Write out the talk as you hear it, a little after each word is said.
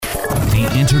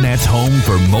Internet's home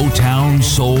for Motown,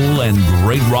 soul, and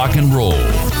great rock and roll.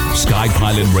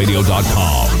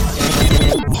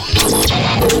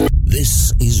 SkyPilotRadio.com.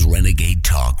 This is Renegade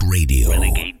Talk Radio.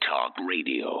 Renegade Talk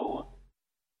Radio.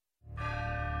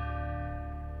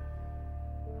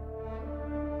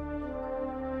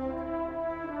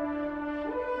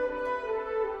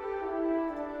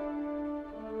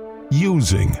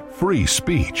 Using free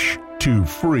speech to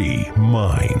free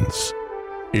minds.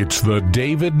 It's the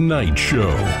David Knight Show.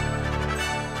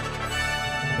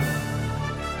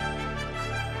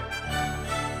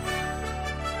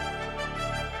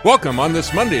 Welcome on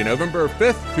this Monday, November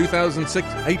 5th,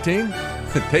 2018,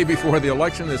 the day before the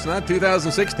election. It's not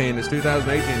 2016, it's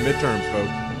 2018 midterms,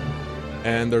 folks.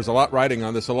 And there's a lot riding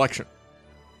on this election.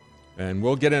 And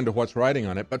we'll get into what's riding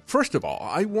on it. But first of all,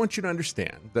 I want you to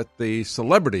understand that the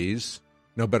celebrities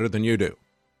know better than you do.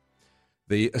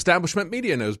 The establishment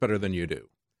media knows better than you do.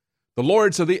 The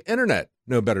lords of the internet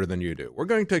know better than you do. We're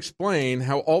going to explain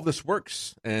how all this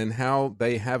works and how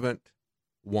they haven't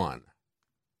won.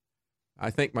 I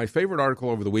think my favorite article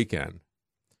over the weekend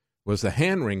was the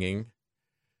hand-wringing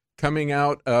coming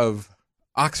out of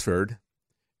Oxford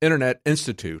Internet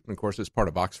Institute, and of course it's part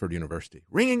of Oxford University,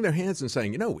 wringing their hands and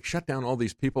saying, we shut down all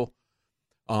these people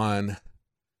on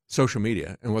social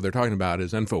media, and what they're talking about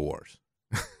is InfoWars.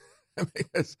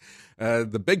 Because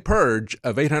the big purge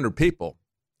of 800 people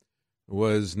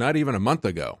was not even a month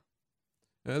ago.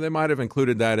 They might have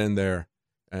included that in their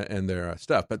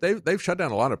stuff, but they've shut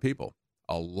down a lot of people.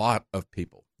 A lot of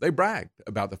people. They bragged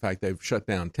about the fact they've shut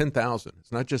down 10,000.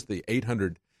 It's not just the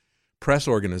 800 press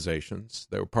organizations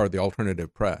that were part of the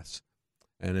alternative press,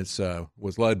 and it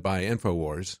was led by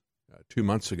InfoWars 2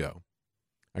 months ago.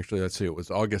 Actually, let's see, it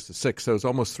was August the 6th, so it was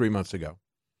almost 3 months ago.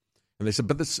 And they said,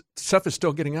 but this stuff is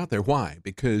still getting out there. Why?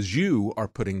 Because you are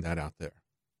putting that out there.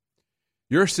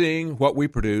 You're seeing what we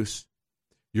produce.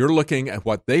 You're looking at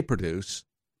what they produce.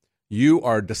 You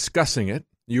are discussing it.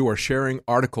 You are sharing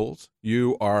articles.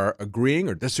 You are agreeing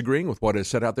or disagreeing with what is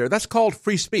said out there. That's called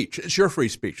free speech. It's your free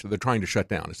speech that they're trying to shut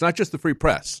down. It's not just the free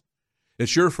press.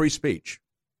 It's your free speech.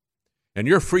 And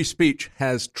your free speech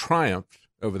has triumphed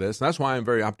over this. And that's why I'm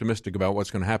very optimistic about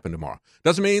what's going to happen tomorrow.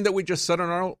 Doesn't mean that we just sit on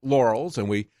our laurels and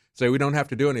we say we don't have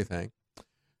to do anything.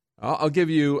 I'll give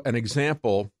you an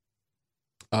example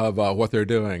of what they're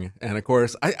doing. And, of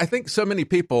course, I think so many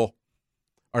people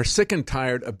are sick and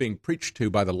tired of being preached to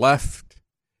by the left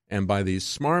and by these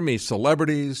smarmy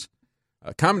celebrities.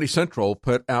 Comedy Central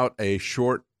put out a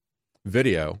short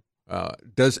video.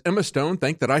 Does Emma Stone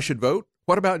think that I should vote?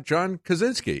 What about John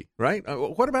Krasinski, right?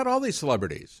 What about all these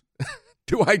celebrities?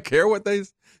 Do I care what they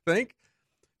think?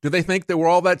 Do they think that we're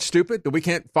all that stupid, that we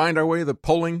can't find our way to the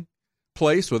polling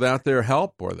place without their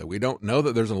help, or that we don't know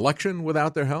that there's an election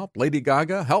without their help? Lady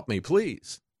Gaga, help me,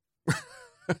 please.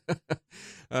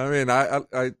 I mean,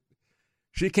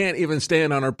 she can't even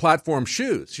stand on her platform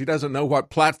shoes. She doesn't know what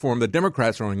platform the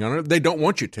Democrats are on her. They don't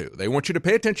want you to. They want you to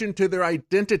pay attention to their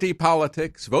identity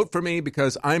politics. Vote for me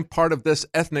because I'm part of this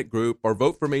ethnic group, or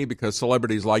vote for me because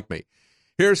celebrities like me.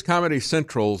 Here's Comedy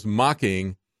Central's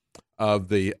mocking of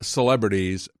the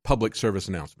celebrities' public service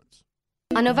announcements.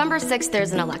 On November 6th,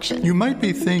 there's an election. You might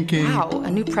be thinking... Wow, a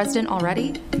new president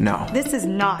already? No. This is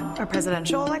not a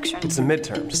presidential election. It's a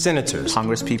midterm. Senators,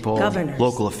 congresspeople, governors,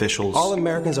 local officials. All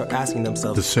Americans are asking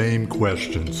themselves the same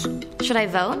questions. Should I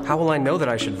vote? How will I know that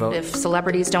I should vote? If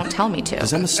celebrities don't tell me to.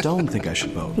 Does Emma Stone think I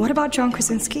should vote? What about John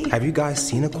Krasinski? Have you guys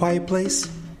seen A Quiet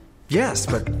Place? Yes,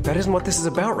 but that isn't what this is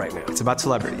about right now. It's about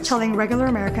celebrities. Telling regular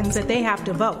Americans that they have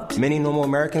to vote. Many normal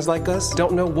Americans like us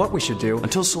don't know what we should do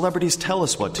until celebrities tell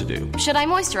us what to do. Should I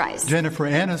moisturize? Jennifer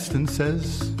Aniston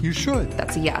says you should.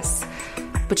 That's a yes.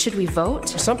 But should we vote?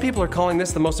 Some people are calling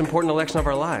this the most important election of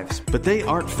our lives. But they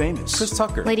aren't famous. Chris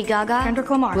Tucker, Lady Gaga, Kendrick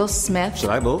Lamar, Will Smith. Should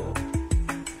I vote?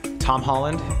 Tom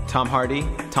Holland, Tom Hardy,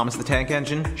 Thomas the Tank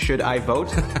Engine. Should I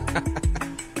vote?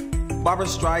 Barbra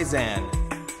Streisand,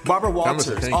 Barbara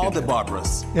Walters, all the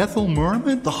Barbaras. Ethel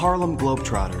Merman, the Harlem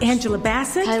Globetrotters. Angela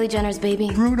Bassett, Kylie Jenner's baby.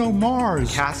 Bruno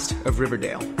Mars. Cast of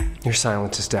Riverdale. Your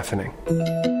silence is deafening.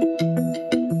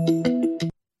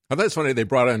 Oh, that's funny they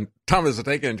brought in Thomas the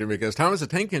Tank Engine, because Thomas the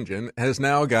Tank Engine has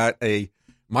now got a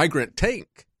migrant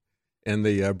tank in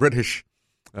the British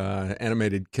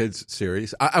animated kids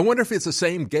series. I wonder if it's the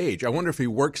same gauge. I wonder if he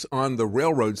works on the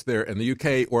railroads there in the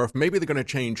UK, or if maybe they're going to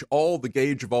change all the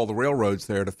gauge of all the railroads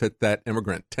there to fit that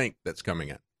immigrant tank that's coming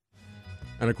in.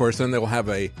 And, of course, then they'll have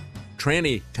a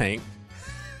tranny tank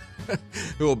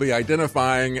who will be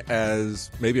identifying as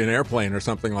maybe an airplane or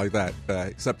something like that,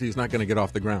 except he's not going to get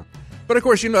off the ground. But, of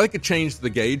course, they could change the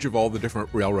gauge of all the different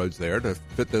railroads there to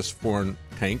fit this foreign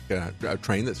tank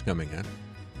train that's coming in.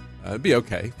 It'd be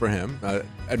okay for him.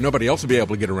 And nobody else would be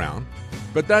able to get around.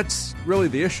 But that's really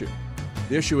the issue.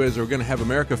 The issue is, are we going to have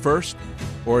America first,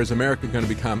 or is America going to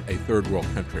become a third world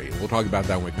country? We'll talk about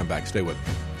that when we come back. Stay with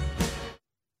us.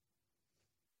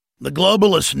 The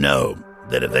globalists know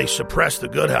that if they suppress the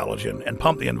good halogen and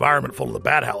pump the environment full of the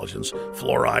bad halogens,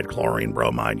 fluoride, chlorine,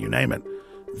 bromide, you name it,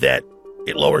 that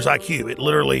it lowers IQ. It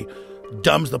literally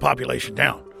dumbs the population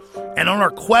down. And on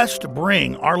our quest to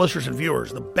bring our listeners and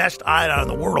viewers the best iodine in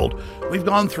the world, we've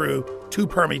gone through two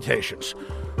permutations.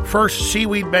 First,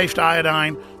 seaweed-based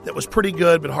iodine that was pretty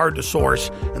good but hard to source,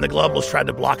 and the globalists tried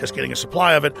to block us getting a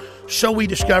supply of it. So we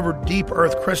discovered deep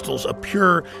earth crystals of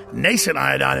pure nascent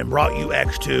iodine and brought you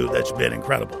X2 that's been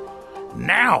incredible.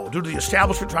 Now, due to the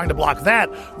establishment trying to block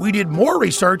that, we did more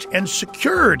research and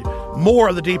secured more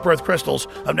of the deep earth crystals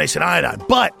of nascent iodine.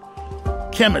 But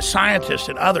chemists, scientists,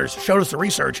 and others showed us the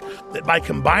research that by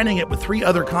combining it with 3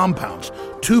 other compounds,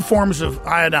 2 forms of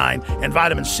iodine and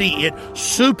vitamin C, it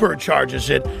supercharges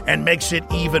it and makes it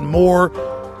even more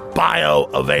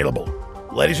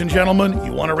bioavailable. Ladies and gentlemen,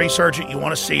 you want to research it, you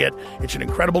want to see it. It's an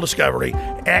incredible discovery.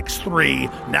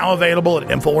 X3, now available at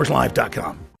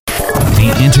InfoWarsLive.com.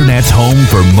 The Internet's home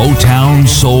for Motown,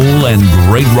 soul, and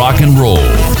great rock and roll.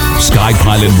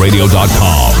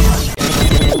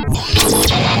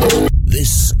 SkyPilotRadio.com.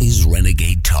 This is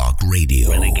Renegade Talk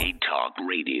Radio. Renegade Talk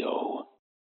Radio.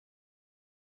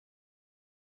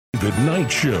 The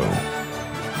Night Show.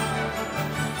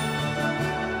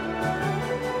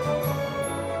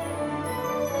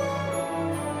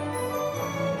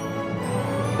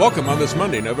 Welcome on this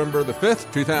Monday, November the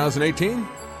 5th, 2018,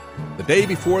 the day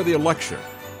before the election.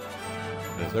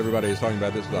 As everybody is talking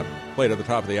about this, I played at the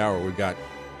top of the hour, we've got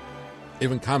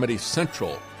even Comedy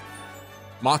Central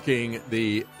mocking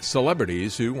the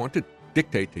celebrities who want to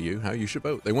dictate to you how you should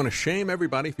vote. They want to shame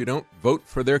everybody if you don't vote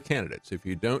for their candidates, if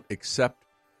you don't accept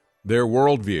their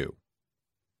worldview. And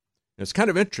it's kind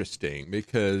of interesting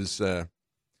because, as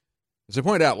I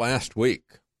pointed out last week,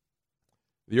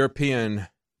 the European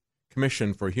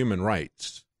Commission for Human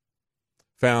Rights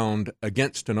found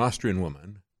against an Austrian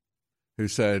woman who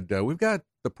said, we've got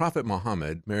the Prophet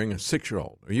Muhammad marrying a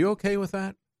 6-year-old. Are you okay with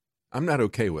that? I'm not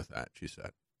okay with that, she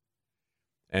said.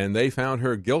 And they found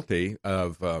her guilty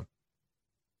of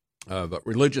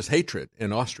religious hatred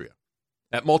in Austria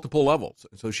at multiple levels.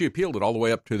 So she appealed it all the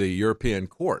way up to the European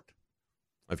Court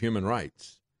of Human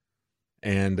Rights.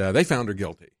 And they found her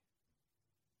guilty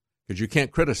because you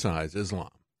can't criticize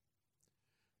Islam.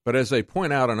 But as they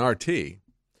point out on RT,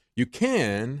 you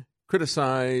can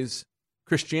criticize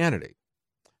Christianity.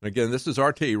 And again, this is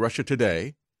RT, Russia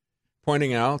Today,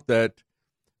 pointing out that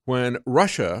when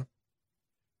Russia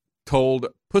told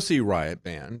Pussy Riot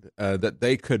Band that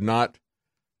they could not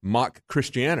mock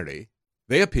Christianity,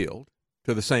 they appealed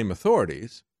to the same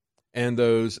authorities, and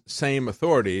those same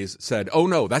authorities said, oh,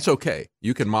 no, that's okay.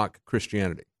 You can mock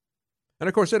Christianity. And,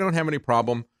 of course, they don't have any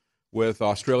problem with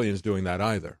Australians doing that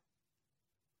either.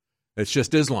 It's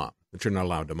just Islam that you're not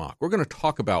allowed to mock. We're going to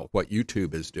talk about what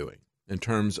YouTube is doing in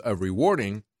terms of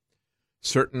rewarding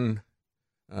certain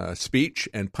speech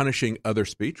and punishing other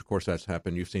speech. Of course, that's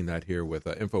happened. You've seen that here with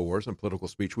InfoWars and political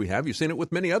speech we have. You've seen it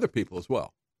with many other people as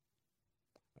well.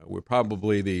 We're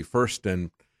probably the first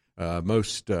and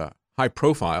most high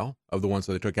profile of the ones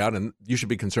that they took out, and you should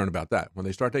be concerned about that. When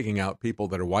they start taking out people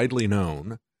that are widely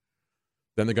known,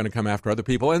 then they're going to come after other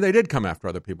people, and they did come after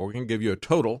other people. We're going to give you a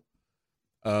total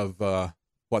of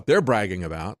what they're bragging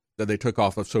about that they took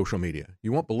off of social media.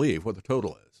 You won't believe what the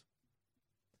total is.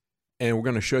 And we're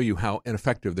going to show you how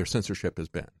ineffective their censorship has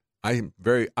been. I'm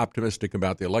very optimistic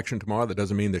about the election tomorrow. That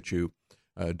doesn't mean that you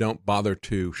don't bother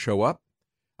to show up.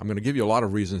 I'm going to give you a lot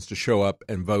of reasons to show up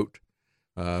and vote.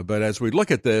 But as we look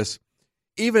at this,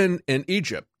 even in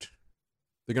Egypt,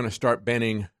 they're going to start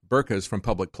banning burqas from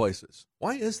public places.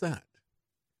 Why is that?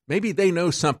 Maybe they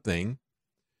know something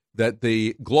that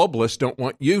the globalists don't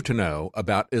want you to know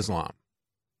about Islam.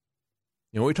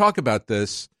 You know, we talk about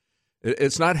this.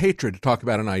 It's not hatred to talk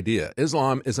about an idea.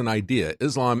 Islam is an idea.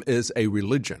 Islam is a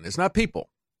religion. It's not people.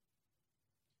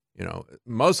 You know,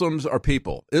 Muslims are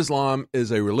people. Islam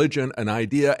is a religion, an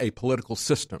idea, a political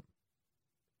system.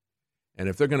 And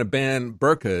if they're going to ban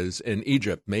burqas in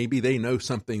Egypt, maybe they know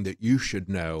something that you should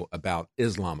know about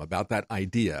Islam, about that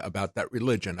idea, about that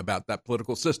religion, about that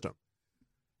political system.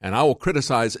 And I will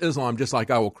criticize Islam just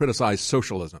like I will criticize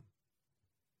socialism.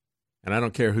 And I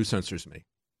don't care who censors me.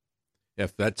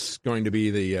 If that's going to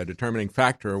be the determining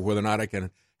factor of whether or not I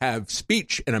can have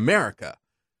speech in America,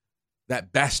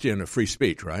 that bastion of free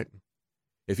speech, right?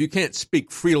 If you can't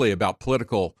speak freely about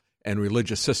political and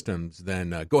religious systems,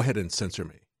 then go ahead and censor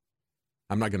me.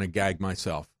 I'm not going to gag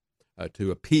myself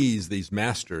to appease these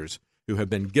masters who have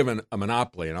been given a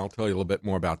monopoly, and I'll tell you a little bit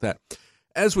more about that.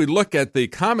 As we look at the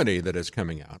comedy that is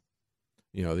coming out,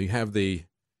 you have the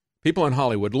people in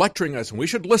Hollywood lecturing us, and we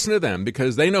should listen to them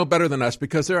because they know better than us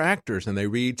because they're actors and they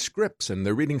read scripts, and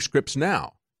they're reading scripts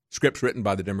now, scripts written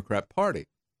by the Democrat Party.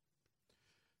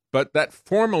 But that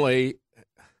formerly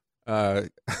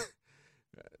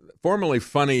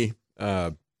funny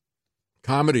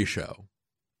comedy show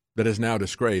that is now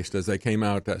disgraced, as they came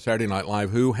out Saturday Night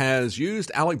Live, who has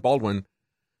used Alec Baldwin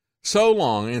so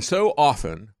long and so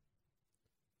often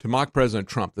to mock President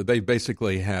Trump that they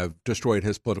basically have destroyed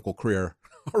his political career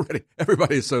already.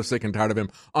 Everybody is so sick and tired of him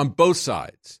on both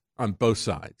sides. And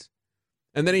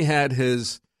then he had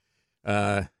his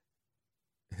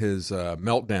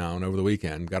meltdown over the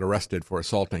weekend, got arrested for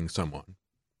assaulting someone.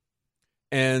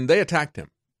 And they attacked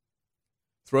him.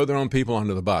 Throw their own people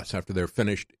under the bus after they're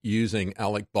finished using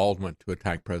Alec Baldwin to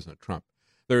attack President Trump.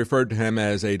 They referred to him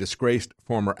as a disgraced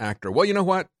former actor. Well, you know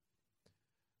what?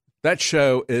 That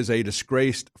show is a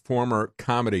disgraced former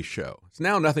comedy show. It's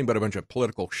now nothing but a bunch of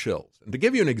political shills. And to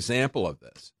give you an example of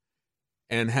this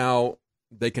and how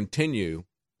they continue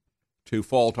to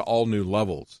fall to all new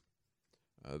levels,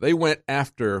 they went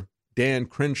after Dan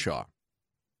Crenshaw,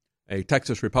 a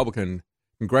Texas Republican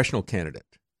congressional candidate.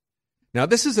 Now,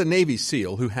 this is a Navy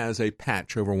SEAL who has a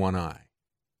patch over one eye.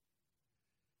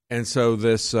 And so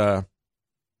this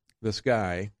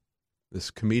guy,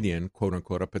 this comedian, quote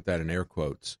unquote, I'll put that in air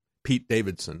quotes, Pete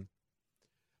Davidson,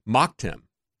 mocked him,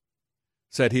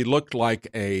 said he looked like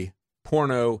a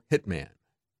porno hitman.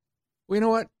 Well, you know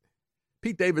what?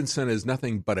 Pete Davidson is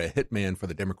nothing but a hitman for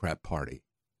the Democrat Party.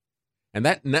 And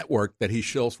that network that he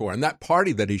shills for and that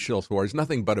party that he shills for is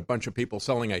nothing but a bunch of people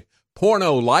selling a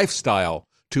porno lifestyle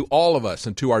to all of us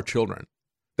and to our children.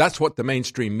 That's what the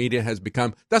mainstream media has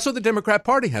become. That's what the Democrat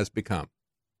Party has become.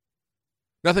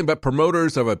 Nothing but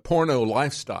promoters of a porno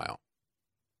lifestyle.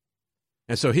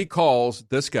 And so he calls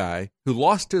this guy who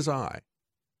lost his eye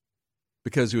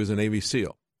because he was a Navy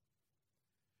SEAL.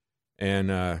 And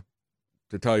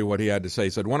to tell you what he had to say, he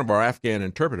said, one of our Afghan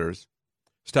interpreters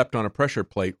stepped on a pressure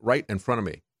plate right in front of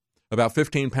me. About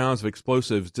 15 pounds of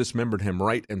explosives dismembered him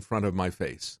right in front of my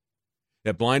face.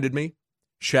 It blinded me,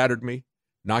 shattered me,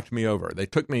 knocked me over.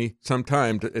 It took some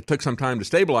time to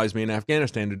stabilize me in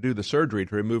Afghanistan to do the surgery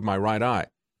to remove my right eye.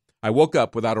 I woke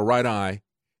up without a right eye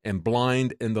and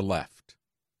blind in the left.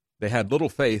 They had little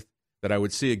faith that I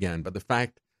would see again, but the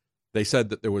fact they said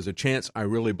that there was a chance, I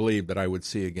really believed that I would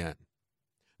see again.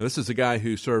 Now, this is a guy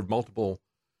who served multiple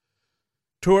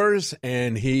tours,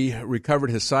 and he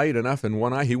recovered his sight enough in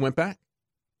one eye. He went back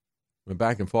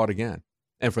and fought again.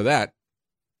 And for that,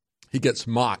 he gets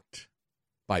mocked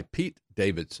by Pete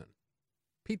Davidson.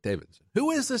 Pete Davidson.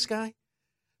 Who is this guy?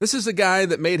 This is the guy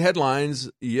that made headlines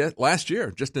last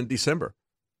year, just in December.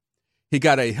 He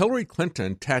got a Hillary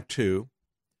Clinton tattoo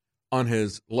on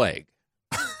his leg.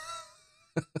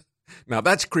 Now,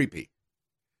 that's creepy.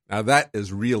 Now, that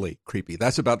is really creepy.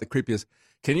 That's about the creepiest.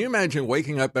 Can you imagine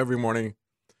waking up every morning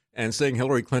and seeing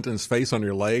Hillary Clinton's face on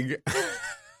your leg?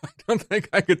 I don't think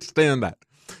I could stand that.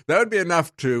 That would be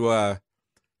enough to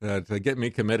get me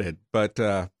committed. But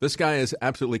this guy is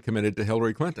absolutely committed to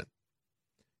Hillary Clinton.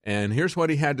 And here's what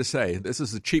he had to say. This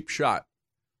is a cheap shot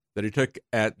that he took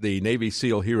at the Navy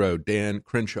SEAL hero, Dan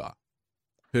Crenshaw,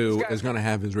 who is going to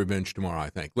have his revenge tomorrow, I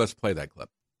think. Let's play that clip.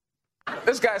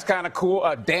 This guy's kind of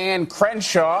cool. Dan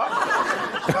Crenshaw.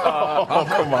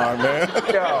 Come on, man.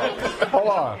 Yo, hold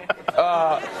on.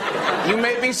 You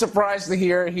may be surprised to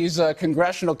hear he's a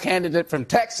congressional candidate from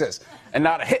Texas and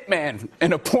not a hitman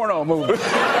in a porno movie.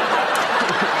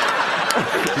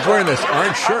 He's wearing this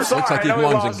orange shirt. Sorry, looks like he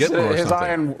belongs in Gitmo or something. His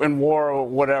eye in war or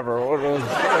whatever. Whatever.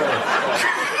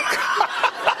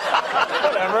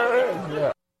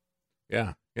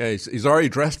 Yeah. He's already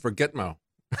dressed for Gitmo.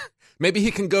 Maybe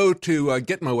he can go to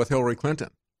Gitmo with Hillary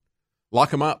Clinton.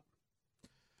 Lock him up.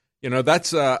 You know,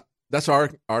 that's our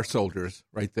soldiers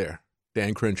right there.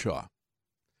 Dan Crenshaw.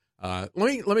 Let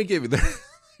me give you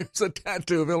there's a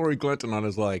tattoo of Hillary Clinton on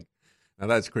his leg. Now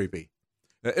that's creepy.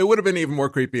 It would have been even more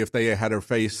creepy if they had her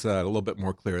face a little bit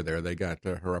more clear there. They got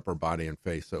her upper body and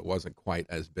face, so it wasn't quite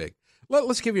as big.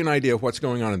 Let's give you an idea of what's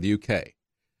going on in the UK.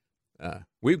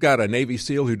 We've got a Navy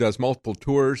SEAL who does multiple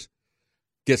tours,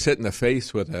 gets hit in the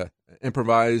face with an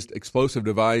improvised explosive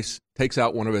device, takes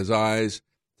out one of his eyes,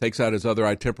 takes out his other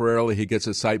eye temporarily. He gets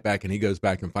his sight back, and he goes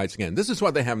back and fights again. This is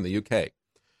what they have in the UK.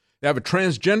 They have a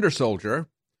transgender soldier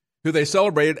who they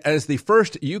celebrated as the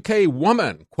first UK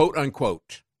woman, quote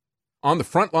unquote, on the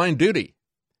frontline duty.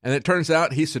 And it turns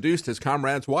out he seduced his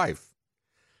comrade's wife.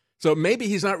 So maybe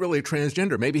he's not really a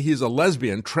transgender. Maybe he's a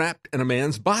lesbian trapped in a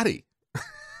man's body.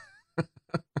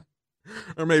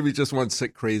 Or maybe just one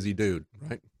sick, crazy dude,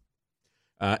 right?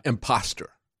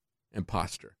 Imposter.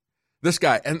 This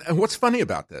guy, and what's funny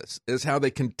about this is how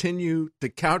they continue to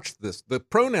couch this, the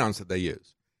pronouns that they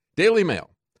use. Daily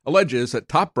Mail alleges that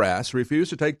top brass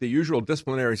refused to take the usual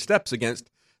disciplinary steps against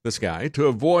this guy to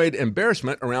avoid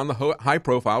embarrassment around the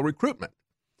high-profile recruitment.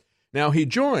 Now, he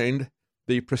joined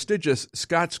the prestigious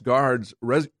Scots Guards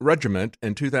Regiment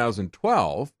in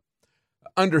 2012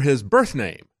 under his birth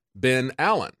name, Ben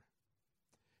Allen.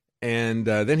 And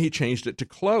then he changed it to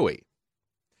Chloe.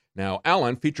 Now,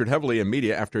 Allen featured heavily in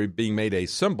media after being made a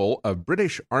symbol of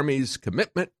British Army's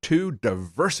commitment to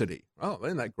diversity. Oh,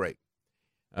 isn't that great?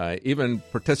 Even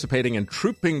participating in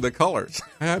trooping the colors.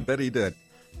 I bet he did.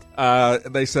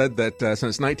 They said that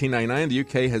since 1999, the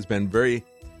UK has been very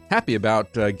happy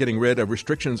about getting rid of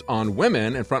restrictions on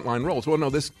women in frontline roles. Well, no,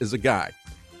 this is a guy.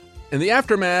 In the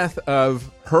aftermath of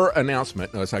her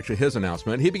announcement, no, it's actually his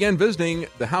announcement, he began visiting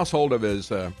the household of his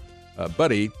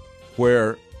buddy,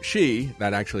 where she,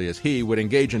 that actually is he, would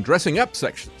engage in dressing up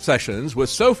sessions with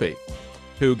Sophie,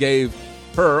 who gave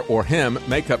her or him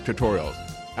makeup tutorials.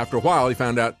 After a while, he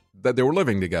found out that they were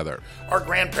living together. Our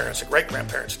grandparents and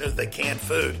great-grandparents knew that they canned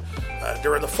food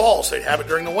during the fall, so they'd have it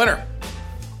during the winter.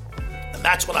 And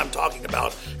that's what I'm talking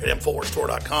about at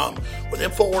InfoWarsStore.com. With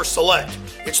InfoWars Select,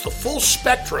 it's the full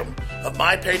spectrum of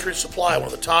My Patriot Supply, one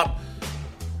of the top,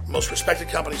 most respected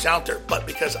companies out there. But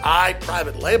because I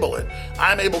private label it,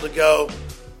 I'm able to go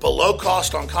below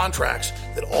cost on contracts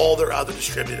that all their other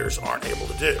distributors aren't able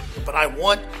to do. But I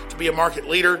want to be a market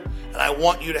leader, and I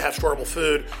want you to have storable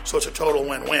food, so it's a total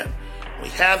win-win. We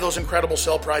have those incredible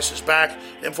sale prices back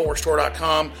at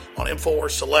InfoWarsStore.com on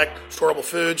InfoWars Select storable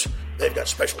foods. They've got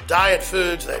special diet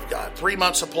foods. They've got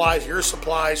 3-month supplies, year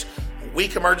supplies,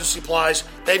 week emergency supplies.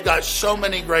 They've got so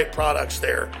many great products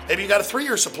there. Maybe you got a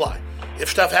 3-year supply. If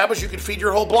stuff happens, you can feed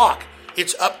your whole block.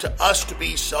 It's up to us to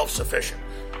be self-sufficient.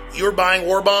 You're buying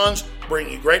war bonds,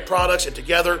 bringing you great products, and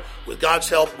together, with God's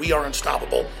help, we are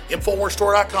unstoppable.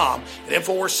 InfoWarsStore.com and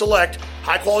InfoWars Select,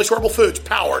 high-quality storable foods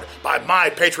powered by My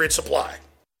Patriot Supply.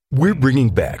 We're bringing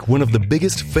back one of the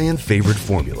biggest fan-favorite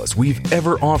formulas we've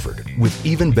ever offered with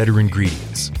even better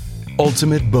ingredients,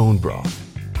 Ultimate Bone Broth.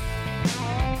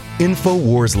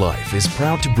 InfoWars Life is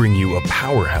proud to bring you a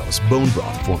powerhouse bone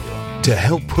broth formula to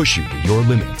help push you to your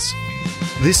limits.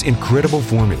 This incredible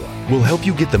formula will help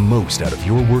you get the most out of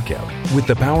your workout with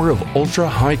the power of ultra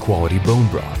high quality bone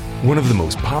broth, one of the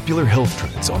most popular health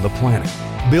trends on the planet.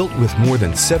 Built with more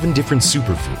than 7 different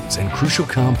superfoods and crucial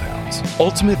compounds,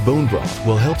 Ultimate Bone Broth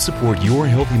will help support your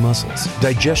healthy muscles,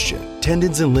 digestion,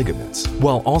 tendons, and ligaments,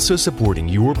 while also supporting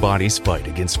your body's fight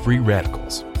against free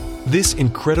radicals. This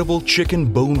incredible chicken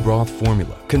bone broth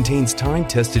formula contains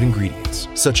time-tested ingredients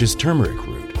such as turmeric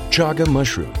root, chaga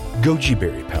mushroom, goji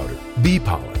berry powder, bee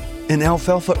pollen, and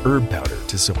alfalfa herb powder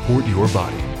to support your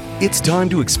body. It's time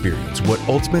to experience what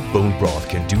Ultimate Bone Broth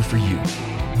can do for you.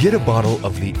 Get a bottle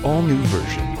of the all-new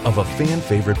version of a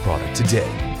fan-favorite product today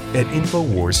at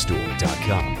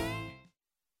InfoWarsStore.com.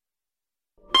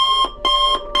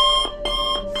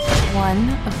 One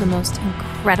of the most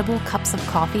incredible cups of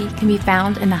coffee can be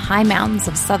found in the high mountains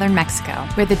of southern Mexico,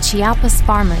 where the Chiapas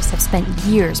farmers have spent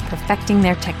years perfecting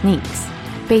their techniques.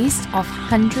 Based off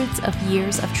hundreds of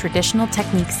years of traditional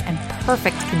techniques and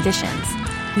perfect conditions,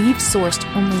 we've sourced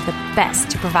only the best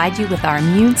to provide you with our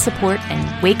immune support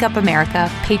and Wake Up America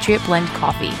Patriot Blend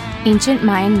coffee. Ancient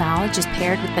Mayan knowledge is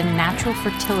paired with the natural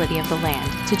fertility of the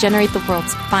land to generate the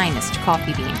world's finest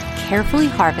coffee bean. Carefully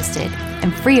harvested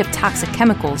and free of toxic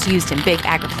chemicals used in big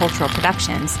agricultural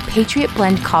productions, Patriot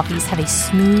Blend coffees have a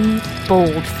smooth,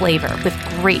 bold flavor with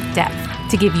great depth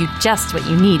to give you just what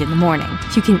you need in the morning.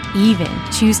 You can even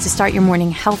choose to start your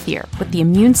morning healthier with the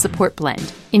Immune Support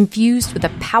Blend, infused with a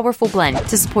powerful blend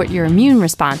to support your immune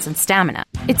response and stamina.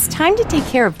 It's time to take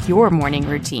care of your morning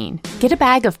routine. Get a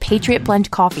bag of Patriot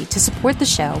Blend coffee to support the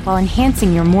show while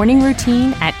enhancing your morning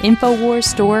routine at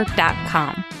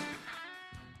InfoWarsStore.com.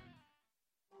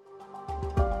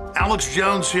 Alex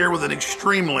Jones here with an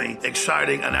extremely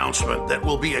exciting announcement that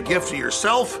will be a gift to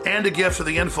yourself and a gift to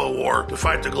the InfoWar to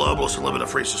fight the globalists and live in a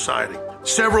free society.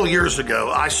 Several years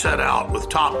ago, I set out with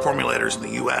top formulators in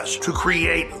the U.S. to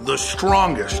create the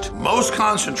strongest, most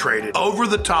concentrated,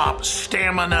 over-the-top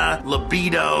stamina,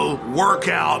 libido,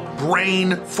 workout,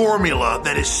 brain formula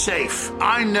that is safe.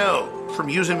 I know from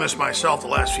using this myself the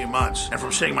last few months and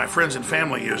from seeing my friends and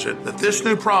family use it that this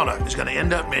new product is going to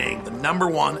end up being the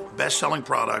 #1 best-selling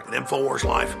product at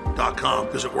InfoWarsLife.com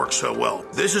because it works so well.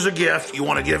 This is a gift you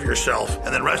want to give yourself,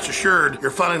 and then rest assured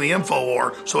you're funding the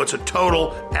InfoWar, so it's a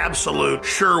total, absolute,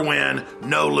 sure win,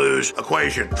 no-lose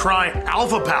equation. Try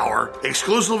Alpha Power,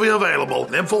 exclusively available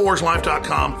at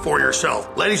InfoWarsLife.com for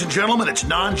yourself. Ladies and gentlemen, it's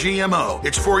non-GMO.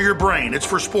 It's for your brain. It's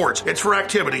for sports. It's for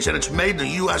activities, and it's made in the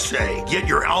USA. Get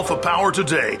your Alpha Power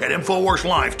today at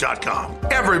InfoWarsLife.com.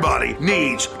 Everybody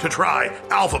needs to try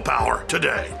Alpha Power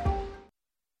today.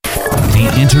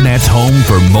 The Internet's home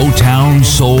for Motown,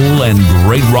 soul, and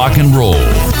great rock and roll.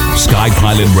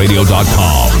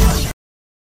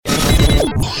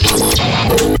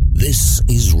 SkyPilotRadio.com. This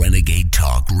is Renegade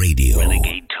Talk Radio.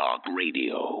 Renegade Talk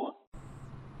Radio.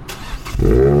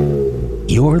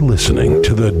 You're listening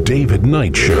to The David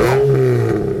Knight Show.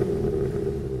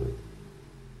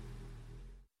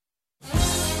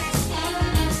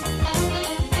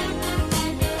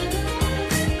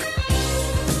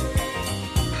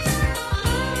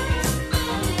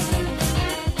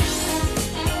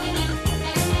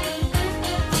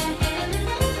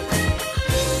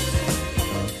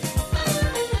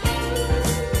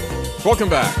 Welcome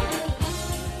back.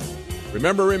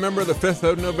 Remember the 5th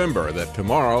of November, that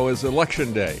tomorrow is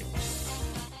Election Day.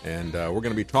 And we're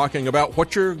going to be talking about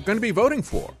what you're going to be voting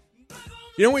for.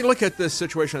 You know, we look at this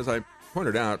situation, as I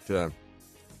pointed out, the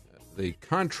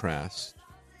contrast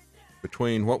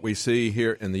between what we see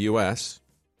here in the U.S.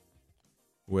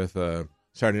 with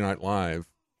Saturday Night Live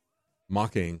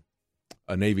mocking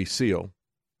a Navy SEAL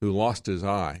who lost his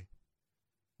eye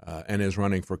and is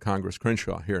running for Congress,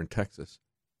 Crenshaw, here in Texas.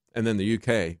 And then the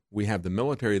UK, we have the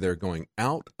military there going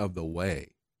out of the way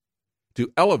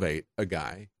to elevate a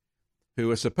guy who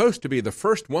is supposed to be the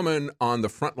first woman on the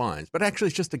front lines, but actually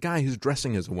it's just a guy who's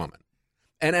dressing as a woman.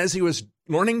 And as he was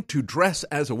learning to dress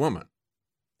as a woman,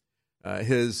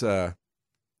 his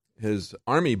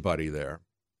army buddy there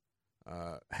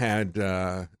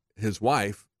had his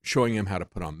wife showing him how to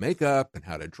put on makeup and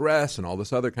how to dress and all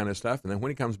this other kind of stuff. And then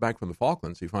when he comes back from the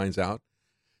Falklands, he finds out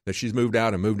that she's moved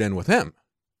out and moved in with him.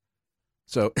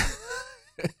 So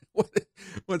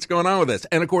what's going on with this?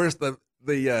 And, of course, the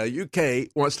UK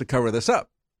wants to cover this up.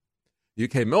 The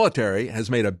UK military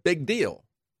has made a big deal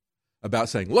about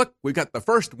saying, look, we've got the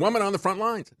first woman on the front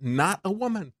lines. Not a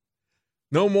woman.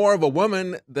 No more of a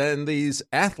woman than these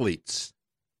athletes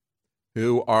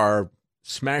who are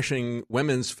smashing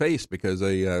women's face because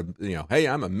they, hey,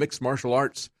 I'm a mixed martial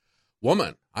arts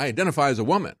woman. I identify as a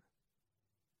woman.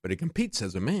 But he competes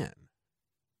as a man.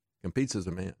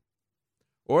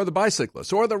 Or the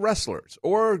bicyclists, or the wrestlers,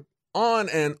 or on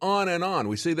and on and on.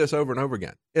 We see this over and over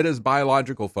again. It is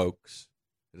biological, folks.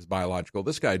 It is biological.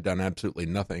 This guy had done absolutely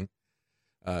nothing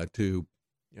to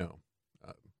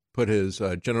put his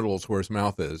genitals where his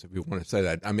mouth is, if you want to say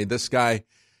that. I mean, this guy,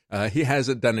 he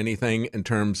hasn't done anything in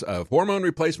terms of hormone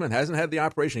replacement, hasn't had the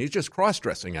operation. He's just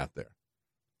cross-dressing out there.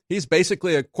 He's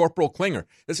basically a Corporal Klinger.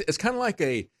 It's kind of like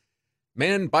a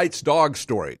man bites dog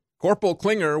story. Corporal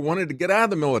Klinger wanted to get out of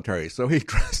the military, so he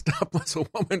dressed up as a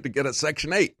woman to get a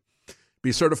Section 8.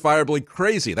 Be certifiably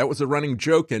crazy. That was a running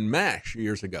joke in MASH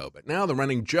years ago. But now the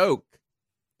running joke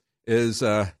is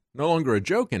no longer a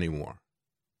joke anymore.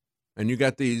 And you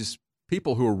got these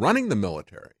people who are running the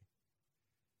military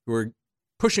who are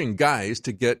pushing guys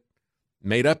to get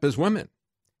made up as women.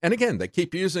 And again, they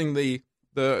keep using the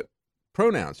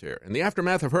pronouns here. In the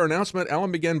aftermath of her announcement,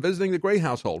 Ellen began visiting the Gray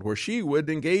household, where she would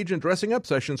engage in dressing up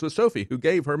sessions with Sophie, who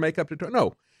gave her makeup tutorials.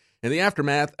 No. In the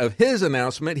aftermath of his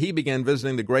announcement, he began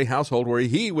visiting the Gray household, where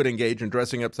he would engage in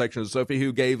dressing up sections of Sophie,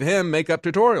 who gave him makeup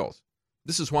tutorials.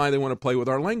 This is why they want to play with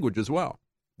our language as well.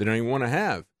 They don't even want to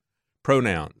have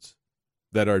pronouns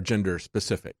that are gender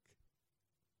specific.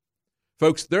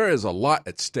 Folks, there is a lot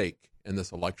at stake in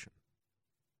this election.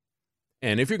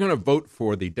 And if you're going to vote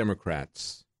for the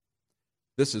Democrats,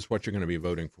 this is what you're going to be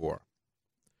voting for.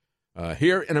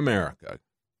 Here in America,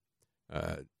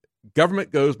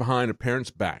 government goes behind a parent's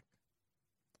back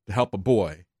to help a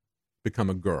boy become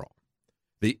a girl.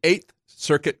 The 8th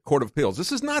Circuit Court of Appeals.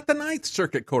 This is not the 9th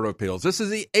Circuit Court of Appeals. This is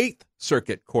the 8th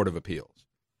Circuit Court of Appeals.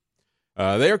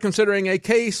 They are considering a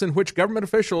case in which government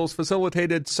officials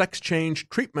facilitated sex change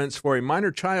treatments for a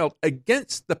minor child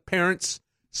against the parent's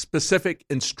specific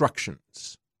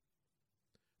instructions.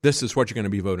 This is what you're going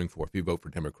to be voting for if you vote for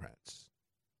Democrats.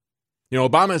 You know,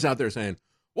 Obama's out there saying,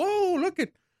 whoa, look at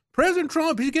President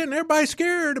Trump. He's getting everybody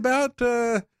scared about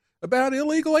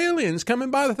illegal aliens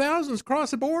coming by the thousands across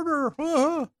the border.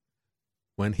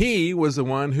 When he was the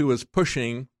one who was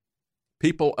pushing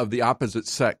people of the opposite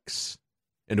sex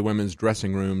into women's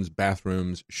dressing rooms,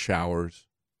 bathrooms, showers,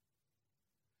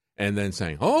 and then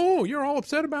saying, oh, you're all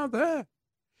upset about that.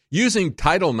 Using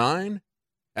Title IX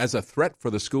as a threat for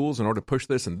the schools in order to push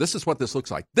this, and this is what this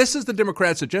looks like. This is the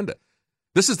Democrats' agenda.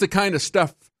 This is the kind of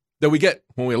stuff that we get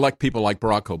when we elect people like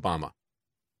Barack Obama,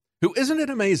 who, isn't it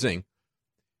amazing,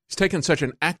 has taken such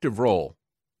an active role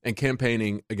in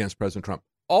campaigning against President Trump.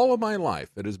 All of my life,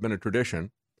 it has been a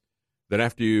tradition that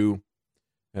after you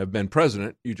have been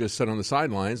president, you just sit on the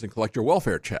sidelines and collect your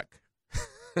welfare check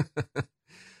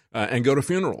and go to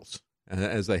funerals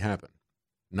as they happen.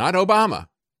 Not Obama.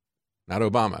 Not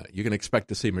Obama. You can expect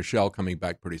to see Michelle coming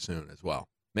back pretty soon as well,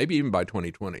 maybe even by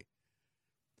 2020,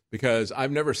 because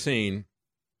I've never seen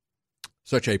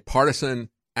such a partisan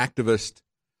activist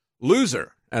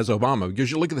loser as Obama, because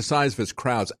you look at the size of his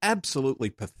crowds, absolutely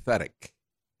pathetic.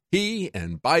 He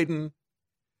and Biden,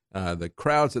 the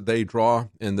crowds that they draw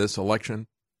in this election,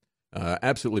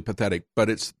 absolutely pathetic, but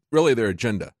it's really their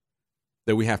agenda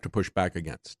that we have to push back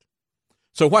against.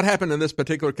 So what happened in this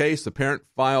particular case? The parent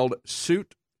filed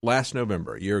suit last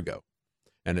November, a year ago,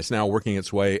 and it's now working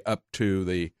its way up to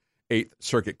the 8th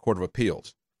Circuit Court of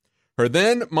Appeals. Her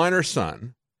then minor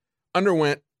son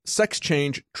underwent sex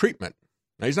change treatment.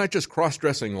 Now, he's not just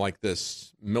cross-dressing like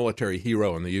this military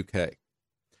hero in the UK,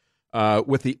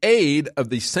 with the aid of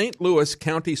the St. Louis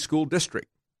County School District.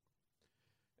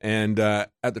 And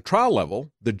at the trial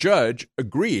level, the judge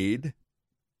agreed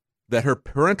that her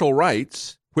parental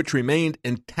rights, which remained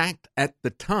intact at the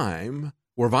time,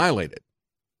 were violated.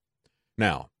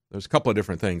 Now, there's a couple of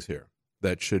different things here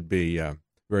that should be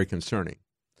very concerning.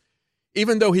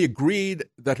 Even though he agreed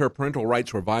that her parental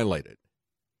rights were violated,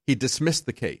 he dismissed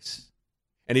the case,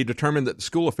 and he determined that the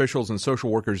school officials and social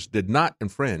workers did not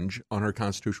infringe on her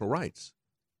constitutional rights.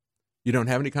 You don't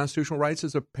have any constitutional rights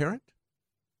as a parent?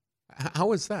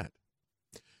 How is that?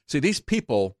 See, these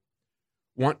people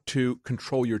want to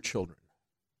control your children.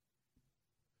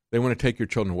 They want to take your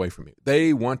children away from you.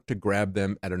 They want to grab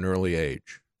them at an early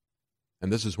age.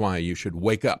 And this is why you should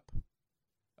wake up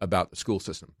about the school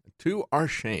system. To our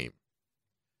shame,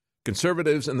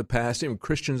 conservatives in the past, even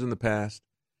Christians in the past,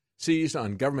 seized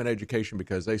on government education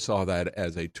because they saw that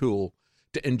as a tool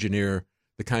to engineer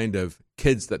the kind of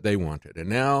kids that they wanted. And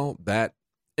now that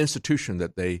institution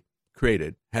that they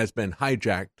created has been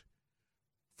hijacked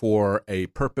for a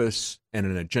purpose and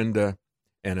an agenda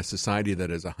and a society that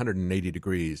is 180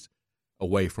 degrees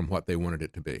away from what they wanted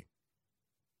it to be.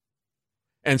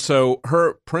 And so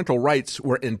her parental rights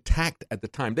were intact at the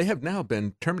time. They have now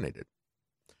been terminated.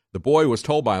 The boy was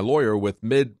told by a lawyer with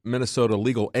Mid-Minnesota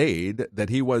Legal Aid that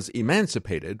he was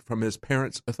emancipated from his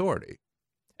parents' authority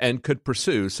and could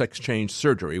pursue sex change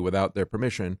surgery without their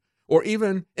permission or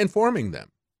even informing them.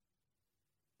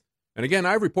 And again,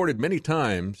 I've reported many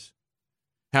times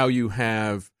how you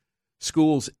have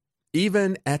schools,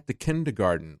 even at the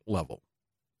kindergarten level,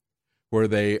 where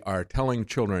they are telling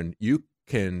children, you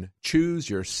can choose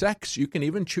your sex, you can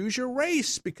even choose your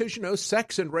race, because, you know,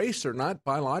 sex and race are not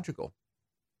biological.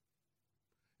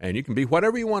 And you can be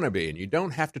whatever you want to be, and you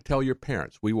don't have to tell your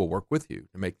parents. We will work with you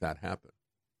to make that happen.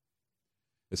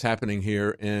 It's happening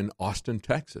here in Austin,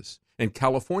 Texas. In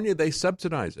California, they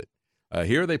subsidize it.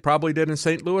 Here, they probably did in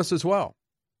St. Louis as well.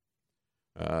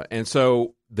 And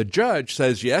so the judge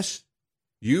says, yes,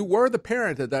 you were the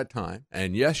parent at that time,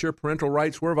 and yes, your parental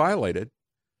rights were violated,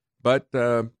 but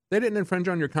they didn't infringe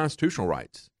on your constitutional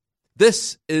rights.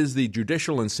 This is the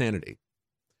judicial insanity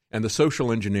and the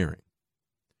social engineering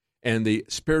and the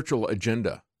spiritual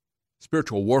agenda,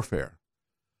 spiritual warfare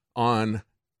on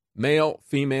male,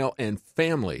 female, and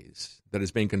families that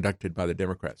is being conducted by the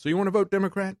Democrats. So you want to vote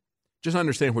Democrat? Just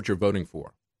understand what you're voting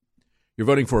for. You're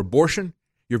voting for abortion.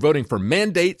 You're voting for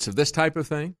mandates of this type of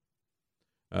thing.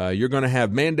 You're going to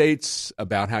have mandates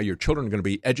about how your children are going to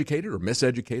be educated or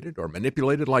miseducated or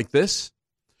manipulated like this.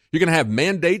 You're going to have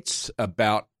mandates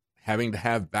about having to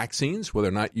have vaccines, whether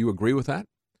or not you agree with that,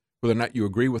 whether or not you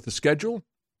agree with the schedule.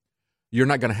 You're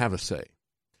not going to have a say.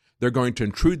 They're going to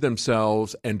intrude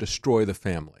themselves and destroy the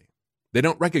family. They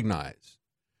don't recognize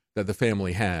that the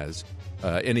family has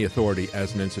any authority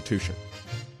as an institution.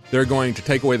 They're going to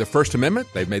take away the First Amendment.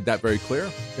 They've made that very clear.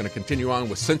 They're going to continue on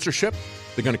with censorship.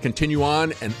 They're going to continue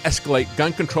on and escalate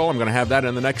gun control. I'm going to have that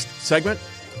in the next segment.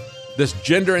 This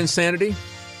gender insanity.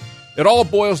 It all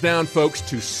boils down, folks,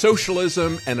 to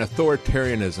socialism and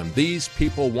authoritarianism. These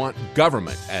people want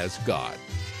government as God,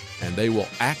 and they will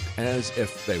act as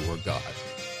if they were God.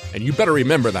 And you better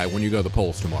remember that when you go to the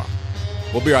polls tomorrow.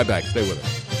 We'll be right back. Stay with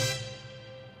us.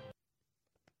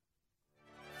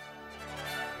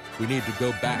 We need to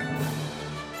go back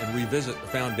and revisit the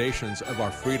foundations of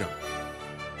our freedom.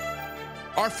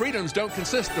 Our freedoms don't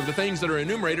consist of the things that are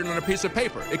enumerated on a piece of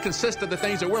paper. It consists of the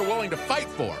things that we're willing to fight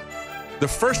for. The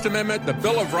First Amendment, the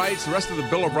Bill of Rights, the rest of the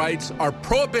Bill of Rights are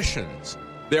prohibitions.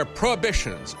 They're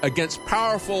prohibitions against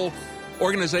powerful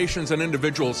organizations and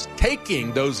individuals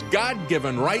taking those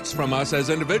God-given rights from us as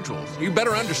individuals. You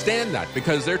better understand that,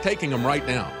 because they're taking them right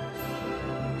now.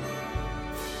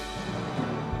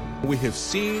 We have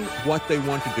seen what they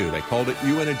want to do. They called it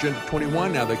UN Agenda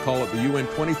 21. Now they call it the UN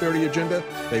 2030 Agenda.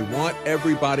 They want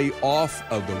everybody off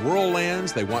of the rural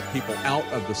lands. They want people out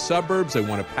of the suburbs. They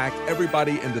want to pack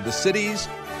everybody into the cities,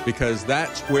 because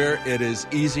that's where it is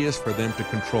easiest for them to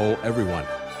control everyone.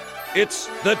 It's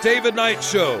the David Knight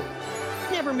Show.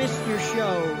 Never missed your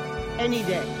show any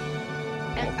day.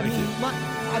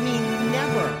 I mean,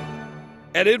 never.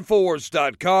 At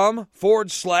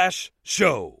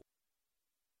Infowars.com/show.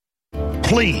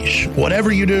 Please,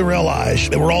 whatever you do, realize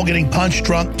that we're all getting punch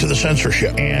drunk to the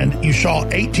censorship. And you saw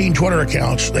 18 Twitter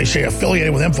accounts, they say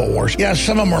affiliated with InfoWars. Yeah,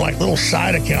 some of them were like little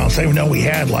side accounts. They didn't know we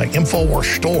had, like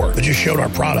InfoWars Store, that just showed our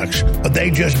products. But they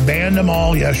just banned them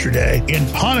all yesterday in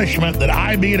punishment that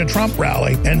I be at a Trump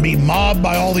rally and be mobbed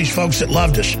by all these folks that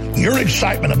loved us. Your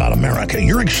excitement about America,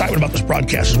 your excitement about this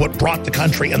broadcast is what brought the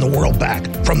country and the world back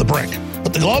from the brink.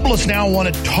 But the globalists now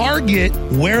want to target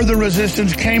where the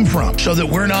resistance came from so that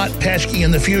we're not pesky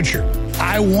in the future.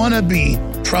 I want to be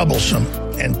troublesome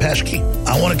and pesky.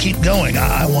 I want to keep going.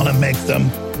 I want to make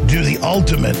them do the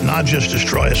ultimate, not just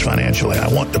destroy us financially. I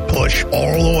want to push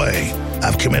all the way.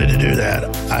 I've committed to do that.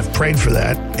 I've prayed for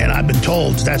that, and I've been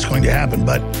told that's going to happen.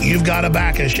 But you've got to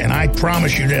back us, and I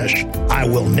promise you this. I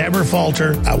will never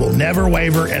falter. I will never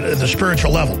waver at the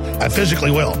spiritual level. I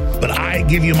physically will. But I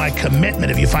give you my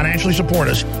commitment, if you financially support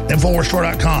us,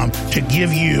 InfoWarsStore.com, to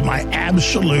give you my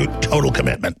absolute total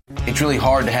commitment. It's really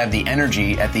hard to have the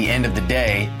energy at the end of the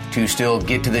day to still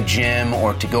get to the gym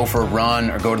or to go for a run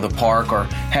or go to the park or,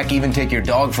 heck, even take your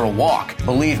dog for a walk.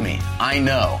 Believe me, I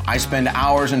know. I spend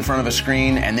hours in front of a screen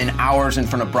and then hours in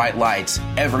front of bright lights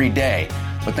every day.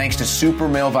 But thanks to Super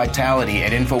Male Vitality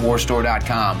at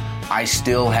InfoWarsStore.com, I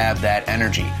still have that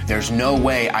energy. There's no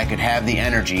way I could have the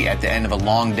energy at the end of a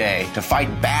long day to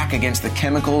fight back against the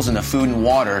chemicals in the food and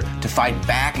water, to fight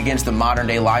back against the modern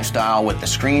day lifestyle with the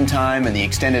screen time and the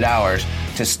extended hours,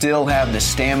 to still have the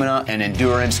stamina and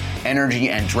endurance, energy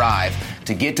and drive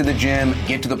to get to the gym,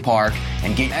 get to the park,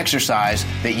 and get exercise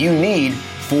that you need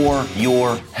for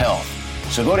your health.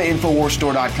 So go to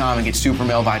InfoWarsStore.com and get Super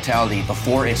Male Vitality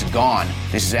before it's gone.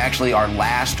 This is actually our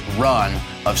last run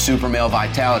of Super Male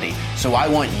Vitality. So I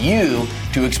want you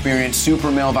to experience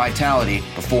Super Male Vitality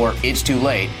before it's too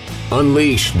late.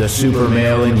 Unleash the super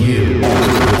male in you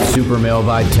with Super Male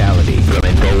Vitality from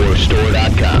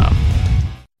InfoWarsStore.com.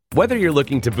 Whether you're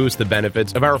looking to boost the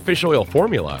benefits of our fish oil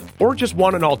formula or just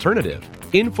want an alternative,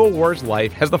 InfoWars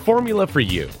Life has the formula for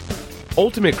you.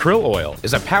 Ultimate Krill Oil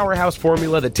is a powerhouse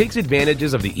formula that takes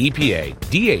advantages of the EPA,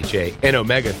 DHA, and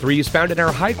omega-3s found in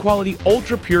our high-quality,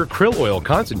 ultra-pure krill oil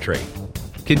concentrate.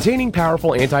 Containing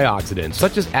powerful antioxidants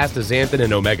such as astaxanthin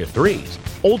and omega-3s,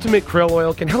 Ultimate Krill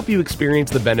Oil can help you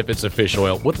experience the benefits of fish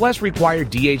oil with less required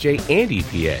DHA and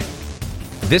EPA.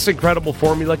 This incredible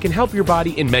formula can help your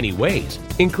body in many ways,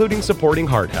 including supporting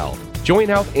heart health, joint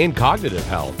health, and cognitive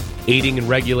health, aiding in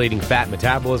regulating fat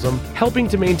metabolism, helping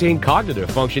to maintain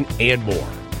cognitive function, and more.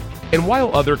 And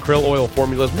while other krill oil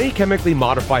formulas may chemically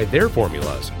modify their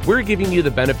formulas, we're giving you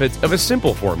the benefits of a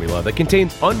simple formula that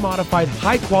contains unmodified,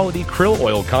 high-quality krill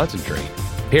oil concentrate,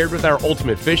 paired with our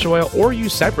Ultimate Fish Oil or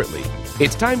used separately.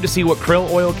 It's time to see what krill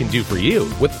oil can do for you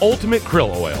with Ultimate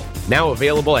Krill Oil, now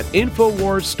available at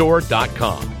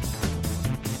InfoWarsStore.com.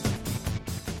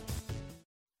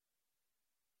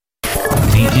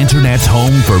 The Internet's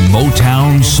home for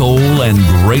Motown, soul, and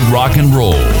great rock and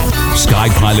roll.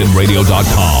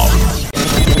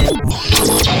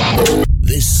 SkyPilotRadio.com.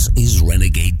 This is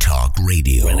Renegade Talk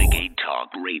Radio. Renegade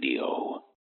Talk Radio.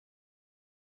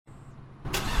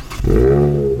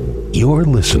 You're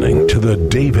listening to The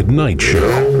David Knight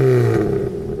Show.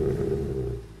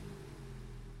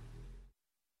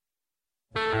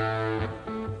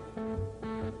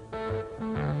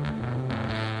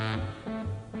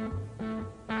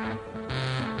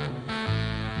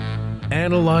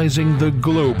 Analyzing the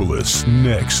globalists'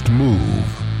 next move.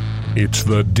 It's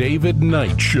the David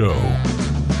Knight Show.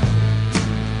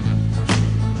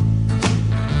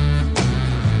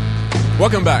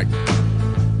 Welcome back.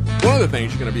 One of the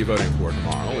things you're going to be voting for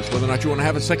tomorrow is whether or not you want to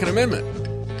have a Second Amendment.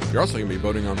 You're also going to be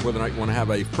voting on whether or not you want to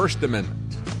have a First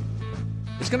Amendment.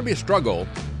 It's going to be a struggle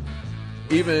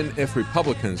even if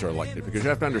Republicans are elected, because you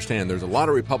have to understand there's a lot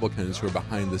of Republicans who are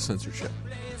behind the censorship.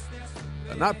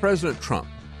 Not President Trump.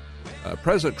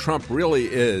 President Trump really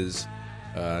is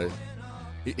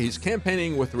He's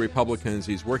campaigning with the Republicans.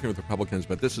 He's working with Republicans,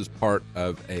 but this is part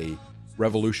of a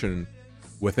revolution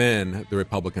within the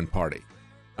Republican Party.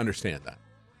 Understand that.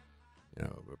 You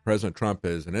know, President Trump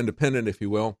is an independent, if you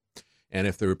will, and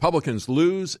if the Republicans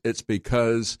lose, it's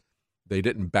because they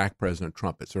didn't back President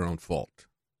Trump. It's their own fault.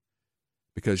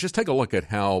 Because just take a look at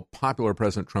how popular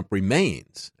President Trump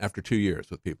remains after 2 years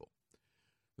with people.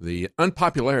 The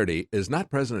unpopularity is not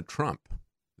President Trump.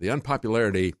 The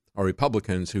unpopularity are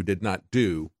Republicans who did not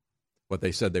do what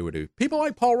they said they would do. People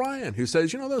like Paul Ryan, who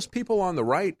says, you know, those people on the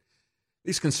right,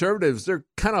 these conservatives, they're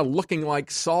kind of looking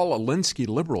like Saul Alinsky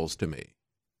liberals to me.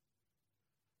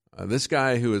 This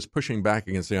guy who is pushing back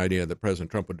against the idea that President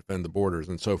Trump would defend the borders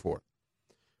and so forth.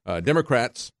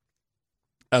 Democrats,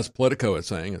 as Politico is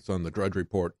saying, it's on the Drudge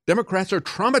Report, Democrats are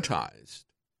traumatized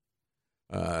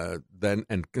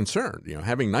and concerned, you know,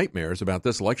 having nightmares about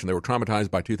this election. They were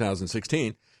traumatized by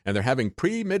 2016, and they're having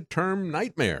pre-midterm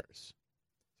nightmares.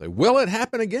 So will it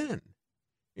happen again?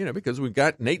 You know, because we've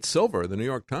got Nate Silver, the New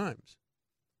York Times,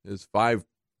 his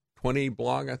 520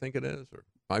 blog, I think it is, or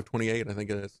 528, I think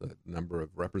it is, the number of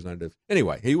representatives.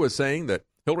 Anyway, he was saying that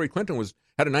Hillary Clinton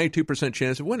had a 92%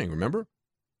 chance of winning, remember?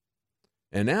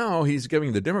 And now he's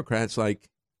giving the Democrats like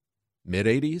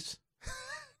mid-80s.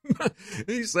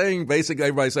 He's saying basically,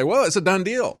 everybody say, well, it's a done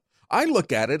deal. I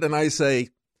look at it and I say,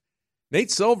 Nate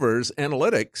Silver's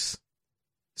analytics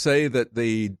say that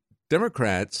the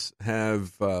Democrats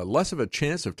have less of a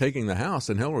chance of taking the House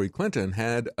than Hillary Clinton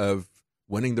had of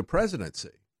winning the presidency.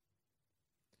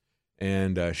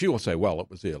 And she will say, well,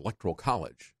 it was the Electoral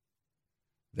College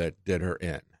that did her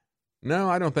in.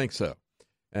 No, I don't think so.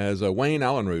 As Wayne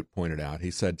Allenroot pointed out, he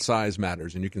said size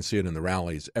matters, and you can see it in the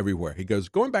rallies everywhere. He goes,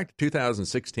 going back to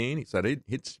 2016, he said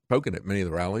he'd spoken at many of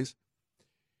the rallies,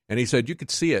 and he said you could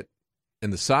see it in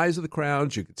the size of the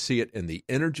crowds, you could see it in the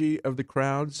energy of the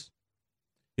crowds.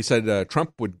 He said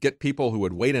Trump would get people who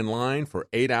would wait in line for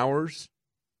 8 hours,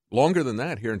 longer than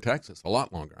that here in Texas, a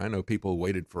lot longer. I know people who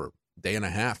waited for a day and a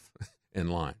half in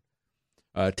line.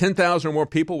 10,000 or more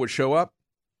people would show up,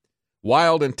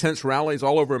 wild, intense rallies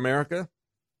all over America.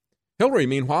 Hillary,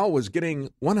 meanwhile, was getting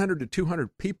 100 to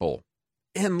 200 people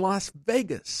in Las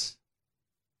Vegas,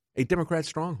 a Democrat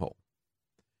stronghold.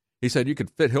 He said you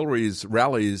could fit Hillary's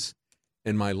rallies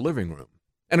in my living room.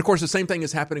 And, of course, the same thing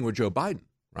is happening with Joe Biden,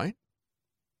 right?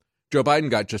 Joe Biden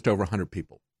got just over 100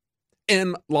 people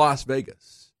in Las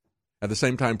Vegas. At the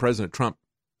same time, President Trump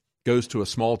goes to a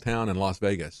small town in Las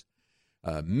Vegas,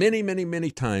 many, many,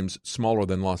 many times smaller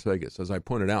than Las Vegas. As I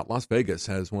pointed out, Las Vegas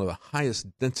has one of the highest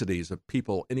densities of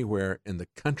people anywhere in the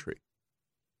country.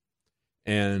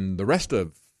 And the rest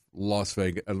of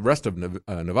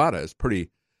Nevada is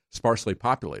pretty sparsely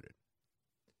populated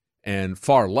and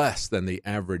far less than the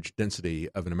average density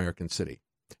of an American city.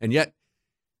 And yet,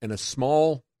 in a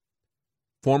small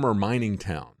former mining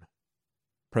town,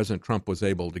 President Trump was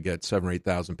able to get 7,000 or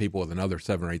 8,000 people with another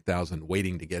 7,000 or 8,000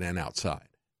 waiting to get in outside.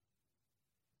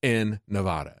 In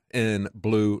Nevada, in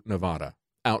blue Nevada,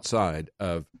 outside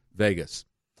of Vegas.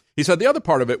 He said the other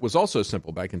part of it was also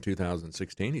simple back in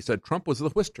 2016. He said Trump was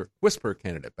the whisper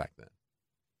candidate back then.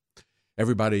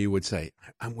 Everybody would say,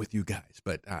 I'm with you guys,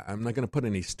 but I'm not going to put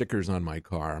any stickers on my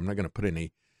car. I'm not going to put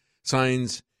any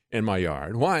signs in my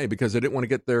yard. Why? Because they didn't want to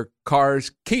get their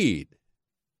cars keyed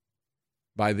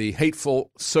by the hateful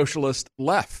socialist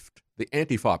left, the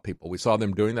Antifa people. We saw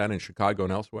them doing that in Chicago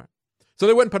and elsewhere. So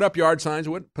they wouldn't put up yard signs,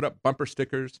 wouldn't put up bumper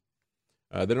stickers,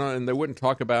 and they wouldn't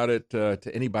talk about it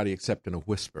to anybody except in a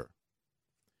whisper.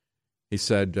 He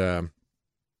said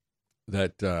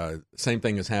that same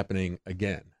thing is happening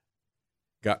again.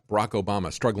 Got Barack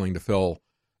Obama struggling to fill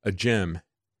a gym,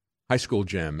 high school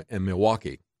gym in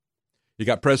Milwaukee. You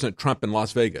got President Trump in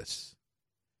Las Vegas.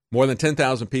 More than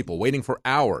 10,000 people waiting for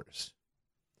hours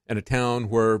in a town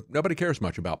where nobody cares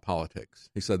much about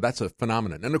politics. He said that's a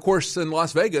phenomenon. And, of course, in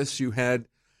Las Vegas, you had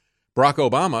Barack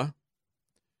Obama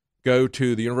go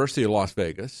to the University of Las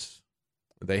Vegas.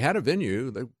 They had a venue.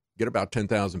 They get about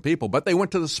 10,000 people, but they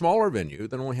went to the smaller venue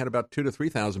that only had about 2,000 to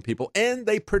 3,000 people, and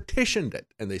they petitioned it,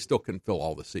 and they still couldn't fill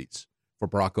all the seats for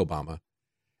Barack Obama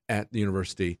at the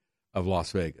University of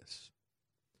Las Vegas.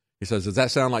 He says, does that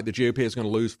sound like the GOP is going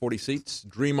to lose 40 seats?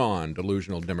 Dream on,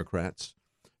 delusional Democrats.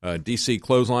 D.C.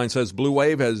 Clothesline says blue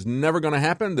wave is never going to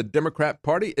happen. The Democrat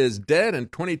Party is dead,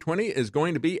 and 2020 is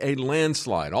going to be a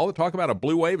landslide. All the talk about a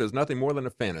blue wave is nothing more than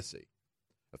a fantasy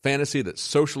that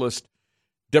socialist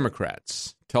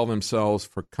Democrats tell themselves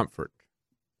for comfort.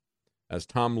 As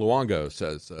Tom Luongo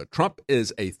says, Trump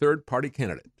is a third-party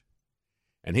candidate,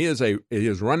 and he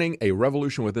is running a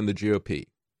revolution within the GOP.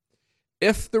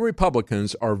 If the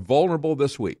Republicans are vulnerable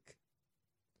this week,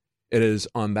 It is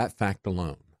on that fact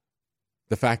alone.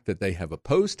 The fact that they have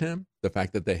opposed him, the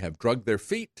fact that they have drugged their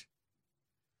feet.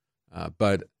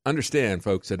 But understand,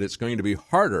 folks, that it's going to be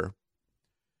harder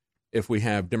if we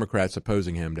have Democrats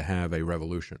opposing him to have a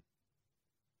revolution.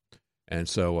 And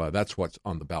so that's what's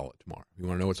on the ballot tomorrow. You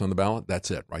want to know what's on the ballot?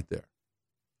 That's it right there.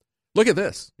 Look at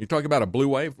this. You talk about a blue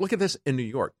wave. Look at this in New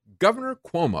York. Governor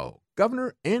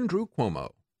Andrew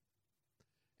Cuomo,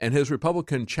 and his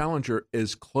Republican challenger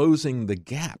is closing the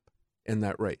gap in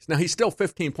that race. Now, he's still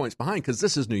 15 points behind because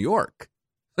this is New York.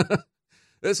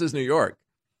 This is New York.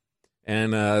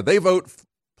 And they vote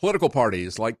political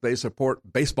parties like they support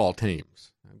baseball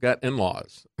teams. I've got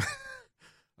in-laws.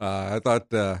 I thought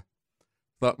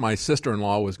my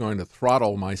sister-in-law was going to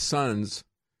throttle my sons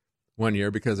one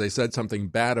year because they said something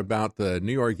bad about the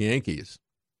New York Yankees.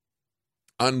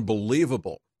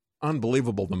 Unbelievable the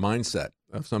mindset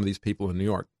of some of these people in New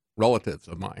York, relatives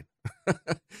of mine.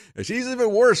 She's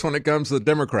even worse when it comes to the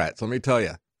Democrats, let me tell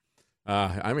you.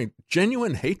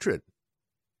 Genuine hatred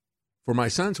for my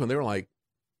sons when they were like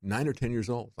 9 or 10 years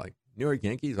old. Like, New York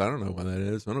Yankees, I don't know what that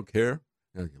is. I don't care.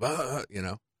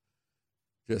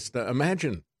 Just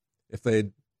imagine if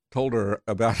they'd told her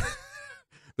about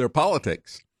their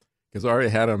politics, because I already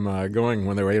had them going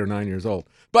when they were 8 or 9 years old.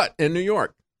 But in New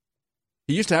York,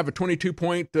 he used to have a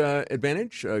 22-point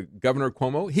advantage, Governor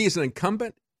Cuomo. He's an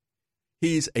incumbent.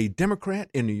 He's a Democrat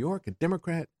in New York, a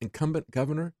Democrat incumbent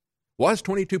governor. Was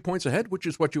 22 points ahead, which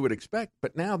is what you would expect,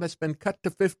 but now that's been cut to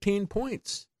 15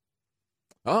 points.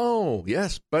 Oh,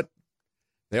 yes, but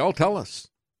they all tell us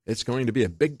it's going to be a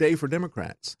big day for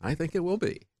Democrats. I think it will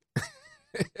be.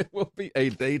 It will be a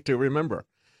day to remember.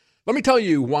 Let me tell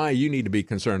you why you need to be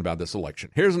concerned about this election.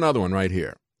 Here's another one right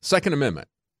here. Second Amendment.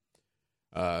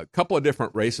 A couple of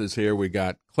different races here. We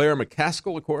got Claire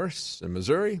McCaskill, of course, in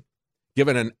Missouri,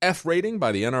 given an F rating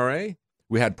by the NRA.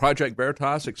 We had Project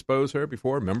Veritas expose her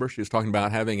before. Remember, she was talking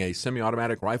about having a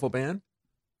semi-automatic rifle ban?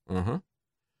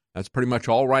 That's pretty much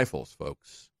all rifles,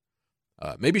 folks.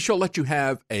 Maybe she'll let you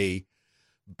have a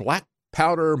black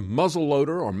powder muzzle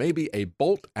loader or maybe a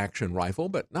bolt-action rifle,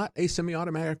 but not a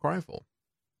semi-automatic rifle.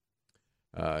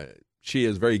 She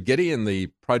is very giddy in the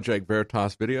Project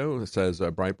Veritas video, says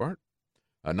Breitbart.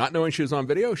 Not knowing she was on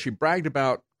video, she bragged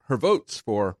about her votes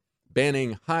for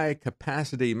banning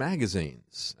high-capacity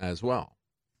magazines as well.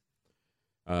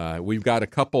 We've got a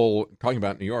couple, talking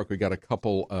about New York, we've got a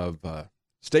couple of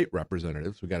state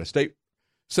representatives. We've got a state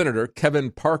senator,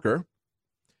 Kevin Parker,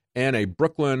 and a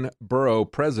Brooklyn borough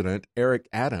president, Eric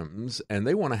Adams, and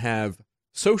they want to have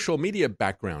social media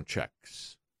background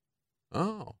checks.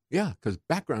 Oh, yeah, because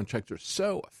background checks are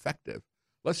so effective.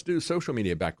 Let's do social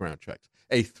media background checks.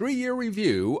 A 3-year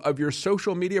review of your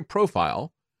social media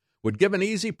profile would give an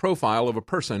easy profile of a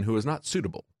person who is not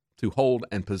suitable to hold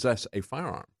and possess a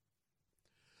firearm.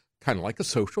 Kind of like a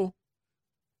social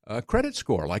credit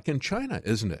score, like in China,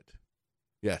 isn't it?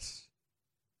 Yes,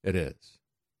 it is.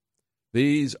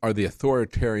 These are the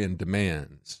authoritarian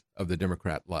demands of the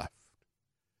Democrat left.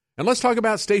 And let's talk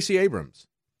about Stacey Abrams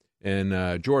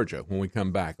in Georgia when we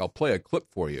come back. I'll play a clip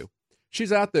for you.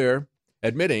 She's out there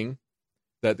admitting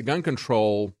that the gun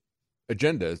control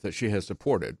agendas that she has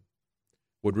supported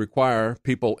would require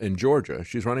people in Georgia,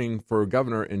 she's running for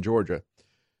governor in Georgia,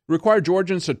 require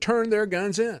Georgians to turn their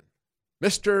guns in.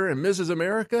 Mr. and Mrs.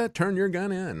 America, turn your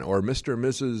gun in. Or Mr. and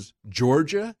Mrs.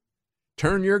 Georgia,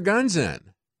 turn your guns in.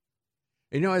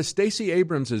 And, as Stacey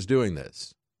Abrams is doing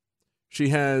this, she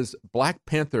has Black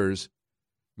Panthers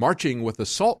marching with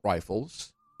assault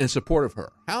rifles in support of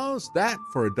her. How's that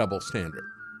for a double standard?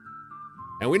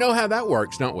 And we know how that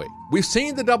works, don't we? We've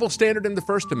seen the double standard in the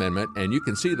First Amendment, and you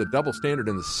can see the double standard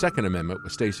in the Second Amendment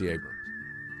with Stacey Abrams.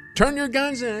 Turn your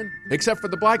guns in, except for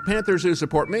the Black Panthers who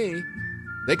support me.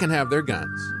 They can have their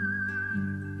guns.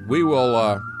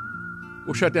 We'll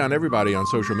shut down everybody on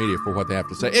social media for what they have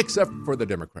to say, except for the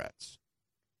Democrats.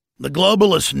 The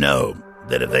globalists know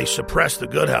that if they suppress the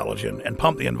good halogen and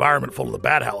pump the environment full of the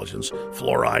bad halogens,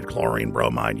 fluoride, chlorine,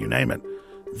 bromide, you name it,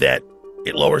 that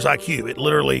it lowers IQ. It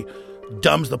literally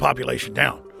dumbs the population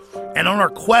down. And on our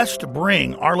quest to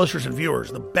bring our listeners and viewers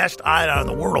the best iodine in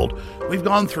the world, we've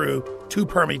gone through 2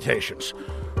 permutations.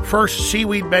 First,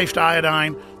 seaweed-based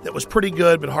iodine that was pretty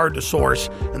good but hard to source,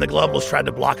 and the globalists tried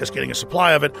to block us getting a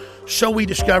supply of it. So we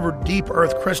discovered deep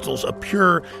earth crystals of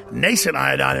pure nascent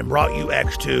iodine and brought you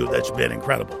X2 that's been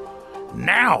incredible.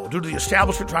 Now, due to the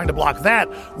establishment trying to block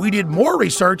that, we did more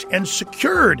research and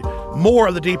secured more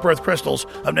of the deep earth crystals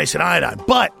of nascent iodine.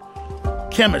 But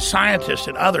chemists, scientists,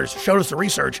 and others showed us the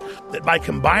research that by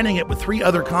combining it with 3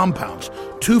 other compounds,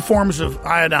 2 forms of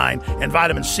iodine and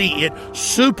vitamin C, it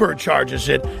supercharges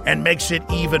it and makes it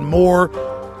even more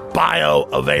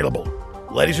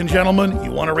bioavailable. Ladies and gentlemen,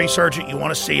 you want to research it, you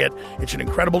want to see it. It's an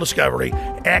incredible discovery.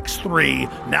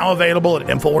 X3, now available at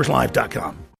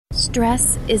InfoWarsLife.com.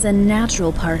 Stress is a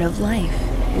natural part of life.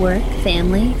 Work,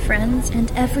 family, friends, and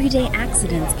everyday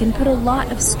accidents can put a lot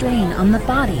of strain on the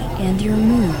body and your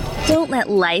mood. Don't let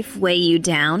life weigh you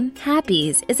down.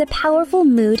 Happies is a powerful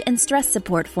mood and stress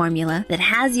support formula that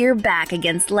has your back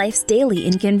against life's daily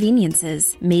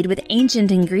inconveniences. Made with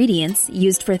ancient ingredients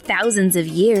used for thousands of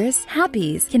years,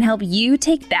 Happies can help you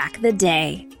take back the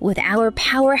day. With our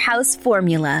powerhouse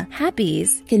formula,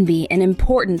 Happies can be an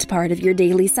important part of your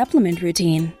daily supplement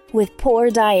routine. With poor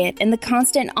diet and the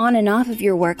constant on and off of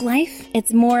your work life,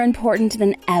 it's more important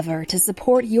than ever to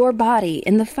support your body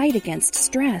in the fight against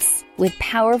stress. With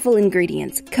powerful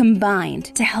ingredients combined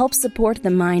to help support the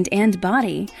mind and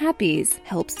body, Happies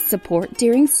helps support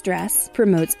during stress,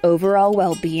 promotes overall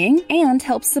well-being, and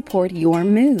helps support your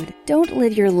mood. Don't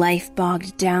live your life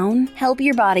bogged down. Help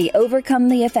your body overcome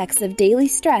the effects of daily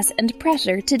stress and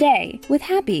pressure today with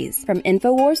Happies from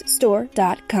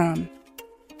InfoWarsStore.com.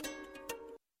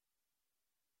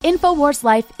 InfoWars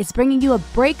Life is bringing you a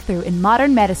breakthrough in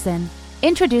modern medicine.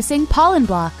 Introducing Pollen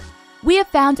Block. We have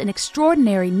found an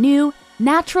extraordinary new,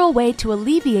 natural way to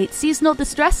alleviate seasonal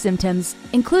distress symptoms,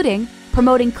 including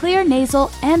promoting clear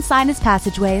nasal and sinus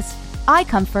passageways, eye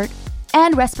comfort,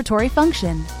 and respiratory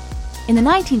function. In the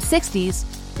 1960s,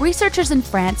 researchers in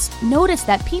France noticed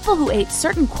that people who ate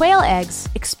certain quail eggs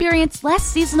experienced less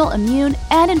seasonal immune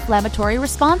and inflammatory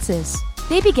responses.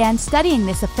 They began studying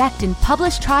this effect in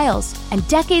published trials, and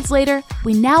decades later,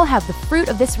 we now have the fruit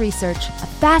of this research, a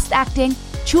fast-acting,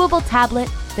 chewable tablet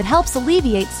that helps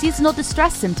alleviate seasonal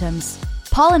distress symptoms.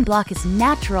 Pollen Block is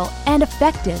natural and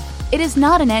effective. It is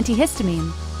not an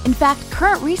antihistamine. In fact,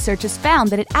 current research has found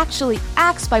that it actually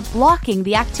acts by blocking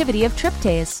the activity of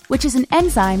tryptase, which is an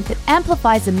enzyme that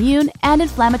amplifies immune and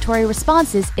inflammatory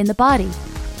responses in the body.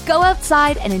 Go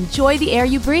outside and enjoy the air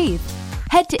you breathe.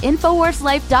 Head to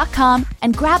InfoWarsLife.com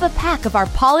and grab a pack of our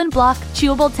Pollen Block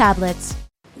chewable tablets.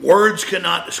 Words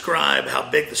cannot describe how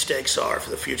big the stakes are for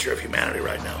the future of humanity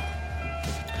right now.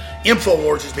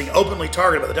 InfoWars is being openly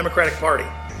targeted by the Democratic Party,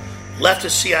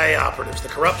 leftist CIA operatives, the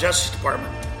corrupt Justice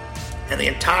Department, and the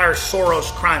entire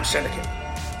Soros crime syndicate.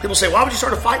 People say, why would you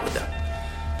start a fight with them?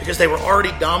 Because they were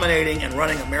already dominating and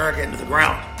running America into the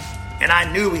ground. And I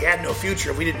knew we had no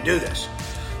future if we didn't do this.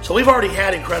 So we've already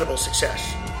had incredible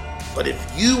success. But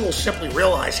if you will simply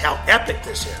realize how epic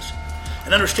this is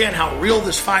and understand how real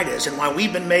this fight is and why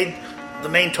we've been made the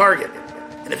main target,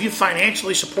 and if you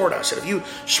financially support us, and if you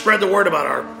spread the word about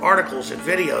our articles and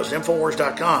videos at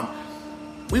Infowars.com,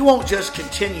 we won't just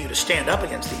continue to stand up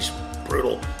against these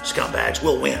brutal scumbags.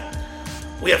 We'll win.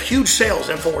 We have huge sales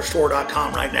at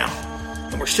InfoWarsStore.com right now,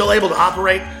 and we're still able to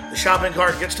operate the shopping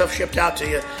cart and get stuff shipped out to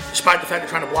you, despite the fact they're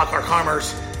trying to block our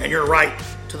commerce and your right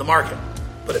to the market.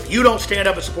 But if you don't stand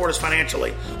up and support us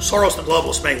financially, Soros and the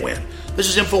globalists may win. This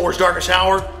is InfoWars Darkest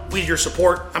Hour. We need your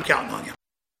support. I'm counting on you.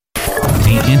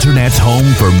 The Internet's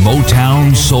home for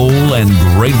Motown, soul, and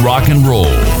great rock and roll.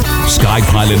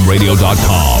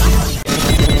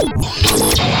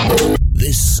 SkyPilotRadio.com.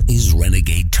 This is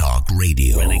Renegade Talk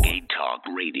Radio. Renegade Talk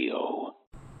Radio.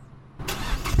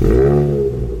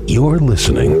 You're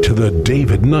listening to The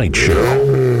David Knight Show.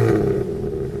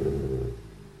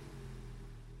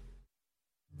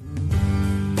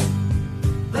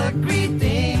 The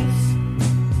greetings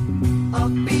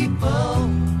of people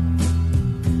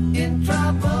in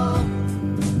trouble,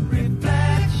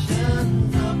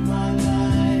 reflections of my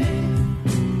life.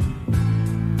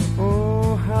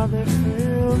 Oh, how they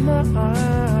fill my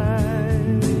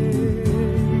eyes.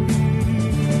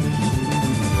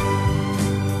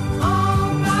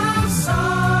 Oh, my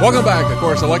soul. Welcome back. Of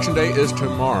course, Election Day is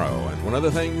tomorrow. And one of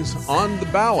the things on the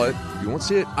ballot, you won't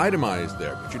see it itemized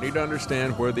there, but you need to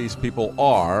understand where these people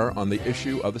are on the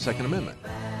issue of the Second Amendment.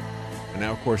 And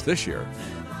now, of course, this year,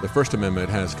 the First Amendment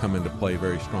has come into play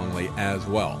very strongly as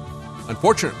well.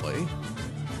 Unfortunately,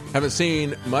 haven't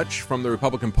seen much from the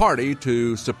Republican Party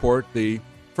to support the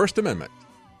First Amendment.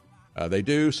 They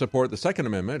do support the Second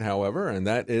Amendment, however, and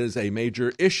that is a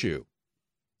major issue.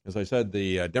 As I said,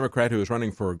 the Democrat who is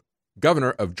running for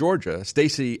governor of Georgia,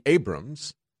 Stacey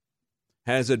Abrams,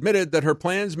 has admitted that her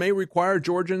plans may require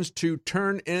Georgians to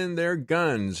turn in their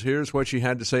guns. Here's what she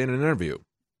had to say in an interview.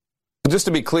 Just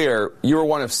to be clear, you were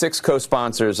one of 6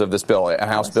 co-sponsors of this bill,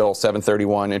 House Bill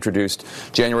 731, introduced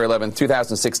January 11,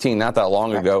 2016, not that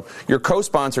long ago. Your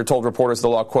co-sponsor told reporters the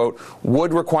law, quote,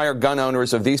 would require gun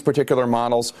owners of these particular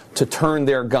models to turn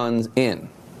their guns in.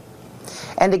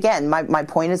 And again, my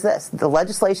point is this. The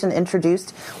legislation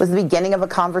introduced was the beginning of a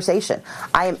conversation.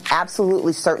 I am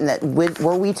absolutely certain that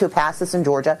were we to pass this in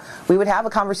Georgia, we would have a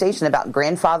conversation about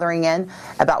grandfathering in,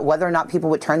 about whether or not people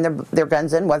would turn their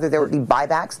guns in, whether there would be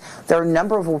buybacks. There are a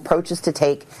number of approaches to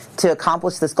take to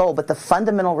accomplish this goal, but the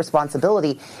fundamental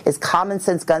responsibility is common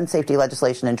sense gun safety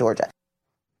legislation in Georgia.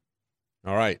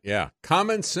 All right, yeah.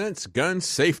 Common sense gun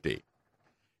safety.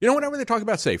 You know, whenever they talk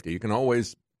about safety, you can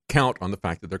always count on the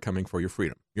fact that they're coming for your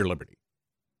freedom, your liberty.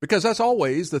 Because that's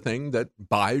always the thing that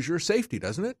buys your safety,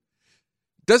 doesn't it?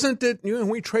 Doesn't it, when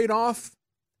we trade off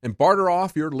and barter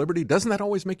off your liberty, doesn't that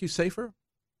always make you safer?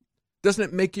 Doesn't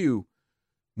it make you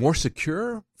more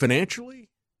secure financially,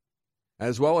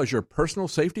 as well as your personal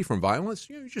safety from violence?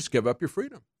 You just give up your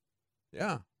freedom.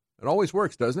 Yeah, it always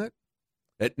works, doesn't it?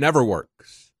 It never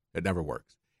works. It never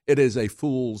works. It is a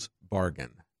fool's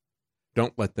bargain.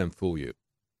 Don't let them fool you.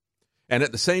 And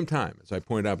at the same time, as I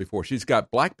pointed out before, she's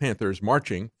got Black Panthers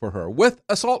marching for her with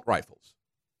assault rifles.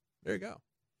 There you go.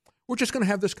 We're just going to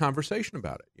have this conversation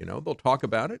about it. They'll talk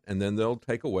about it, and then they'll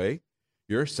take away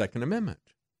your Second Amendment.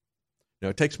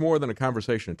 It takes more than a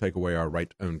conversation to take away our right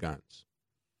to own guns.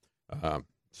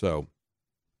 So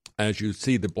as you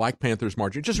see the Black Panthers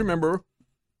marching, just remember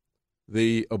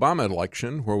the Obama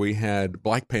election where we had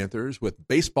Black Panthers with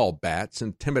baseball bats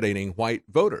intimidating white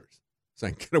voters,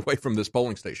 saying, get away from this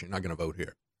polling station, you're not going to vote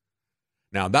here.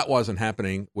 Now, that wasn't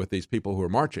happening with these people who were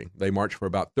marching. They marched for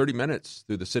about 30 minutes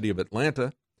through the city of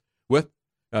Atlanta with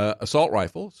assault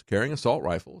rifles, carrying assault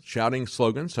rifles, shouting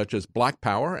slogans such as Black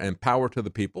Power and Power to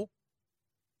the People.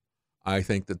 I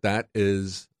think that that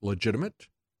is legitimate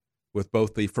with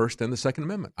both the First and the Second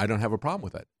Amendment. I don't have a problem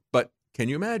with that. But can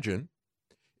you imagine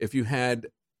if you had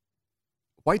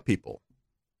white people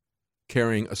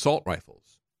carrying assault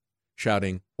rifles,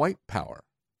 shouting white power?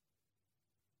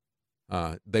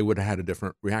 They would have had a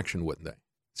different reaction, wouldn't they?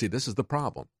 See, this is the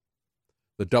problem,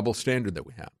 the double standard that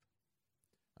we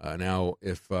have. Now,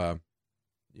 if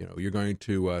you're going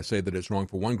to say that it's wrong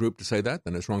for one group to say that,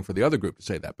 then it's wrong for the other group to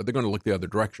say that. But they're going to look the other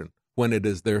direction when it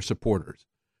is their supporters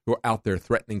who are out there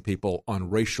threatening people on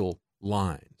racial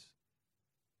lines.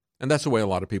 And that's the way a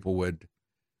lot of people would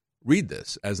read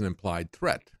this, as an implied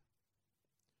threat.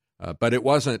 But it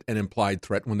wasn't an implied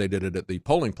threat when they did it at the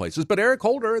polling places. But Eric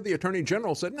Holder, the Attorney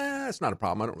General, said, nah, it's not a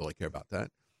problem. I don't really care about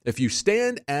that. If you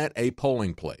stand at a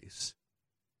polling place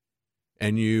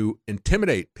and you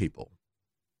intimidate people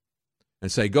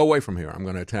and say, go away from here, I'm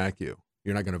going to attack you,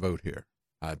 you're not going to vote here,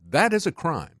 that is a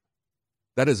crime.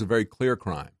 That is a very clear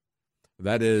crime.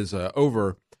 That is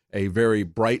over a very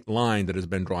bright line that has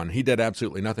been drawn. He did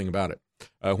absolutely nothing about it.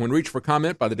 When reached for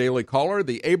comment by the Daily Caller,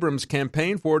 the Abrams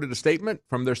campaign forwarded a statement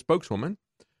from their spokeswoman,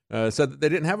 said that they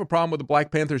didn't have a problem with the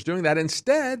Black Panthers doing that.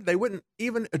 Instead, they wouldn't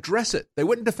even address it. They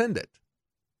wouldn't defend it.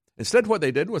 Instead, what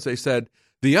they did was they said,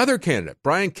 the other candidate,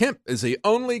 Brian Kemp, is the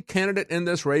only candidate in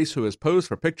this race who has posed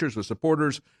for pictures with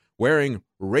supporters wearing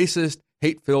racist,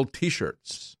 hate-filled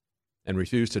T-shirts and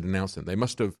refused to denounce them. They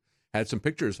must have had some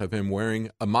pictures of him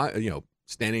wearing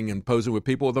standing and posing with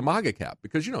people with a MAGA cap,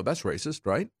 because, that's racist,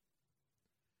 right?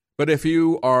 But if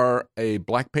you are a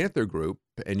Black Panther group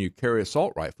and you carry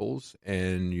assault rifles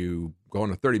and you go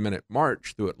on a 30-minute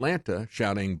march through Atlanta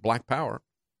shouting Black Power,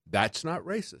 that's not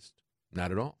racist.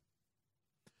 Not at all.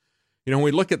 When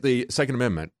we look at the Second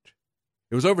Amendment,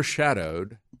 it was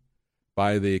overshadowed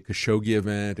by the Khashoggi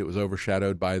event. It was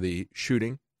overshadowed by the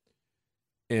shooting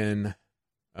in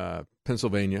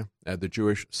Pennsylvania at the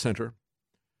Jewish Center,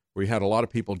 where you had a lot of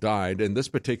people died. In this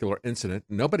particular incident,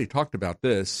 nobody talked about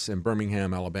this in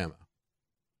Birmingham, Alabama.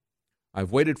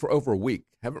 I've waited for over a week.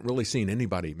 Haven't really seen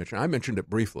anybody mention it. I mentioned it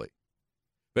briefly.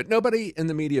 But nobody in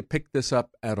the media picked this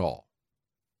up at all.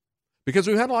 Because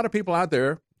we've had a lot of people out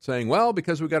there saying, well,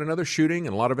 because we got another shooting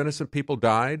and a lot of innocent people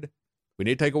died, we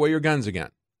need to take away your guns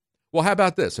again. Well, how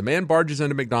about this? A man barges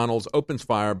into McDonald's, opens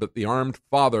fire, but the armed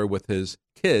father with his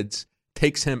kids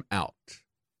takes him out.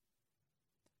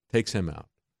 Takes him out.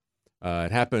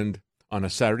 It happened on a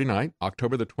Saturday night,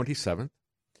 October the 27th,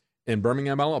 in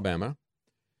Birmingham, Alabama.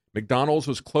 McDonald's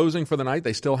was closing for the night.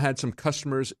 They still had some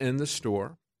customers in the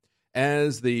store.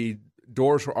 As the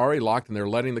doors were already locked and they're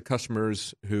letting the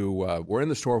customers who were in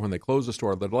the store, when they closed the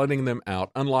store, they're letting them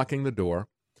out, unlocking the door.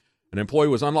 An employee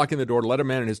was unlocking the door to let a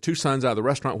man and his two sons out of the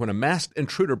restaurant when a masked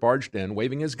intruder barged in,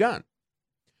 waving his gun.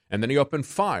 And then he opened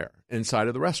fire inside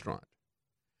of the restaurant.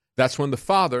 That's when the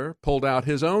father pulled out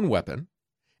his own weapon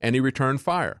and he returned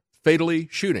fire, fatally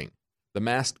shooting the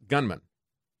masked gunman.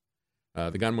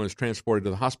 The gunman was transported to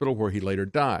the hospital where he later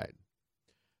died.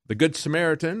 The Good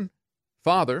Samaritan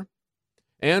father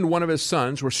and one of his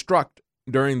sons were struck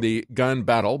during the gun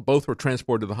battle. Both were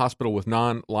transported to the hospital with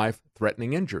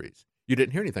non-life-threatening injuries. You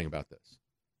didn't hear anything about this.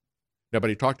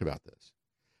 Nobody talked about this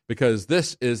because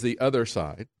this is the other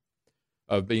side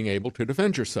of being able to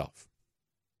defend yourself.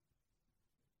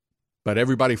 But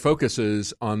everybody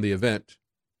focuses on the event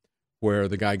where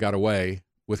the guy got away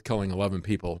with killing 11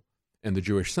 people in the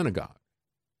Jewish synagogue.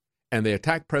 And they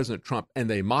attack President Trump and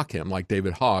they mock him like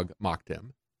David Hogg mocked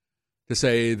him to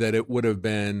say that it would have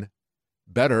been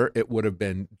better, it would have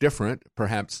been different,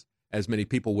 perhaps as many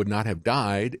people would not have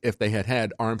died if they had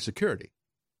had armed security.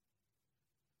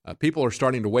 People are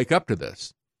starting to wake up to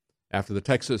this. After the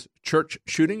Texas church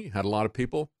shooting, you had a lot of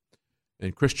people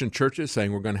in Christian churches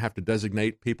saying we're going to have to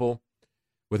designate people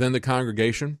within the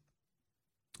congregation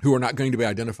who are not going to be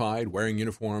identified, wearing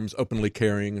uniforms, openly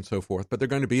carrying, and so forth, but they're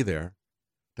going to be there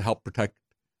to help protect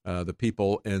the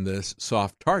people in this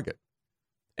soft target.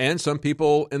 And some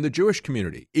people in the Jewish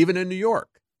community, even in New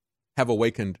York, have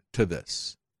awakened to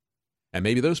this. And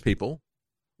maybe those people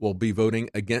will be voting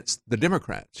against the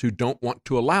Democrats who don't want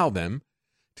to allow them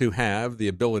to have the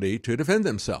ability to defend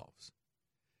themselves.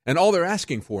 And all they're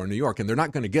asking for in New York, and they're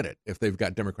not going to get it if they've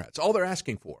got Democrats, all they're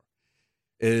asking for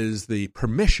is the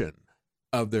permission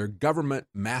of their government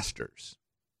masters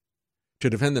to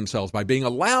defend themselves by being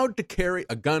allowed to carry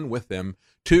a gun with them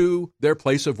to their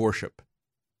place of worship.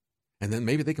 And then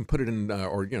maybe they can put it in,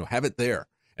 or have it there,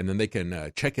 and then they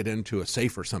can check it into a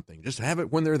safe or something. Just have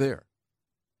it when they're there.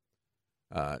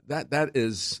 That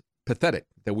is pathetic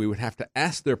that we would have to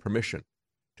ask their permission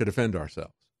to defend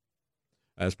ourselves.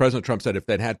 As President Trump said, if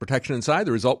they'd had protection inside,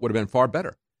 the result would have been far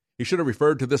better. He should have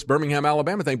referred to this Birmingham,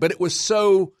 Alabama thing, but it was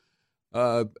so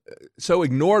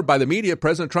ignored by the media,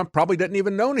 President Trump probably didn't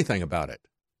even know anything about it.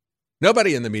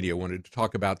 Nobody in the media wanted to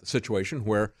talk about the situation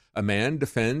where a man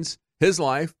defends his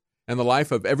life and the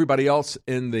life of everybody else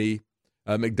in the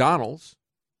McDonald's.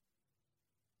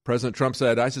 President Trump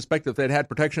said, I suspect if they'd had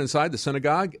protection inside the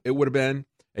synagogue, it would have been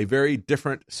a very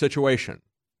different situation.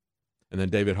 And then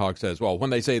David Hogg says, well, when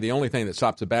they say the only thing that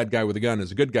stops a bad guy with a gun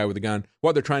is a good guy with a gun,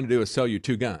 what they're trying to do is sell you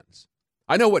two guns.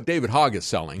 I know what David Hogg is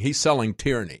selling. He's selling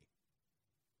tyranny.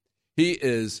 He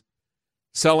is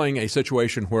selling a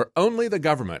situation where only the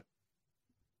government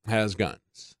has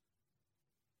guns.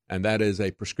 And that is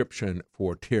a prescription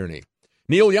for tyranny.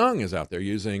 Neil Young is out there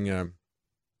using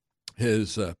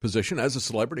his position as a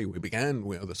celebrity.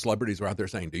 The celebrities were out there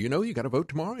saying, do you know you got to vote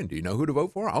tomorrow? And do you know who to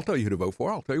vote for? I'll tell you who to vote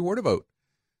for. I'll tell you where to vote.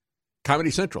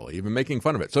 Comedy Central, even making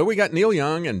fun of it. So we got Neil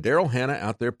Young and Daryl Hannah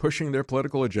out there pushing their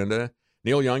political agenda.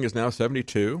 Neil Young is now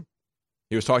 72.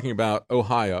 He was talking about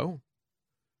Ohio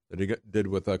that he did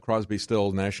with Crosby,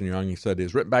 Stills, Nash and Young. He said he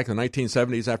was written back in the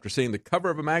 1970s after seeing the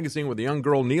cover of a magazine with a young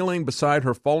girl kneeling beside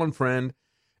her fallen friend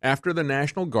after the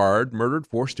National Guard murdered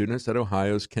 4 students at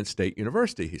Ohio's Kent State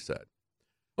University, he said.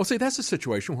 Well, see, that's a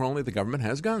situation where only the government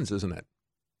has guns, isn't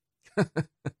it?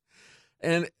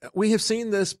 And we have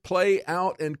seen this play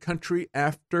out in country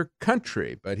after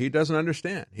country, but he doesn't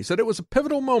understand. He said it was a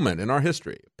pivotal moment in our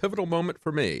history, a pivotal moment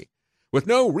for me. With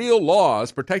no real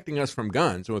laws protecting us from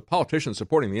guns and with politicians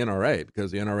supporting the NRA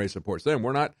because the NRA supports them,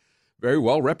 we're not very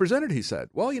well represented, he said.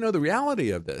 Well, the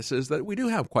reality of this is that we do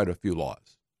have quite a few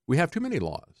laws. We have too many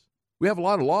laws. We have a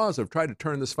lot of laws that have tried to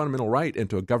turn this fundamental right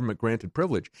into a government-granted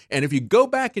privilege. And if you go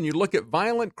back and you look at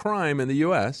violent crime in the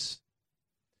U.S.,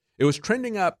 it was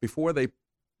trending up before they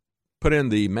put in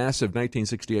the massive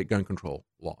 1968 gun control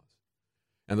laws.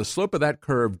 And the slope of that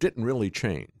curve didn't really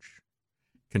change.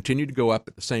 Continued to go up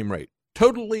at the same rate.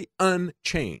 Totally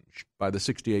unchanged by the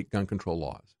 68 gun control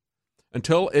laws.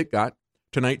 Until it got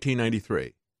to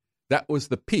 1993. That was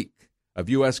the peak of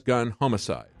U.S. gun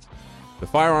homicides. The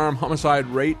firearm homicide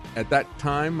rate at that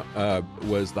time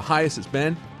was the highest it's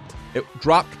been. It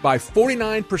dropped by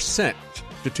 49%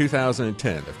 to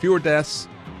 2010. There were fewer deaths,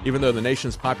 even though the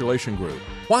nation's population grew.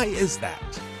 Why is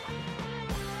that?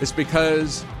 It's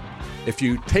because if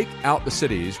you take out the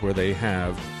cities where they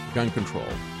have gun control,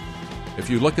 if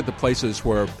you look at the places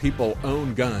where people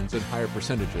own guns in higher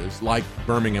percentages, like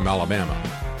Birmingham, Alabama,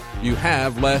 you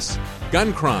have less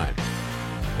gun crime.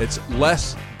 It's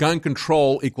less gun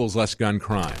control equals less gun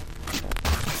crime.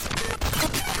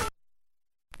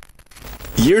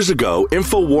 Years ago,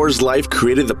 InfoWars Life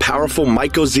created the powerful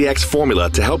MycoZX formula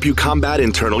to help you combat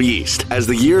internal yeast. As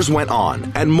the years went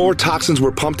on and more toxins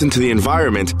were pumped into the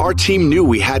environment, our team knew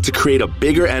we had to create a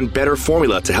bigger and better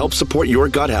formula to help support your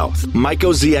gut health.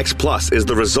 MycoZX Plus is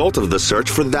the result of the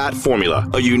search for that formula,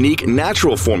 a unique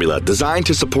natural formula designed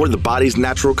to support the body's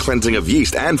natural cleansing of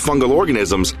yeast and fungal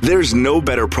organisms. There's no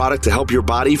better product to help your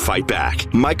body fight back.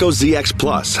 MycoZX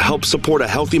Plus helps support a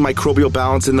healthy microbial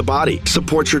balance in the body,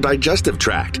 supports your digestive tract,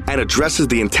 extract and addresses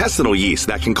the intestinal yeast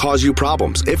that can cause you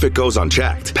problems if it goes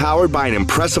unchecked. Powered by an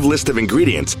impressive list of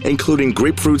ingredients, including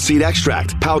grapefruit seed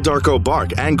extract, Pau d'Arco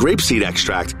bark, and grapeseed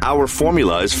extract, our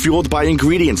formula is fueled by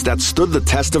ingredients that stood the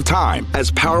test of time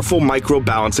as powerful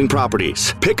microbalancing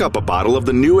properties. Pick up a bottle of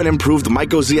the new and improved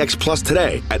MycoZX Plus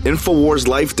today at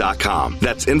InfoWarsLife.com.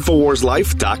 That's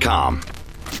InfoWarsLife.com.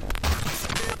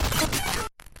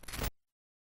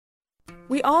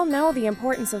 We all know the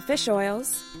importance of fish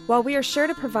oils. While we are sure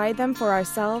to provide them for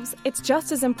ourselves, it's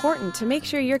just as important to make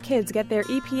sure your kids get their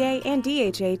EPA and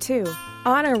DHA too.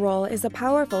 Honor Roll is a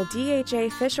powerful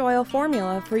DHA fish oil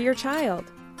formula for your child.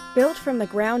 Built from the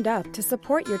ground up to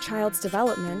support your child's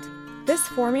development, this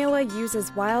formula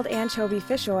uses wild anchovy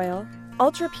fish oil,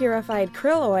 ultra-purified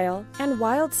krill oil, and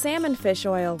wild salmon fish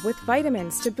oil with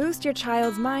vitamins to boost your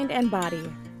child's mind and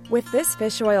body. With this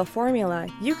fish oil formula,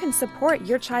 you can support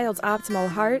your child's optimal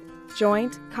heart,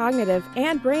 joint, cognitive,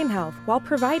 and brain health while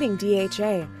providing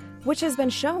DHA, which has been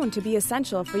shown to be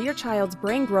essential for your child's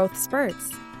brain growth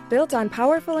spurts. Built on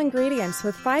powerful ingredients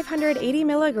with 580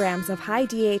 milligrams of high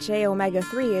DHA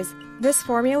omega-3s, this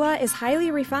formula is highly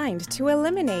refined to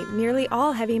eliminate nearly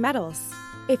all heavy metals.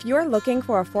 If you're looking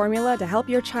for a formula to help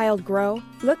your child grow,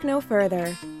 look no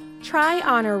further. Try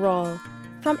Honor Roll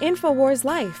from InfoWars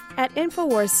Life at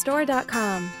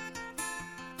InfoWarsStore.com.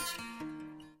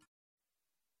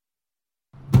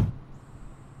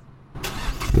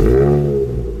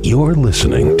 You're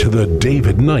listening to The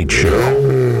David Knight Show.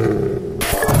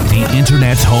 The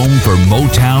Internet's home for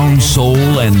Motown,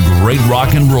 soul, and great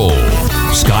rock and roll.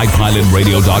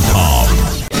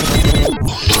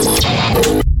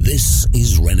 SkyPilotRadio.com. This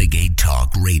is Renegade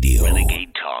Talk Radio.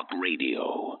 Renegade Talk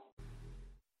Radio.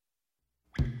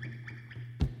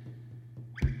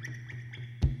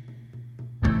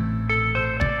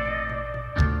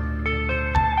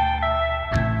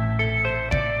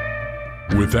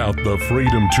 Without the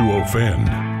freedom to offend,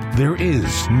 there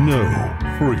is no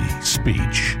free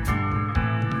speech.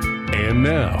 And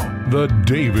now, The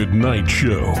David Knight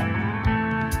Show.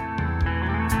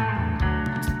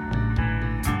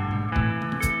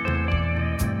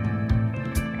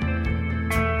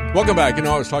 Welcome back.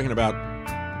 I was talking about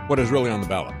what is really on the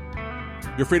ballot.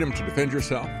 Your freedom to defend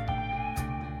yourself.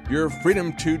 Your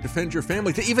freedom to defend your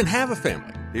family, to even have a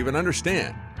family, to even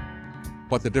understand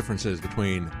what the difference is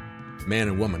between man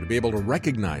and woman, to be able to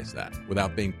recognize that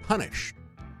without being punished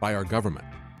by our government,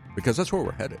 because that's where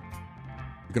we're headed.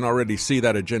 You can already see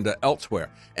that agenda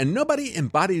elsewhere. And nobody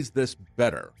embodies this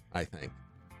better, I think,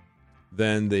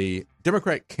 than the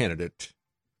Democrat candidate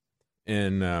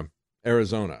in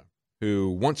Arizona who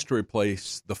wants to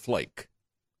replace the flake.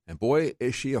 And boy,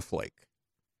 is she a flake.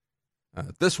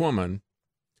 This woman,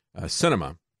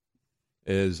 Sinema,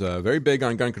 is very big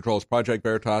on gun control. As Project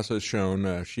Veritas has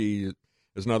shown, she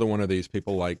is another one of these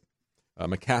people like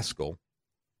McCaskill,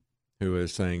 who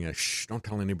is saying, shh, don't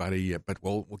tell anybody yet, but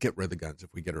we'll get rid of the guns if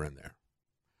we get her in there.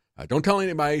 Don't tell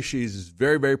anybody. She's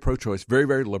very, very pro-choice, very,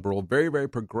 very liberal, very, very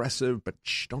progressive, but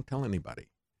shh, don't tell anybody.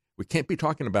 We can't be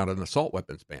talking about an assault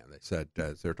weapons ban, they said,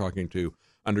 as they're talking to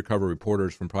undercover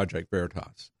reporters from Project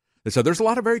Veritas. They said, there's a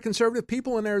lot of very conservative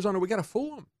people in Arizona. We got to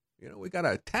fool them. We got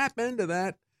to tap into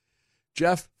that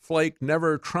Jeff Flake,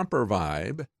 never Trumper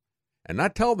vibe and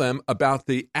not tell them about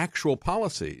the actual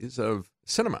policies of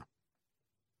Sinema.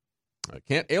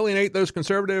 Can't alienate those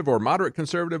conservative or moderate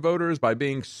conservative voters by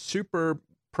being super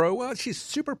pro. Well, she's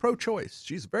super pro-choice.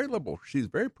 She's very liberal. She's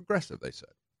very progressive, they said.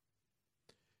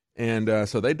 And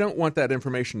so they don't want that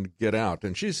information to get out.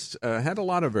 And she's had a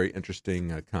lot of very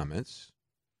interesting comments.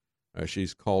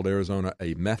 She's called Arizona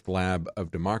a meth lab of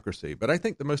democracy. But I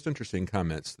think the most interesting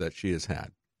comments that she has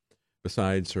had,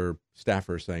 besides her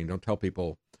staffers saying, don't tell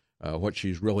people what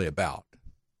she's really about.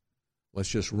 Let's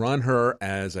just run her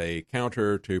as a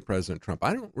counter to President Trump.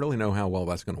 I don't really know how well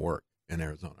that's going to work in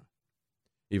Arizona,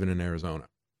 even in Arizona,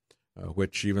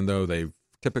 which even though they've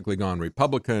typically gone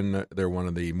Republican, they're one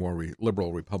of the more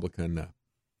liberal Republican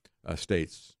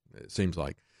states, it seems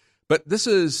like. But this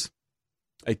is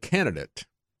a candidate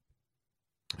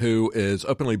who is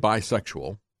openly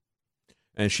bisexual,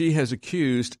 and she has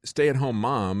accused stay-at-home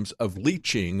moms of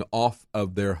leeching off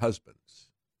of their husbands.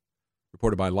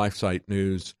 Reported by LifeSite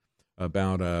News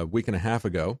about a week and a half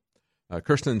ago.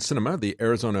 Kyrsten Sinema, the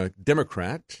Arizona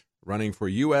Democrat running for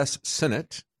U.S.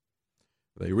 Senate,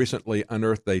 they recently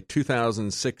unearthed a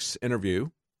 2006 interview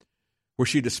where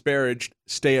she disparaged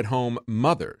stay-at-home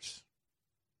mothers.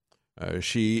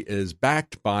 She is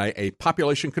backed by a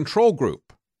population control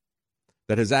group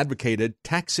that has advocated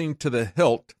taxing to the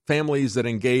hilt families that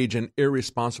engage in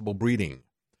irresponsible breeding,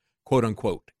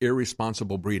 quote-unquote,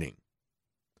 irresponsible breeding.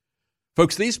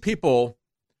 Folks, these people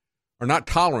are not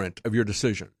tolerant of your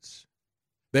decisions.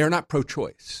 They are not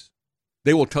pro-choice.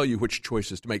 They will tell you which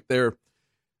choices to make. They're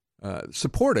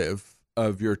supportive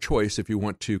of your choice if you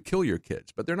want to kill your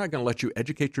kids, but they're not going to let you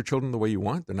educate your children the way you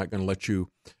want. They're not going to let you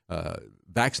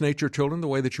vaccinate your children the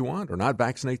way that you want or not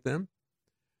vaccinate them.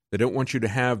 They don't want you to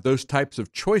have those types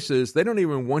of choices. They don't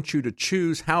even want you to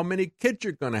choose how many kids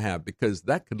you're going to have because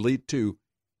that could lead to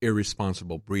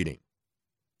irresponsible breeding.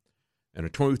 In a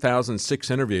 2006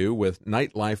 interview with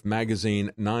Nightlife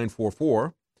magazine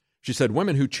 944, she said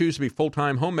women who choose to be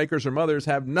full-time homemakers or mothers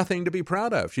have nothing to be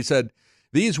proud of. She said,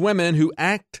 these women who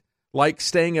act like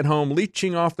staying at home,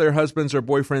 leeching off their husbands or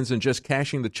boyfriends and just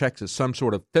cashing the checks as some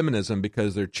sort of feminism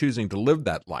because they're choosing to live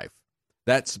that life.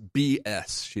 That's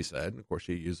BS, she said. Of course,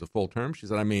 she used the full term. She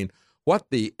said, I mean, what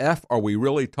the F are we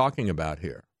really talking about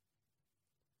here?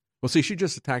 Well, see, she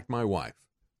just attacked my wife.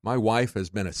 My wife has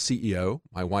been a CEO.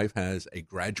 My wife has a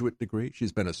graduate degree.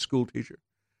 She's been a school teacher.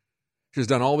 She's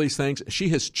done all these things. She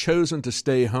has chosen to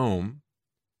stay home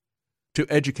to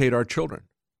educate our children.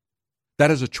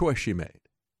 That is a choice she made.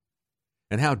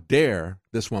 And how dare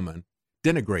this woman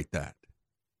denigrate that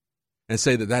and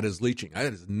say that that is leeching.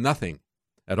 That is nothing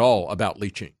at all about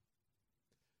leeching.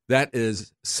 That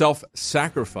is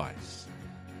self-sacrifice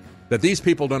that these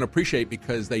people don't appreciate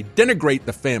because they denigrate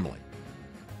the family.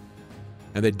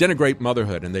 And they denigrate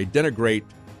motherhood, and they denigrate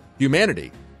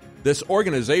humanity. This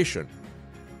organization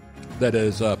that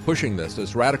is pushing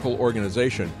this radical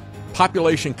organization,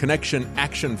 Population Connection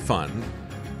Action Fund,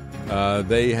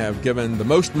 they have given the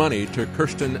most money to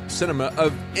Kyrsten Sinema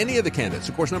of any of the candidates.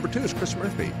 Of course, number 2 is Chris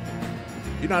Murphy.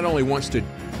 He not only wants to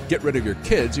get rid of your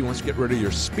kids, he wants to get rid of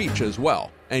your speech as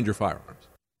well, and your firearms.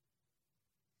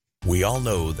 We all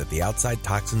know that the outside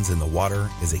toxins in the water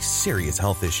is a serious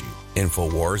health issue.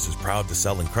 InfoWars is proud to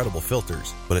sell incredible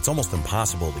filters, but it's almost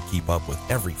impossible to keep up with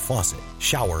every faucet,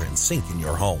 shower, and sink in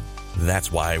your home.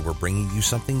 That's why we're bringing you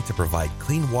something to provide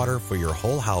clean water for your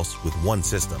whole house with one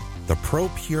system. The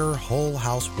ProPure Whole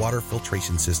House Water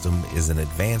Filtration System is an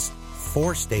advanced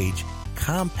 4-stage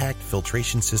compact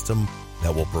filtration system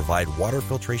that will provide water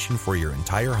filtration for your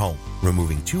entire home,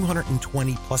 removing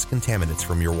 220 plus contaminants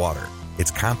from your water. It's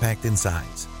compact in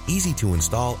size, easy to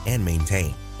install and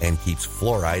maintain, and keeps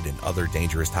fluoride and other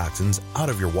dangerous toxins out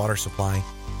of your water supply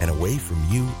and away from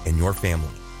you and your family.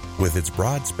 With its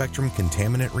broad spectrum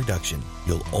contaminant reduction,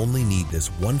 you'll only need this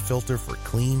one filter for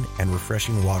clean and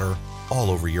refreshing water all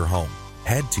over your home.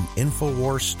 Head to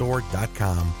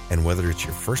InfoWarsStore.com, and whether it's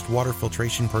your first water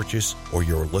filtration purchase or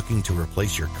you're looking to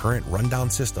replace your current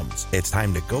rundown systems, it's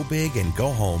time to go big and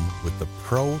go home with the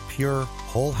ProPure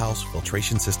Whole House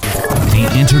Filtration System.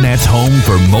 The Internet's home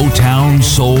for Motown,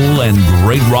 soul, and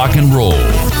great rock and roll.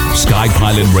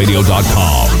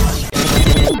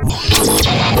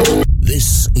 SkyPilotRadio.com.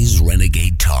 This is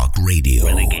Renegade Talk Radio.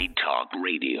 Renegade Talk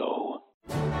Radio.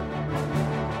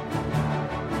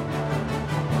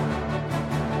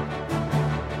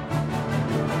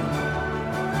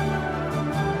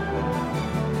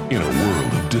 In a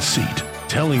world of deceit,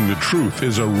 telling the truth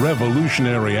is a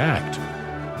revolutionary act.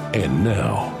 And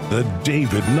now, The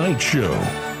David Knight Show.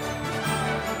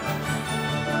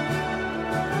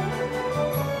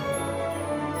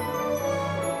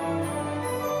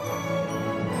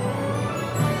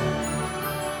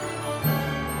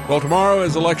 Well, tomorrow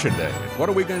is Election Day. What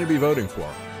are we going to be voting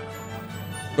for?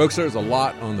 Folks, there's a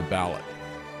lot on the ballot.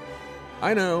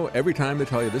 I know every time they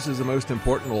tell you this is the most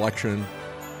important election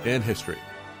in history.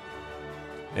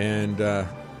 And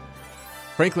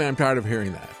frankly, I'm tired of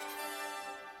hearing that.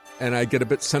 And I get a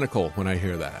bit cynical when I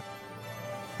hear that.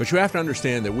 But you have to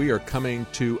understand that we are coming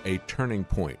to a turning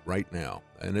point right now.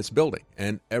 And it's building.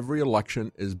 And every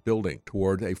election is building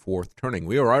toward a fourth turning.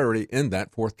 We are already in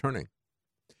that fourth turning.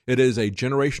 It is a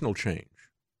generational change.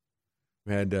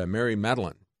 We had Mary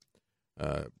Madeline,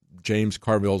 James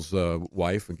Carville's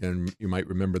wife. Again, you might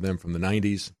remember them from the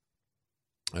 90s.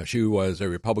 She was a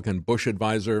Republican Bush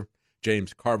advisor.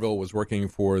 James Carville was working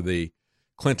for the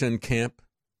Clinton camp.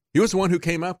 He was the one who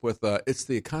came up with, it's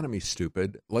the economy,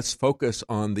 stupid. Let's focus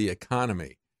on the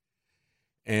economy.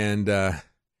 And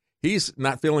he's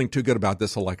not feeling too good about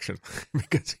this election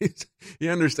because he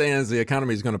understands the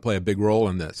economy is going to play a big role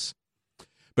in this.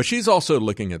 But she's also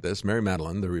looking at this, Mary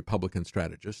Madeline, the Republican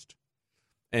strategist,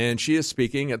 and she is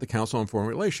speaking at the Council on Foreign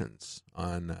Relations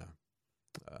on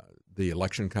the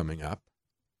election coming up.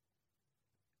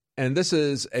 And this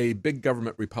is a big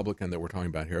government Republican that we're talking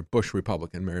about here, a Bush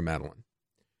Republican, Mary Madeline.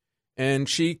 And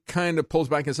she kind of pulls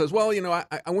back and says, well, you know,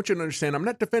 I want you to understand, I'm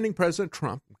not defending President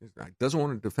Trump. She doesn't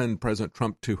want to defend President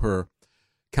Trump to her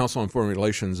Council on Foreign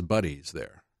Relations buddies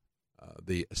there,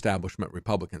 the establishment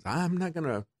Republicans. I'm not going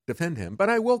to defend him, but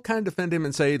I will kind of defend him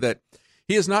and say that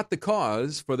He is not the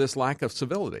cause for this lack of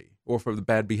civility or for the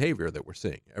bad behavior that we're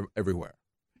seeing everywhere.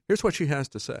 Here's what she has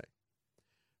to say.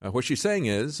 What she's saying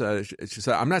is, she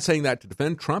said, I'm not saying that to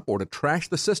defend Trump or to trash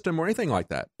the system or anything like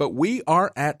that, but we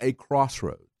are at a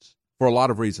crossroads for a lot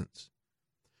of reasons.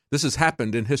 This has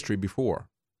happened in history before.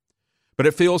 But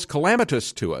it feels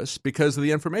calamitous to us because of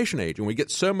the information age, and we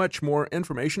get so much more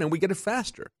information and we get it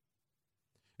faster.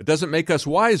 It doesn't make us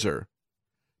wiser,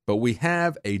 but we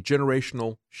have a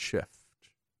generational shift.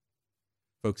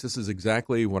 Folks, this is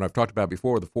exactly what I've talked about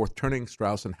before, the Fourth Turning,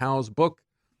 Strauss and Howe's book.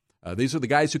 These are the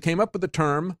guys who came up with the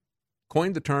term,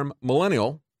 coined the term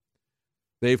millennial.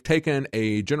 They've taken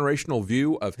a generational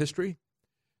view of history.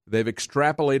 They've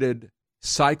extrapolated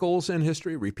cycles in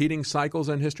history, repeating cycles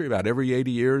in history, about every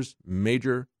 80 years,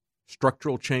 major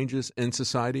structural changes in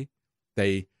society.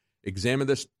 They examined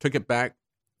this, took it back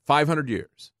 500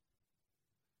 years.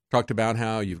 Talked about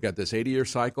how you've got this 80-year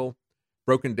cycle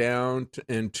broken down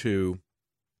into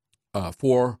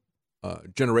 4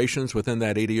 generations within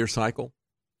that 80-year cycle.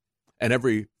 And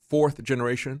every 4th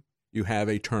generation, you have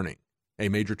a turning, a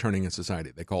major turning in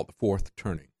society. They call it the Fourth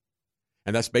Turning.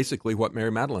 And that's basically what Mary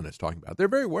Madeline is talking about. They're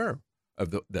very aware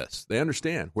of this. They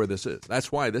understand where this is.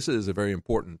 That's why this is a very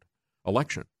important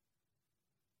election.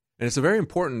 And it's very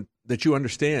important that you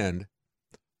understand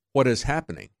what is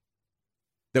happening,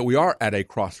 that we are at a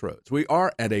crossroads. We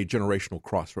are at a generational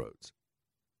crossroads,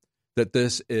 that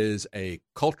this is a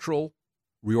cultural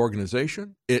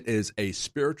reorganization. It is a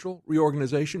spiritual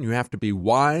reorganization. You have to be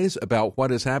wise about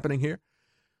what is happening here.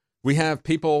 We have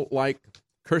people like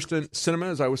Kyrsten Sinema,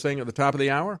 as I was saying at the top of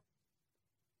the hour,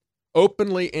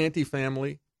 openly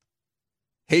anti-family,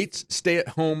 hates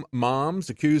stay-at-home moms,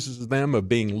 accuses them of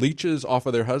being leeches off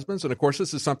of their husbands. And, of course,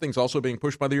 this is something that's also being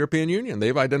pushed by the European Union.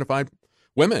 They've identified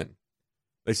women,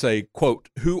 they say, quote,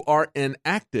 who are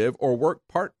inactive or work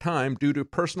part-time due to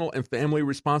personal and family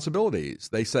responsibilities.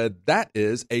 They said that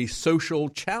is a social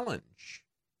challenge.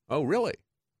 Oh, really?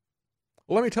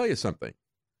 Well, let me tell you something.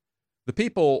 The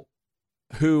people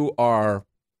who are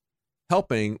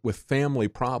helping with family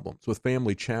problems, with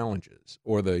family challenges,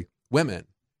 or the women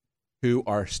who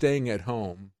are staying at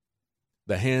home,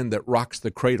 the hand that rocks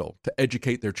the cradle to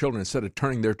educate their children instead of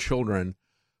turning their children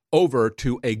over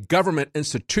to a government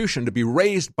institution to be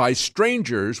raised by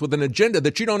strangers with an agenda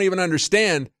that you don't even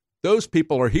understand, those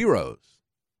people are heroes.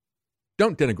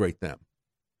 Don't denigrate them.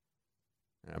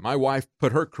 My wife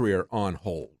put her career on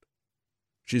hold.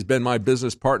 She's been my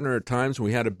business partner at times when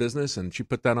we had a business, and she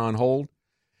put that on hold.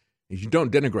 You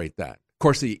don't denigrate that. Of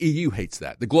course, the EU hates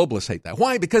that. The globalists hate that.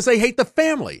 Why? Because they hate the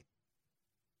family.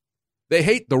 They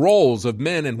hate the roles of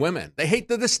men and women. They hate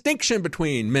the distinction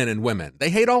between men and women. They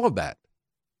hate all of that.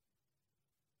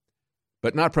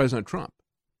 But not President Trump.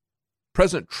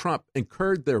 President Trump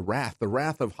incurred their wrath, the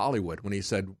wrath of Hollywood, when he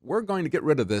said, we're going to get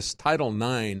rid of this Title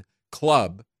IX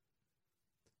club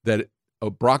that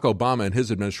Barack Obama and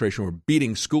his administration were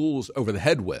beating schools over the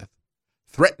head with,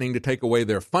 threatening to take away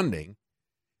their funding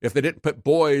if they didn't put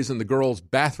boys in the girls'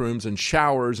 bathrooms and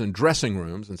showers and dressing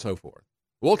rooms and so forth.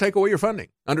 We'll take away your funding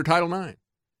under Title IX.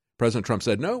 President Trump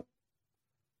said, no,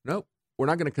 we're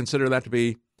not going to consider that to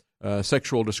be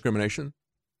sexual discrimination.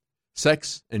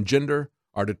 Sex and gender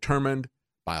are determined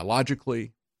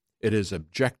biologically. It is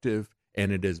objective,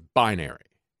 and it is binary.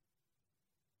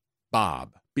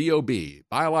 Bob, B-O-B,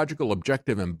 biological,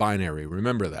 objective, and binary.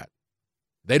 Remember that.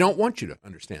 They don't want you to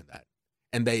understand that.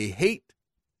 And they hate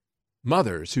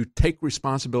mothers who take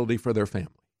responsibility for their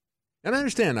family. And I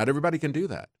understand not everybody can do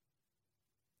that.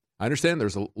 I understand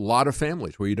there's a lot of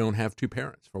families where you don't have two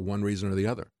parents for one reason or the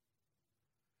other.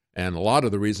 And a lot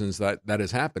of the reasons that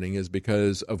is happening is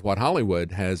because of what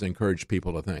Hollywood has encouraged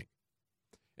people to think.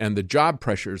 And the job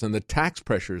pressures and the tax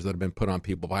pressures that have been put on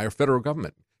people by our federal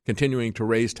government, continuing to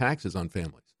raise taxes on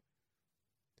families.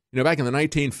 You know, back in the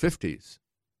 1950s,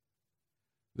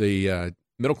 the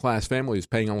middle-class family was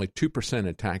paying only 2%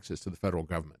 in taxes to the federal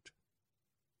government.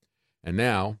 And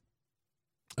now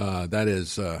that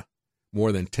is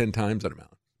more than 10 times that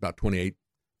amount, about 28,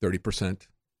 30%.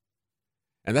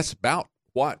 And that's about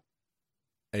what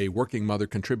a working mother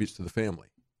contributes to the family.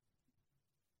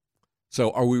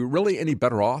 So are we really any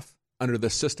better off under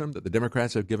this system that the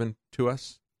Democrats have given to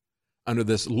us? Under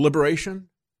this liberation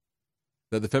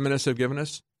that the feminists have given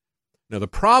us? Now, the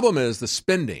problem is the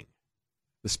spending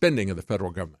of the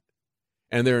federal government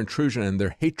and their intrusion and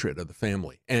their hatred of the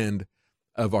family and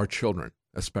of our children,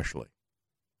 especially.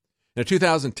 In a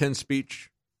 2010 speech,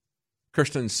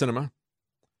 Kyrsten Sinema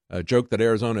joked that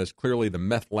Arizona is clearly the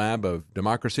meth lab of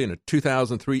democracy. In a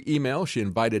 2003 email, she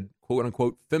invited,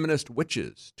 quote-unquote, feminist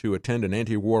witches to attend an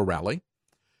anti-war rally.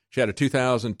 She had a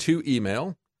 2002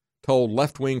 email told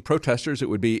left-wing protesters it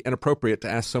would be inappropriate to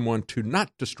ask someone to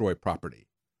not destroy property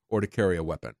or to carry a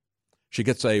weapon. She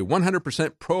gets a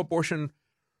 100% pro-abortion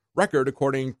record,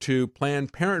 according to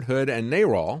Planned Parenthood and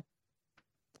NARAL.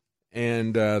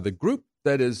 And the group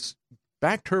that has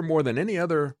backed her more than any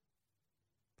other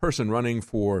person running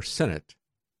for Senate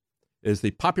is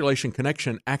the Population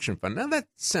Connection Action Fund. Now, that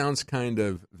sounds kind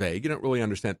of vague. You don't really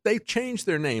understand. They've changed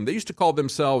their name. They used to call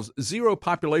themselves Zero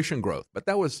Population Growth, but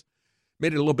that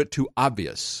made it a little bit too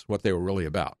obvious what they were really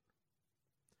about.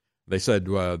 They said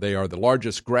they are the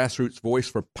largest grassroots voice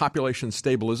for population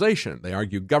stabilization. They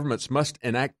argue governments must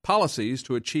enact policies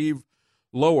to achieve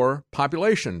lower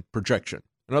population projection.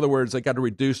 In other words, they got to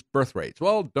reduce birth rates.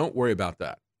 Well, don't worry about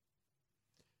that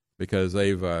because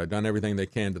they've done everything they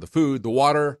can to the food, the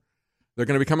water. They're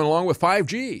going to be coming along with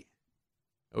 5G.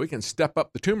 We can step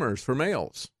up the tumors for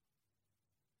males,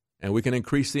 and we can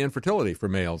increase the infertility for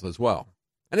males as well.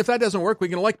 And if that doesn't work, we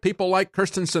can elect people like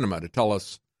Kirsten Sinema to tell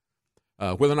us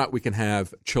whether or not we can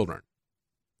have children,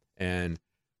 and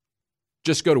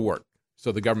just go to work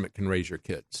so the government can raise your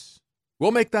kids.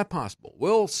 We'll make that possible.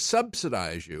 We'll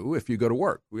subsidize you if you go to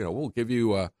work. We'll give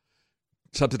you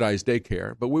subsidized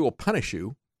daycare, but we will punish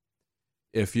you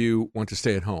if you want to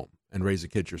stay at home and raise a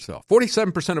kid yourself.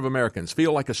 47% of Americans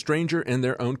feel like a stranger in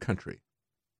their own country,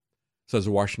 says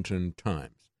the Washington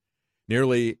Times.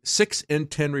 Nearly 6 in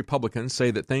 10 Republicans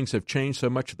say that things have changed so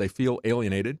much that they feel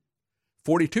alienated.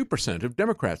 42% of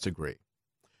Democrats agree.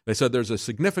 They said there's a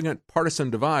significant partisan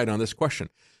divide on this question.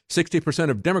 60%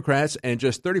 of Democrats and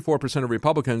just 34% of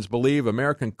Republicans believe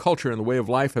American culture and the way of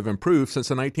life have improved since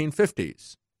the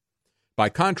 1950s. By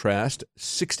contrast,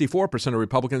 64% of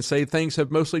Republicans say things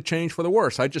have mostly changed for the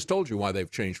worse. I just told you why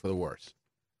they've changed for the worse.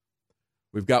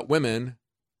 We've got women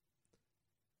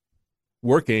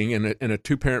working in a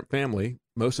two-parent family.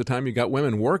 Most of the time you got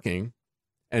women working,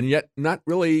 and yet not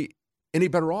really any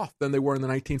better off than they were in the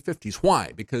 1950s.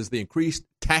 Why? Because the increased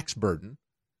tax burden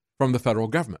from the federal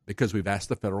government, because we've asked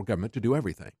the federal government to do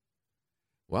everything.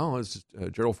 Well, as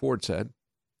Gerald Ford said,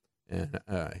 and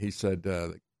he said,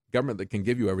 the government that can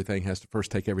give you everything has to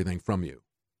first take everything from you.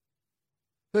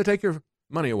 So they take your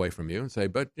money away from you and say,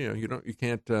 but you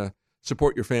can't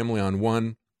support your family on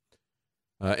one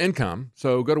income,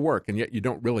 so go to work, and yet you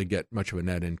don't really get much of a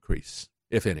net increase,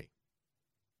 if any.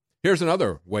 Here's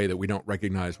another way that we don't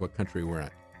recognize what country we're in.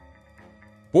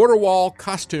 Border wall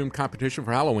costume competition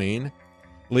for Halloween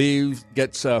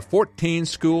gets 14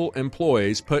 school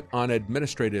employees put on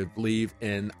administrative leave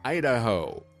in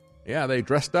Idaho. Yeah, they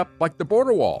dressed up like the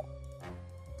border wall.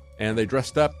 And they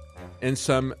dressed up in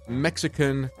some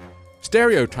Mexican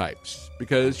stereotypes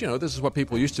because, this is what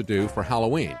people used to do for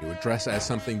Halloween. You would dress as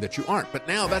something that you aren't. But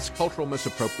now that's cultural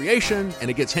misappropriation, and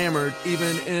it gets hammered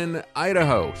even in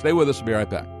Idaho. Stay with us. We'll be right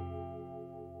back.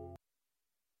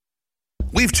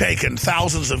 We've taken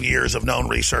thousands of years of known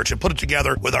research and put it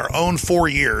together with our own 4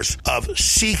 years of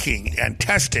seeking and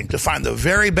testing to find the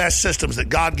very best systems that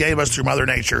God gave us through Mother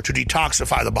Nature to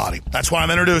detoxify the body. That's why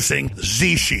I'm introducing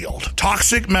Z-Shield,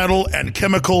 toxic metal and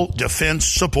chemical defense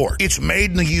support. It's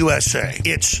made in the USA.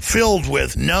 It's filled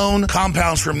with known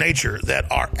compounds from nature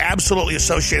that are absolutely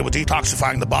associated with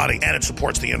detoxifying the body, and it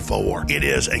supports the InfoWar. It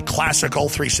is a classical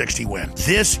 360 win.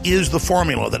 This is the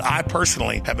formula that I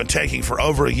personally have been taking for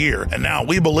over a year, and now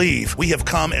we believe we have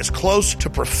come as close to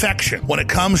perfection when it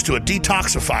comes to a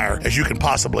detoxifier as you can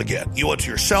possibly get. You owe it to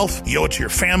yourself, you owe it to your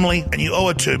family, and you owe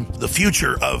it to the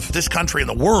future of this country and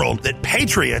the world that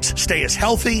patriots stay as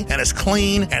healthy and as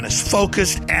clean and as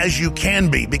focused as you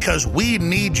can be, because we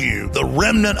need you, the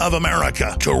remnant of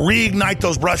America, to reignite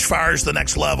those brush fires to the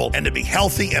next level and to be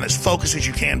healthy and as focused as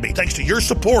you can be. Thanks to your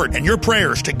support and your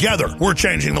prayers, together we're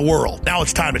changing the world. Now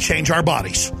it's time to change our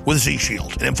bodies with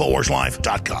Z-Shield at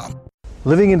InfoWarsLife.com.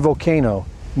 Living in Volcano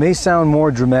may sound more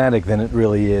dramatic than it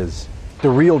really is. The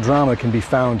real drama can be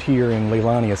found here in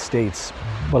Leilani Estates.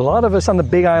 But a lot of us on the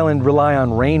Big Island rely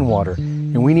on rainwater,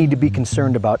 and we need to be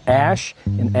concerned about ash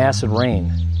and acid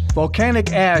rain.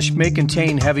 Volcanic ash may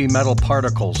contain heavy metal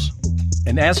particles,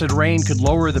 and acid rain could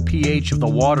lower the pH of the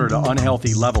water to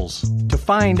unhealthy levels. To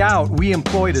find out, we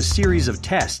employed a series of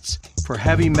tests for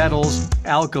heavy metals,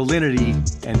 alkalinity,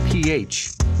 and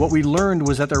pH. What we learned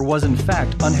was that there was in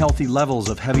fact unhealthy levels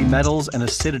of heavy metals and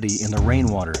acidity in the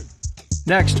rainwater.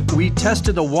 Next, we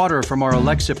tested the water from our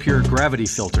Alexa Pure gravity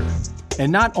filter.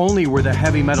 And not only were the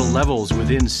heavy metal levels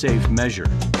within safe measure,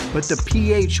 but the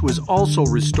pH was also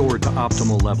restored to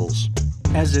optimal levels.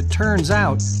 As it turns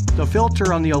out, the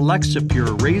filter on the Alexa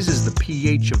Pure raises the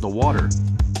pH of the water.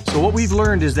 So what we've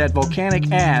learned is that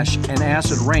volcanic ash and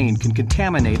acid rain can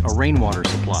contaminate a rainwater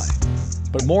supply.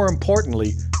 But more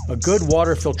importantly, a good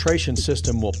water filtration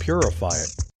system will purify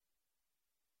it.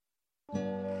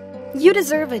 You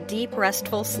deserve a deep,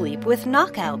 restful sleep with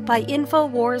Knockout by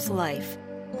InfoWars Life.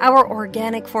 Our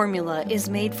organic formula is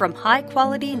made from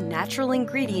high-quality natural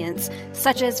ingredients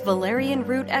such as valerian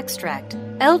root extract,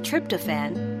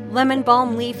 L-tryptophan, lemon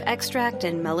balm leaf extract,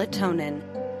 and melatonin.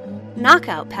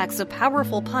 Knockout packs a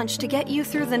powerful punch to get you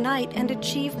through the night and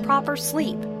achieve proper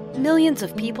sleep. Millions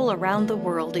of people around the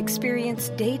world experience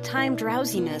daytime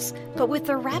drowsiness, but with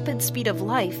the rapid speed of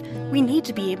life, we need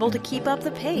to be able to keep up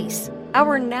the pace.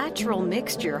 Our natural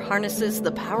mixture harnesses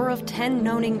the power of 10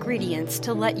 known ingredients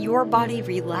to let your body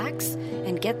relax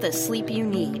and get the sleep you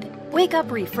need. Wake up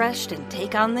refreshed and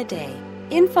take on the day.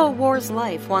 InfoWars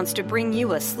Life wants to bring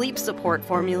you a sleep support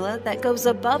formula that goes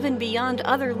above and beyond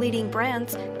other leading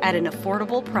brands at an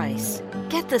affordable price.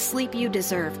 Get the sleep you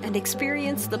deserve and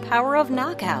experience the power of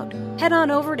Knockout. Head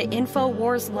on over to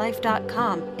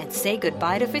InfoWarsLife.com and say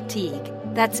goodbye to fatigue.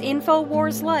 That's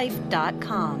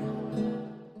InfoWarsLife.com.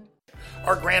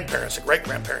 Our grandparents and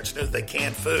great-grandparents knew that they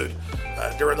canned food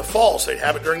during the fall, so they'd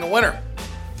have it during the winter.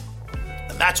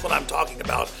 And that's what I'm talking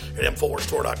about at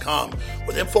InfoWarsStore.com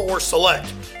with InfoWars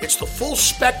Select. It's the full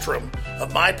spectrum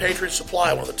of My Patriot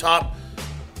Supply, one of the top,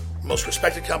 most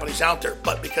respected companies out there.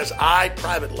 But because I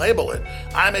private label it,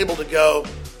 I'm able to go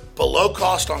below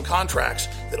cost on contracts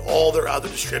that all their other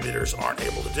distributors aren't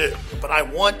able to do. But I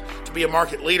want to be a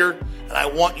market leader, and I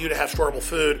want you to have storable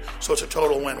food, so it's a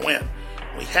total win-win.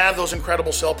 We have those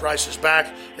incredible sale prices back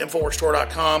at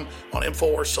InfoWarsStore.com on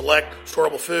InfoWars Select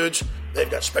storable foods.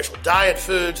 They've got special diet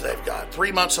foods. They've got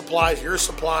 3-month supplies, year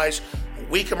supplies,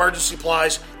 week emergency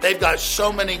supplies. They've got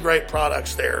so many great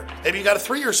products there. Maybe you got a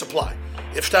 3-year supply.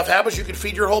 If stuff happens, you can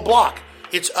feed your whole block.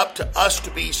 It's up to us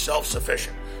to be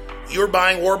self-sufficient. You're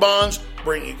buying war bonds,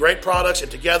 bringing you great products,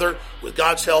 and together, with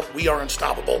God's help, we are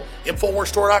unstoppable.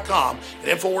 InfoWarsStore.com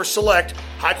and InfoWars Select,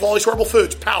 high-quality storable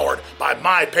foods powered by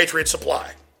My Patriot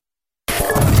Supply.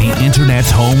 The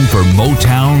Internet's home for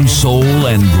Motown, soul,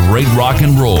 and great rock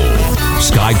and roll.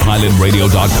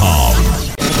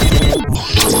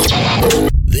 SkyPilotRadio.com.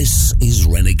 This is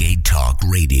Renegade Talk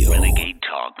Radio. Renegade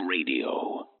Talk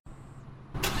Radio.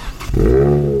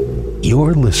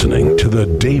 You're listening to The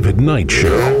David Knight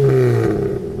Show.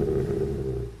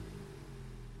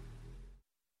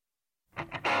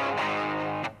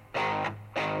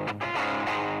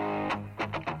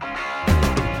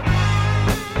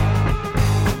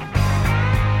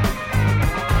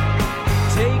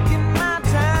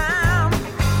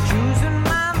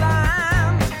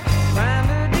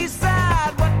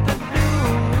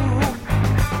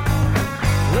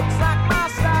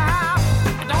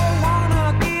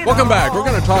 Welcome back. We're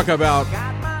going to talk about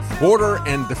border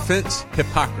and defense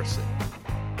hypocrisy.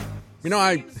 You know,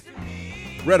 I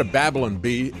read a Babylon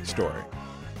Bee story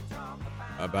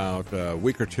about a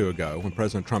week or two ago when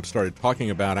President Trump started talking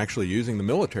about actually using the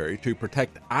military to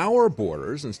protect our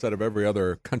borders instead of every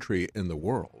other country in the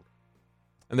world.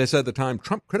 And they said at the time,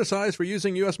 Trump criticized for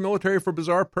using U.S. military for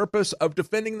bizarre purpose of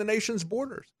defending the nation's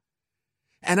borders.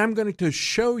 And I'm going to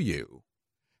show you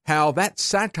how that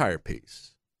satire piece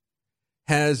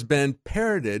has been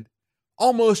parroted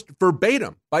almost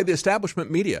verbatim by the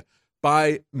establishment media,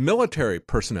 by military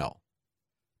personnel,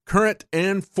 current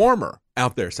and former,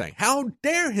 out there saying, how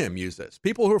dare him use this?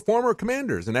 People who are former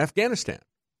commanders in Afghanistan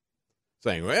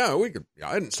saying, well,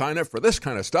 I didn't sign up for this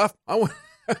kind of stuff. I want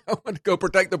to go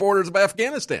protect the borders of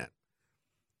Afghanistan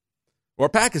or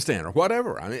Pakistan or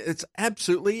whatever. I mean, it's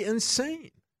absolutely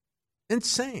insane.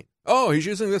 Insane. Oh, he's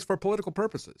using this for political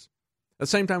purposes. At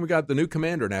the same time, we got the new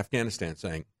commander in Afghanistan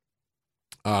saying,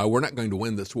 we're not going to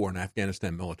win this war in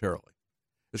Afghanistan militarily.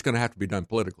 It's going to have to be done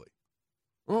politically.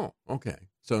 Oh, okay.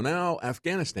 So now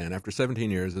Afghanistan, after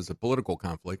 17 years, is a political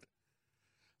conflict,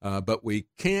 but we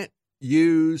can't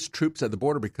use troops at the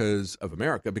border because of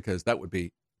America, because that would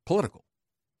be political.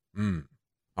 All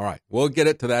right. We'll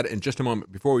get to that in just a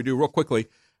moment. Before we do, real quickly,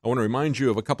 I want to remind you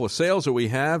of a couple of sales that we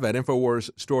have at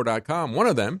InfoWarsStore.com. One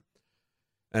of them,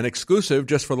 an exclusive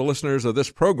just for the listeners of this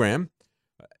program,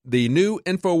 the new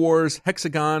InfoWars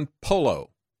Hexagon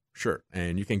Polo shirt.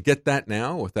 And you can get that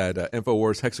now with that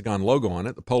InfoWars Hexagon logo on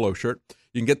it, the polo shirt.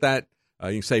 You can get that.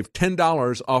 You can save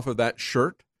 $10 off of that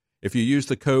shirt if you use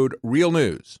the code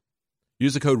REALNEWS.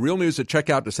 Use the code REALNEWS at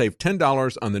checkout to save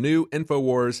 $10 on the new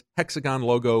InfoWars Hexagon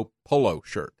logo polo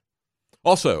shirt.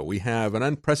 Also, we have an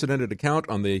unprecedented discount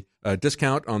on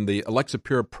the Alexa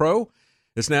Pure Pro.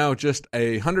 It's now just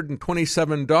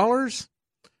 $127.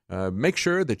 Make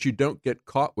sure that you don't get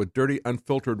caught with dirty,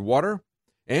 unfiltered water,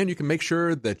 and you can make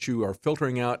sure that you are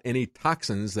filtering out any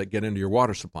toxins that get into your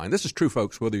water supply. And this is true,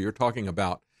 folks, whether you're talking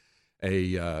about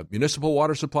a municipal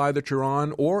water supply that you're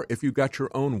on or if you've got your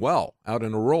own well out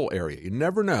in a rural area. You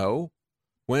never know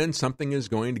when something is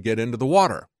going to get into the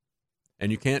water,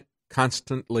 and you can't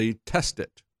constantly test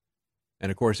it.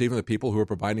 And, of course, even the people who are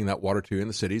providing that water to you in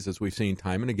the cities, as we've seen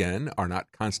time and again, are not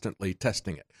constantly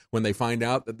testing it. When they find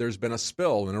out that there's been a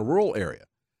spill in a rural area,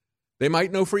 they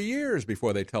might know for years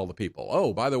before they tell the people,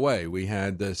 oh, by the way, we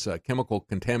had this chemical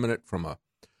contaminant from a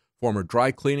former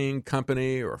dry cleaning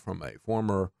company or from a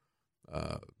former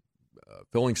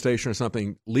filling station or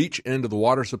something leach into the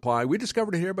water supply. We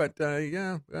discovered it here, but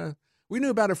we knew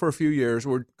about it for a few years.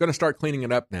 We're going to start cleaning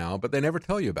it up now, but they never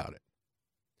tell you about it.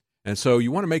 And so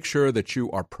you want to make sure that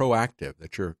you are proactive,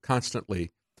 that you're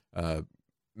constantly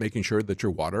making sure that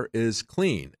your water is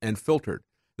clean and filtered.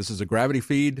 This is a gravity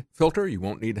feed filter. You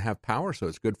won't need to have power, so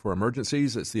it's good for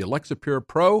emergencies. It's the Alexa Pure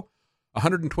Pro,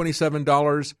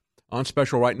 $127 on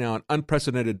special right now, an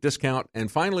unprecedented discount.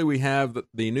 And finally, we have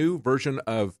the new version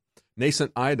of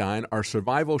Nascent Iodine, our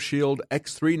Survival Shield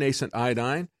X3 Nascent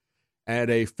Iodine, at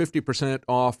a 50%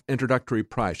 off introductory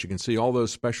price. You can see all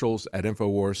those specials at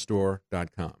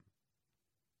InfoWarsStore.com.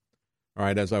 All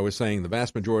right, as I was saying, the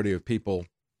vast majority of people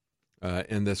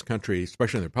in this country,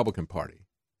 especially in the Republican Party,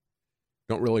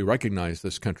 don't really recognize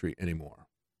this country anymore.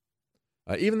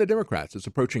 Even the Democrats, it's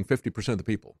approaching 50% of the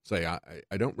people say,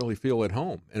 I don't really feel at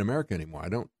home in America anymore.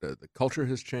 The culture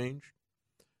has changed.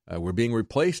 We're being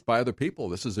replaced by other people.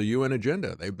 This is a UN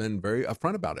agenda. They've been very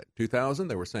upfront about it. 2000,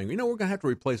 they were saying, we're going to have to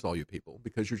replace all you people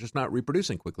because you're just not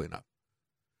reproducing quickly enough.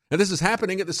 And this is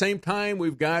happening at the same time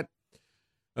we've got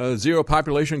Zero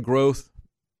Population Growth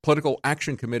Political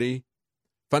Action Committee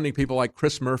funding people like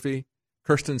Chris Murphy,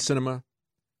 Kirsten Sinema,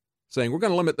 saying we're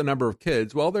going to limit the number of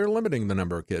kids. Well, they're limiting the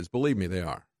number of kids. Believe me, they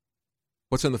are.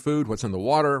 What's in the food, what's in the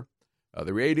water,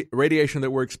 the radiation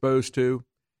that we're exposed to.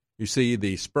 You see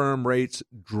the sperm rates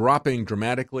dropping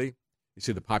dramatically. You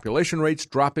see the population rates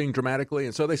dropping dramatically.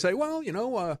 And so they say, well, we're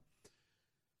going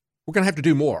to have to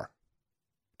do more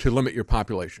to limit your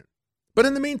population. But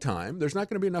in the meantime, there's not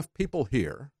going to be enough people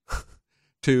here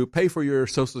to pay for your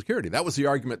Social Security. That was the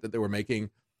argument that they were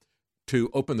making to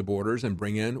open the borders and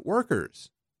bring in workers.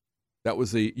 That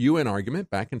was the UN argument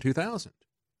back in 2000.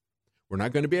 We're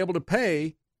not going to be able to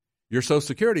pay your Social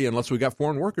Security unless we got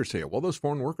foreign workers here. Well, those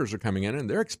foreign workers are coming in and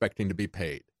they're expecting to be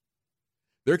paid.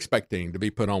 They're expecting to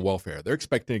be put on welfare. They're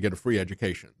expecting to get a free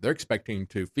education. They're expecting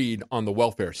to feed on the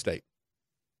welfare state.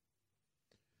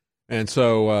 And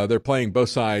so they're playing both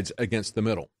sides against the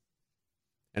middle.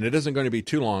 And it isn't going to be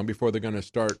too long before they're going to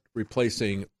start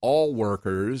replacing all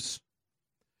workers,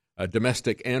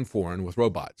 domestic and foreign, with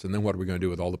robots. And then what are we going to do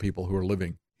with all the people who are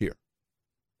living here?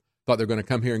 Thought they're going to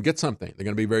come here and get something. They're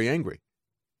going to be very angry.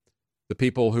 The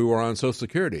people who are on Social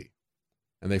Security,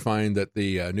 and they find that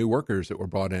the new workers that were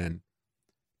brought in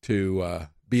to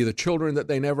be the children that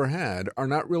they never had are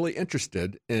not really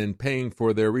interested in paying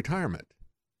for their retirement.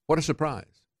 What a surprise.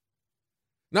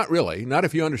 Not really. Not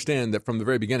if you understand that from the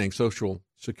very beginning, Social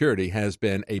Security has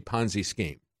been a Ponzi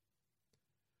scheme.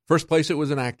 First place it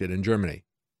was enacted in Germany.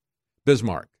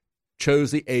 Bismarck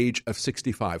chose the age of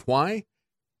 65. Why?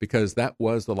 Because that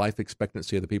was the life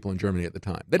expectancy of the people in Germany at the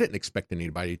time. They didn't expect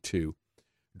anybody to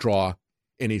draw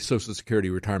any Social Security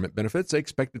retirement benefits. They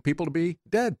expected people to be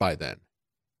dead by then.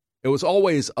 It was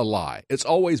always a lie. It's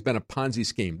always been a Ponzi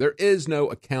scheme. There is no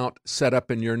account set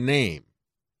up in your name.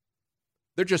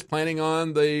 They're just planning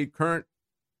on the current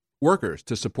workers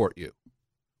to support you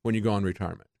when you go on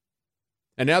retirement.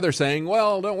 And now they're saying,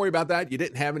 well, don't worry about that. You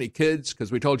didn't have any kids because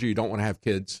we told you don't want to have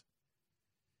kids.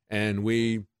 And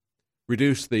we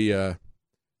reduced the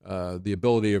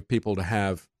ability of people to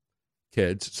have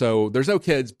kids. So there's no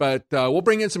kids, but we'll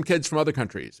bring in some kids from other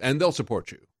countries and they'll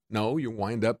support you. No, you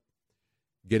wind up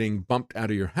getting bumped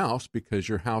out of your house because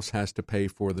your house has to pay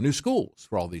for the new schools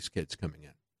for all these kids coming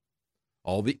in.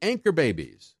 All the anchor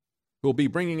babies who will be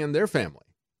bringing in their family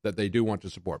that they do want to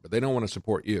support, but they don't want to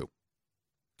support you.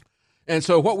 And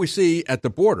so what we see at the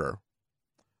border,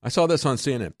 I saw this on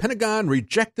CNN. Pentagon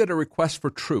rejected a request for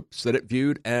troops that it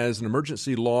viewed as an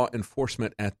emergency law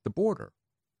enforcement at the border.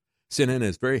 CNN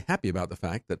is very happy about the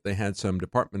fact that they had some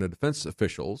Department of Defense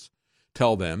officials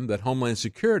tell them that Homeland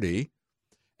Security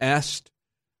asked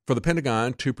for the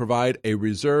Pentagon to provide a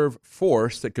reserve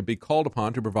force that could be called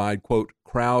upon to provide, quote,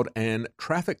 crowd and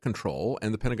traffic control.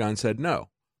 And the Pentagon said, no,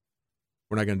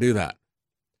 we're not going to do that.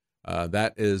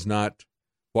 That is not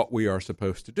what we are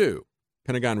supposed to do.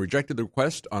 Pentagon rejected the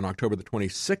request on October the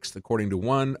 26th, according to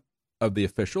one of the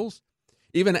officials,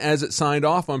 even as it signed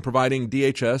off on providing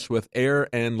DHS with air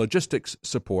and logistics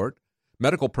support,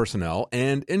 medical personnel,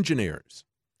 and engineers.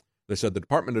 They said the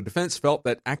Department of Defense felt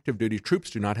that active duty troops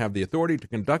do not have the authority to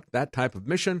conduct that type of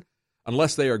mission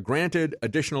unless they are granted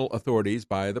additional authorities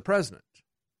by the president.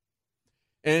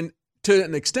 And to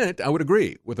an extent, I would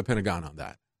agree with the Pentagon on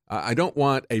that. I don't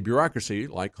want a bureaucracy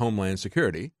like Homeland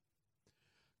Security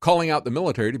calling out the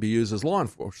military to be used as law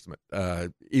enforcement,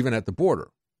 even at the border.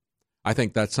 I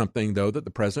think that's something, though, that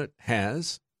the president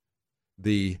has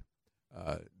the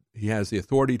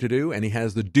authority to do, and he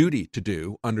has the duty to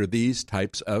do under these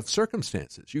types of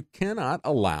circumstances. You cannot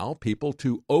allow people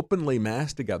to openly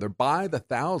mass together by the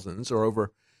thousands or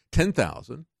over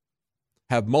 10,000,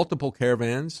 have multiple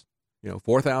caravans,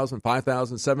 4,000,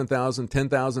 5,000, 7,000,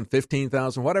 10,000,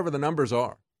 15,000, whatever the numbers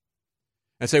are,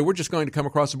 and say, we're just going to come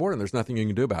across the border and there's nothing you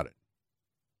can do about it.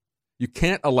 You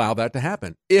can't allow that to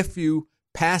happen. If you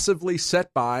passively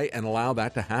sit by and allow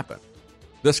that to happen,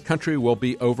 this country will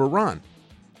be overrun.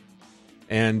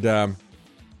 And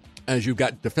as you've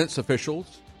got defense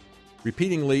officials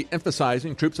repeatedly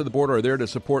emphasizing troops at the border are there to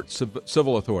support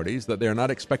civil authorities, that they are not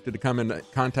expected to come into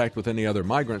contact with any other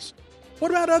migrants,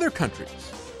 what about other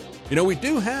countries? We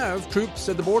do have troops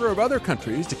at the border of other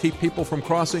countries to keep people from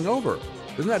crossing over.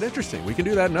 Isn't that interesting? We can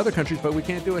do that in other countries, but we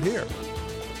can't do it here.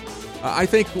 I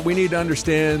think we need to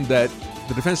understand that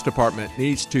the Defense Department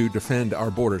needs to defend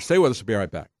our borders. Stay with us. We'll be right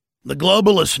back. The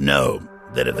globalists know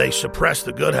that if they suppress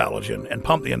the good halogen and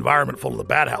pump the environment full of the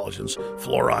bad halogens,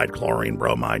 fluoride, chlorine,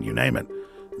 bromide, you name it,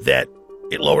 that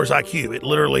it lowers IQ. It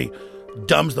literally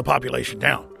dumbs the population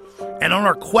down. And on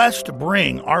our quest to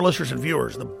bring our listeners and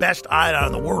viewers the best iodine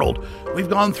in the world, we've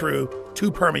gone through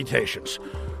two permutations.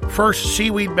 First,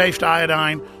 seaweed-based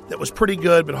iodine that was pretty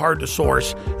good but hard to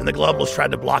source, and the globalists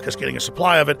tried to block us getting a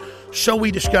supply of it. So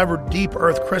we discovered deep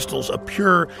earth crystals of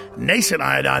pure nascent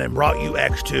iodine and brought you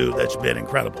X2 that's been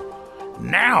incredible.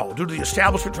 Now, due to the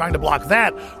establishment trying to block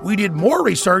that, we did more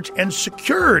research and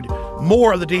secured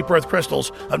more of the deep earth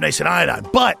crystals of nascent iodine.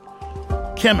 But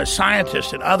chemists,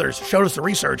 scientists, and others showed us the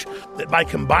research that by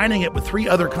combining it with 3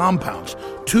 other compounds,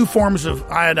 2 forms of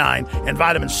iodine and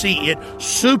vitamin C, it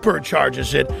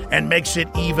supercharges it and makes it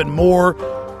even more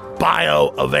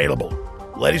bioavailable.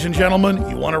 Ladies and gentlemen,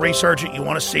 you want to research it, you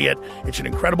want to see it. It's an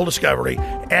incredible discovery.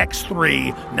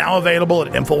 X3, now available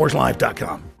at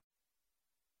InfoWarsLife.com.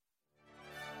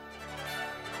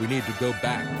 We need to go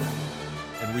back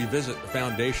and revisit the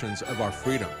foundations of our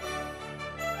freedom.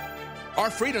 Our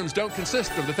freedoms don't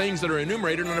consist of the things that are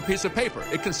enumerated on a piece of paper.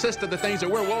 It consists of the things that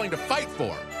we're willing to fight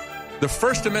for. The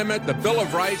First Amendment, the Bill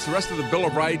of Rights, the rest of the Bill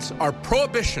of Rights are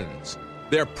prohibitions.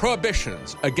 They're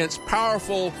prohibitions against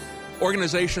powerful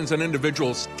organizations and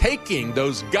individuals taking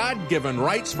those God-given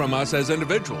rights from us as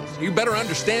individuals. You better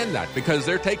understand that, because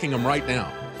they're taking them right now.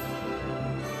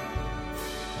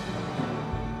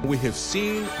 We have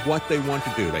seen what they want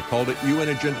to do. They called it UN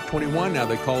Agenda 21. Now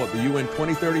they call it the UN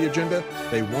 2030 Agenda.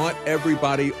 They want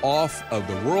everybody off of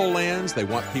the rural lands. They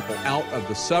want people out of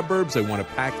the suburbs. They want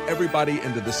to pack everybody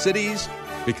into the cities,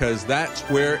 because that's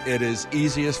where it is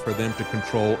easiest for them to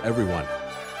control everyone.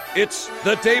 It's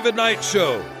the David Knight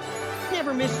Show.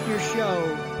 Never missed your show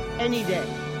any day.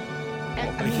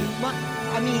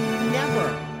 I mean,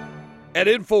 never. At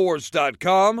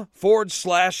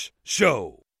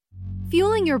Infowars.com/show.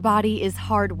 Fueling your body is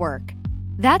hard work.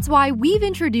 That's why we've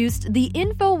introduced the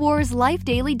InfoWars Life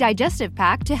Daily Digestive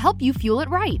Pack to help you fuel it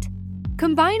right.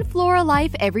 Combine Flora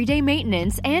Life Everyday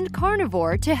Maintenance and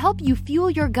Carnivore to help you fuel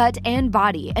your gut and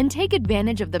body and take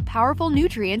advantage of the powerful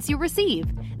nutrients you receive.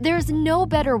 There's no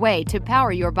better way to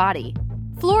power your body.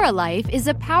 Flora Life is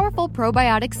a powerful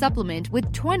probiotic supplement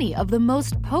with 20 of the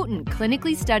most potent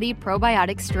clinically studied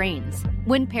probiotic strains.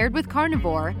 When paired with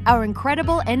Carnivore, our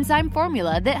incredible enzyme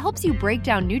formula that helps you break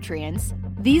down nutrients,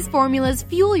 these formulas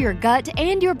fuel your gut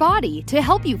and your body to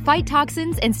help you fight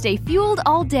toxins and stay fueled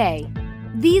all day.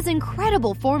 These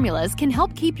incredible formulas can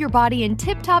help keep your body in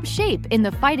tip-top shape in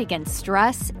the fight against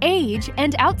stress, age,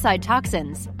 and outside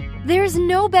toxins. There's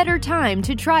no better time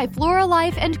to try Flora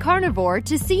Life and Carnivore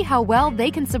to see how well they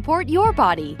can support your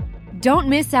body. Don't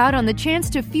miss out on the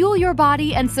chance to fuel your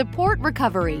body and support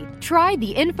recovery. Try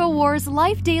the InfoWars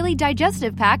Life Daily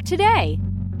Digestive Pack today.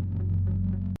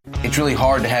 It's really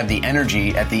hard to have the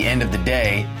energy at the end of the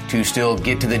day to still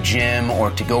get to the gym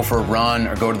or to go for a run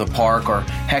or go to the park or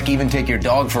heck, even take your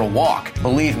dog for a walk.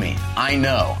 Believe me, I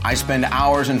know. I spend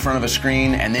hours in front of a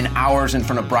screen and then hours in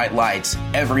front of bright lights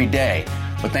every day.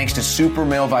 But thanks to Super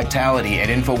Male Vitality at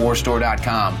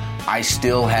InfoWarsStore.com, I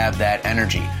still have that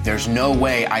energy. There's no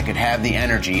way I could have the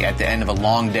energy at the end of a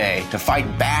long day to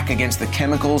fight back against the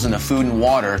chemicals in the food and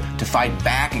water, to fight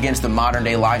back against the modern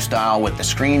day lifestyle with the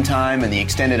screen time and the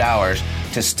extended hours,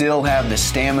 to still have the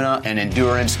stamina and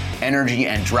endurance, energy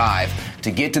and drive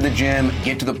to get to the gym,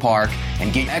 get to the park,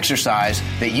 and get exercise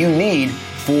that you need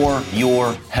for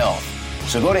your health.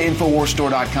 So go to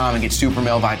InfoWarsStore.com and get Super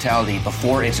Male Vitality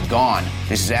before it's gone.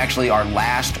 This is actually our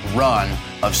last run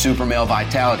of Super Male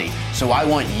Vitality. So I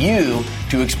want you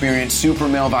to experience Super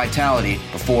Male Vitality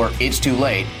before it's too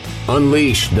late.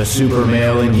 Unleash the super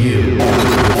male in you.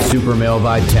 Super Male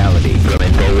Vitality from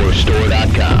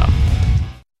InfoWarsStore.com.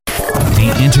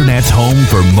 The Internet's home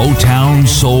for Motown,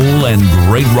 soul, and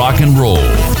great rock and roll.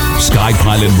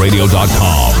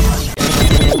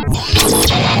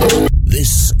 SkyPilotRadio.com.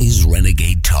 This is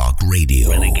Renegade Talk Radio.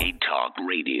 Renegade Talk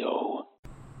Radio.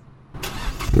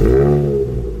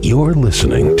 You're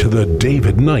listening to The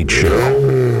David Knight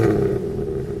Show.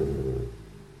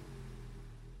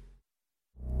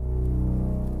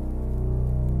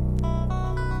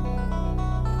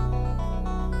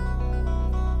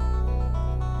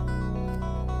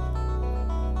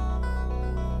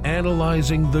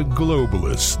 Analyzing the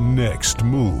globalists' next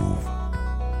move.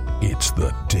 It's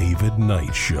The David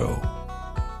Knight Show.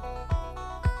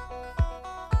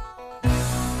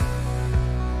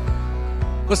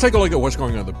 Let's take a look at what's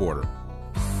going on at the border.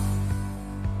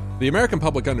 The American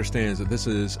public understands that this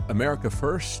is America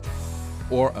first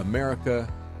or America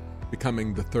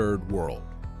becoming the third world.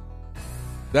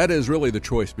 That is really the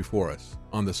choice before us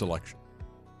on this election.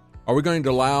 Are we going to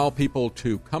allow people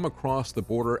to come across the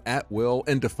border at will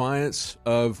in defiance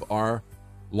of our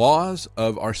laws,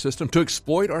 of our system, to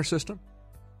exploit our system?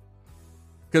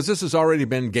 Because this has already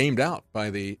been gamed out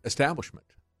by the establishment,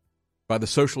 by the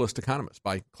socialist economists,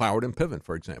 by Cloward and Piven,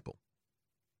 for example.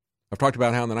 I've talked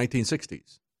about how in the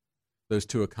 1960s, those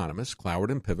two economists, Cloward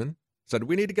and Piven, said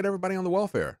we need to get everybody on the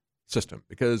welfare system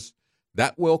because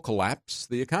that will collapse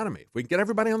the economy. If we get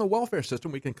everybody on the welfare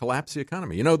system, we can collapse the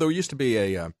economy. You know, there used to be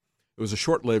it was a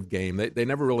short-lived game. They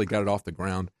never really got it off the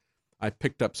ground. I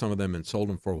picked up some of them and sold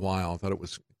them for a while. I thought it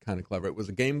was kind of clever. It was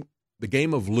the game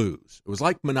of lose. It was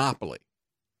like Monopoly.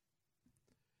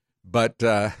 But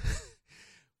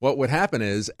what would happen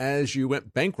is, as you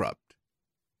went bankrupt,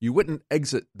 you wouldn't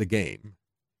exit the game.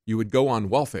 You would go on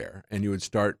welfare, and you would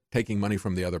start taking money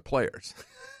from the other players.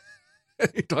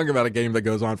 You're talking about a game that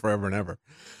goes on forever and ever.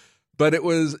 But it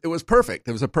was perfect.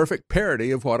 It was a perfect parody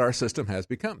of what our system has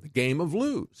become, the game of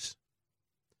lose.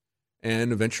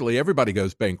 And eventually everybody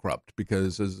goes bankrupt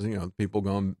because, as you know, people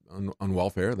go on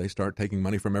welfare, they start taking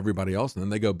money from everybody else, and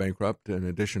then they go bankrupt in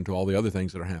addition to all the other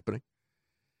things that are happening.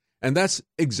 And that's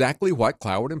exactly what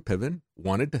Cloward and Piven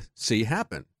wanted to see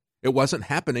happen. It wasn't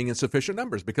happening in sufficient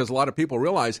numbers because a lot of people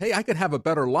realize, hey, I could have a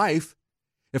better life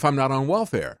if I'm not on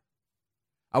welfare.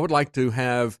 I would like to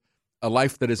have a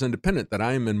life that is independent, that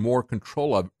I am in more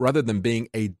control of, rather than being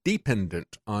a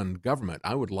dependent on government.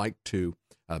 I would like to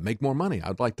make more money.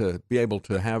 I'd like to be able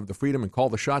to have the freedom and call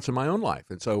the shots in my own life.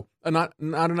 And so not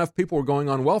enough people were going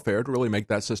on welfare to really make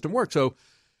that system work. So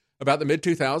about the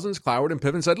mid-2000s, Cloward and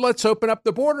Piven said, let's open up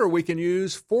the border. We can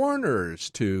use foreigners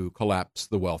to collapse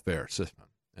the welfare system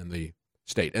and the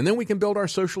state. And then we can build our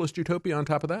socialist utopia on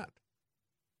top of that.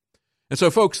 And so,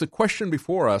 folks, the question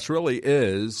before us really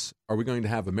is, are we going to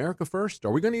have America first?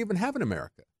 Are we going to even have an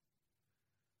America?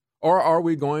 Or are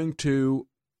we going to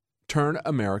turn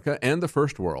America and the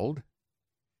first world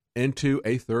into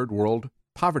a third world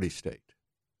poverty state?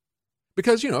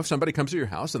 Because, you know, if somebody comes to your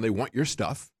house and they want your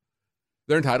stuff,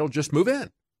 they're entitled to just move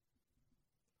in.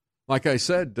 Like I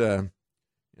said, to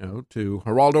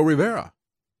Geraldo Rivera,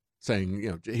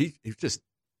 saying, he's just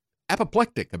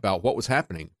apoplectic about what was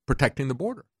happening, protecting the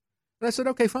border. And I said,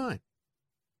 okay, fine.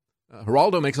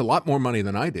 Geraldo makes a lot more money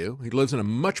than I do. He lives in a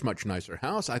much, much nicer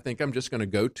house. I think I'm just going to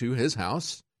go to his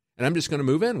house, and I'm just going to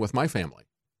move in with my family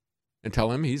and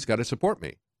tell him he's got to support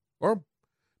me. Or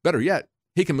better yet,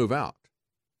 he can move out.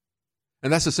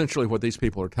 And that's essentially what these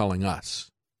people are telling us.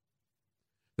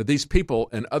 That these people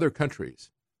in other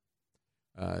countries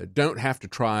don't have to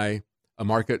try a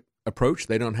market approach.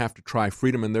 They don't have to try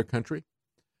freedom in their country.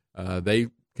 They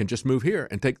can just move here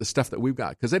and take the stuff that we've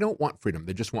got because they don't want freedom.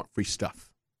 They just want free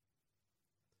stuff.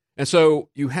 And so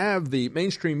you have the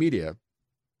mainstream media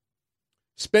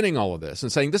spinning all of this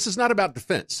and saying this is not about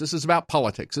defense. This is about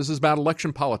politics. This is about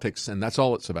election politics, and that's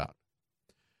all it's about.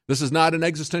 This is not an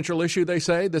existential issue, they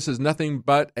say. This is nothing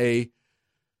but a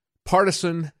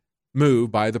partisan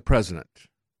move by the president.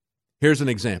 Here's an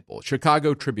example.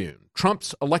 Chicago Tribune.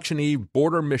 Trump's election eve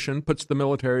border mission puts the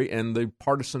military in the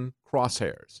partisan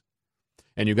crosshairs.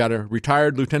 And you got a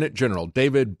retired Lieutenant General,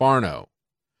 David Barno,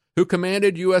 who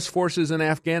commanded U.S. forces in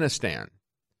Afghanistan.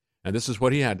 And this is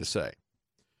what he had to say.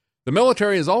 The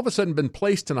military has all of a sudden been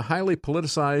placed in a highly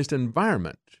politicized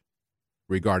environment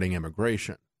regarding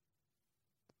immigration.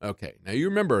 Okay, now you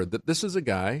remember that this is a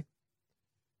guy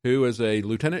who is a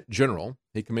lieutenant general.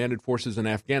 He commanded forces in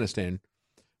Afghanistan,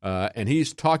 and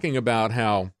he's talking about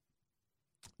how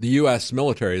The U.S.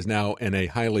 military is now in a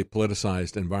highly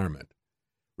politicized environment.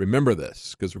 Remember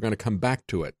this, because we're going to come back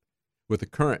to it with the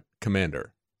current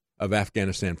commander of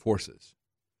Afghanistan forces,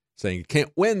 saying you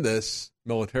can't win this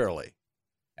militarily.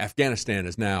 Afghanistan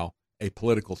is now a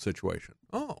political situation.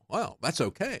 Oh, well, that's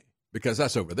okay, because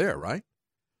that's over there, right?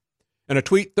 In a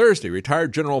tweet Thursday,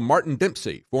 retired General Martin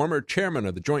Dempsey, former chairman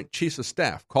of the Joint Chiefs of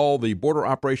Staff, called the border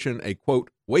operation a, quote,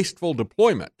 wasteful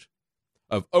deployment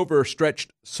of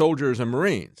overstretched soldiers and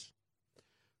Marines.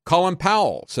 Colin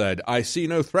Powell said, I see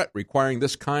no threat requiring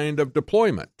this kind of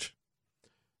deployment.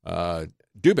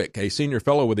 Dubik, a senior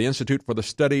fellow with the Institute for the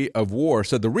Study of War,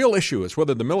 said the real issue is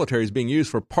whether the military is being used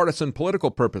for partisan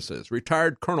political purposes.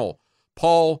 Retired Colonel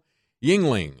Paul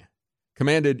Yingling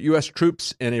commanded U.S.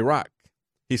 troops in Iraq.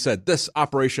 He said this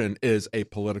operation is a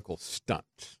political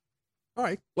stunt. All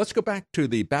right, let's go back to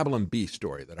the Babylon Bee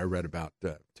story that I read about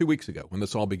 2 weeks ago when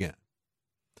this all began.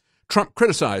 Trump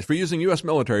criticized for using U.S.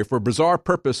 military for a bizarre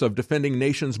purpose of defending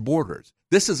nations' borders.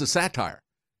 This is a satire.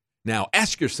 Now,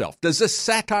 ask yourself, does this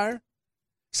satire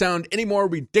sound any more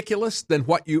ridiculous than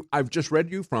what I've just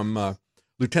read you from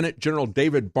Lieutenant General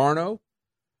David Barno,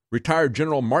 retired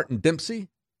General Martin Dempsey,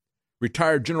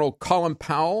 retired General Colin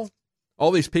Powell,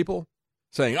 all these people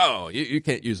saying, oh, you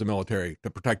can't use the military to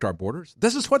protect our borders?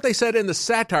 This is what they said in the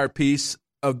satire piece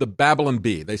of the Babylon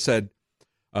Bee. They said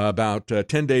about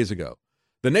 10 days ago,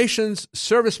 the nation's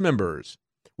service members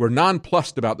were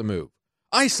nonplussed about the move.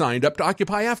 I signed up to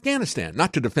occupy Afghanistan,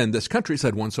 not to defend this country,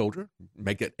 said one soldier.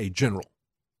 Make it a general.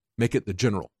 Make it the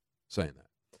general saying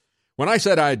that. When I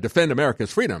said I'd defend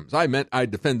America's freedoms, I meant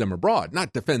I'd defend them abroad,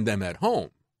 not defend them at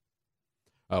home.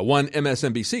 One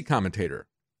MSNBC commentator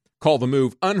called the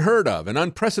move unheard of and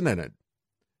unprecedented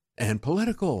and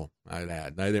political, I'd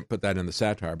add. I didn't put that in the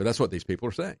satire, but that's what these people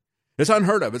are saying. It's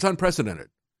unheard of. It's unprecedented.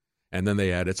 And then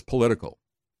they add it's political.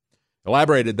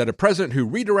 Elaborated that a president who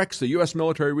redirects the U.S.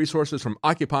 military resources from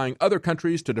occupying other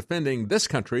countries to defending this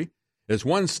country is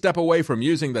one step away from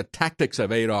using the tactics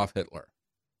of Adolf Hitler.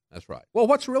 That's right. Well,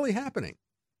 what's really happening?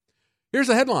 Here's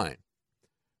a headline.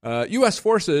 U.S.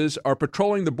 forces are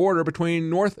patrolling the border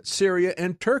between North Syria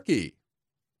and Turkey.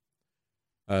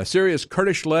 Syria's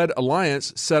Kurdish-led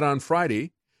alliance said on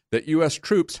Friday that U.S.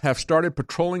 troops have started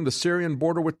patrolling the Syrian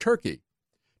border with Turkey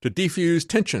to defuse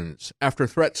tensions after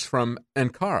threats from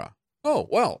Ankara. Oh,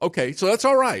 well, okay, so that's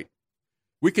all right.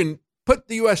 We can put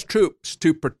the U.S. troops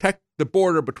to protect the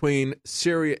border between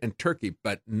Syria and Turkey,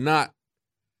 but not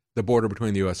the border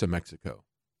between the U.S. and Mexico.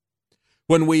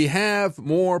 When we have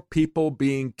more people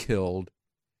being killed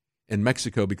in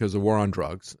Mexico because of the war on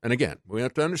drugs, and again, we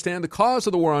have to understand the cause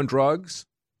of the war on drugs.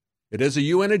 It is a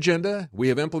UN agenda. We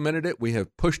have implemented it. We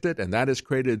have pushed it, and that has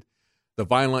created the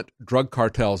violent drug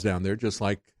cartels down there, just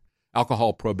like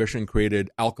alcohol prohibition created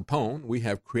Al Capone. We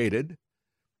have created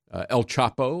El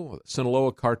Chapo,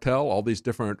 Sinaloa cartel, all these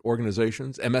different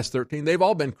organizations, MS-13. They've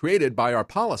all been created by our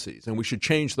policies, and we should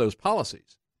change those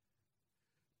policies.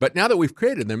 But now that we've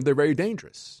created them, they're very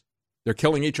dangerous. They're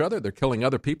killing each other. They're killing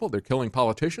other people. They're killing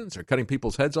politicians. They're cutting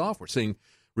people's heads off. We're seeing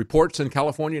reports in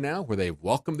California now where they've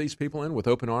welcomed these people in with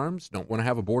open arms, don't want to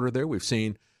have a border there. We've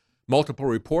seen multiple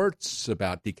reports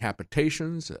about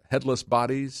decapitations, headless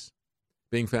bodies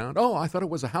being found. Oh, I thought it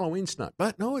was a Halloween stunt,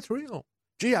 but no, it's real.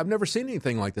 Gee, I've never seen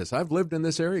anything like this. I've lived in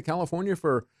this area, California,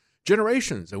 for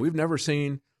generations, and we've never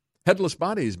seen headless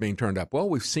bodies being turned up. Well,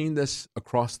 we've seen this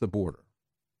across the border.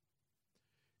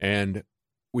 And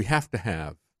we have to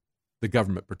have the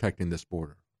government protecting this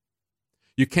border.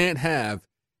 You can't have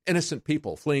innocent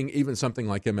people fleeing even something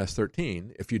like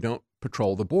MS-13 if you don't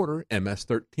patrol the border.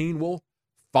 MS-13 will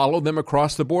follow them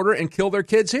across the border and kill their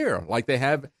kids here, like they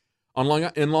have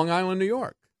in Long Island, New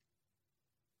York.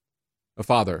 A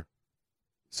father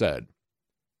said,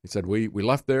 we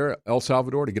left there, El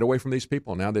Salvador, to get away from these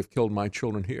people. Now they've killed my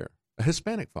children here. A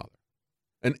Hispanic father,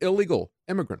 an illegal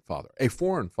immigrant father, a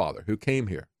foreign father who came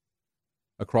here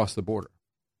across the border.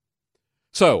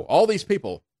 So all these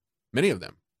people, many of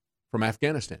them from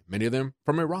Afghanistan, many of them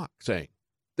from Iraq, saying,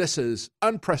 this is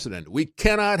unprecedented. We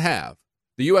cannot have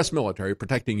the U.S. military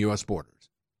protecting U.S. borders.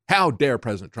 How dare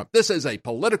President Trump? This is a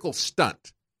political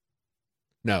stunt.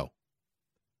 No,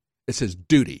 it's his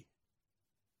duty.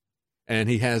 And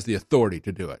he has the authority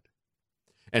to do it.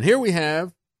 And here we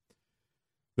have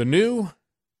the new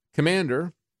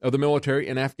commander of the military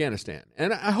in Afghanistan.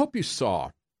 And I hope you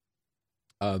saw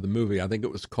the movie. I think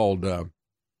it was called,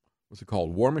 what's it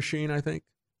called? War Machine, I think.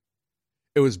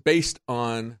 It was based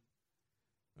on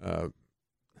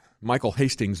Michael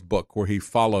Hastings' book where he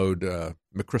followed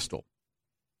McChrystal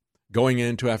going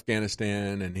into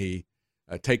Afghanistan, and he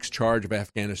takes charge of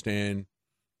Afghanistan,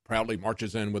 proudly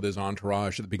marches in with his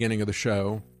entourage at the beginning of the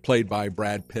show, played by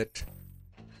Brad Pitt.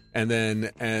 And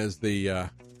then as they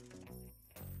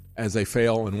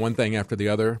fail in one thing after the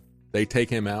other, they take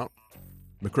him out,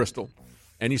 McChrystal.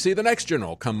 And you see the next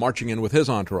general come marching in with his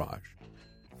entourage.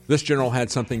 This general had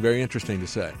something very interesting to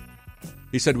say.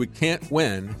 He said, we can't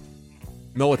win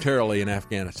militarily in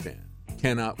Afghanistan.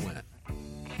 Cannot win.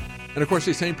 And of course,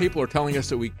 these same people are telling us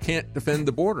that we can't defend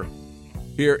the border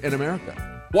here in America.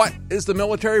 What is the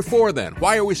military for then?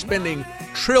 Why are we spending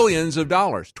trillions of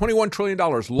dollars, $21 trillion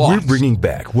lost? We're bringing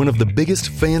back one of the biggest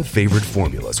fan favorite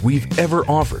formulas we've ever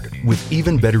offered with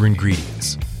even better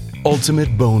ingredients.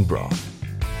 Ultimate Bone Broth.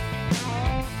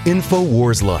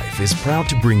 InfoWars Life is proud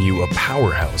to bring you a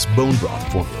powerhouse bone broth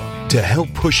formula to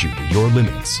help push you to your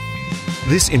limits.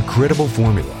 This incredible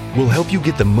formula will help you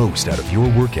get the most out of your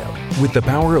workout with the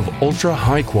power of ultra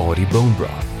high quality bone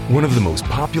broth, one of the most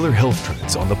popular health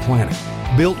trends on the planet.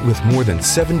 Built with more than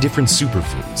 7 different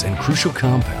superfoods and crucial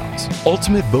compounds,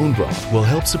 Ultimate Bone Broth will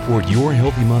help support your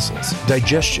healthy muscles,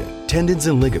 digestion, tendons,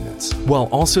 and ligaments, while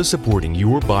also supporting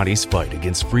your body's fight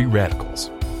against free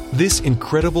radicals. This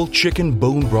incredible chicken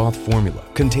bone broth formula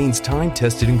contains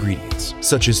time-tested ingredients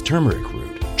such as turmeric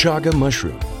root, chaga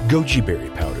mushroom, goji berry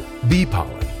powder, bee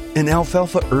pollen, and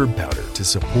alfalfa herb powder to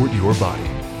support your body.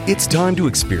 It's time to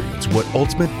experience what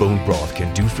Ultimate Bone Broth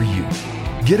can do for you.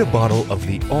 Get a bottle of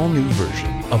the all-new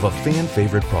version of a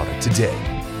fan-favorite product today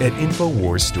at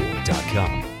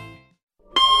InfoWarsStore.com.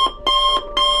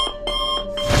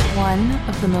 One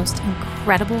of the most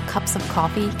incredible cups of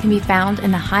coffee can be found in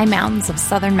the high mountains of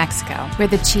southern Mexico, where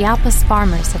the Chiapas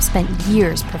farmers have spent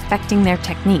years perfecting their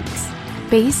techniques.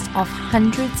 Based off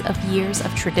hundreds of years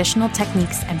of traditional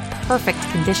techniques and perfect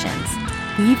conditions,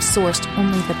 we've sourced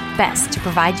only the best to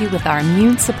provide you with our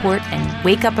immune support and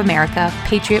Wake Up America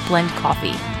Patriot Blend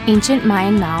coffee. Ancient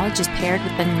Mayan knowledge is paired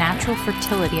with the natural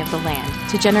fertility of the land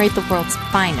to generate the world's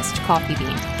finest coffee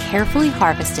bean. Carefully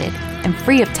harvested and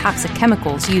free of toxic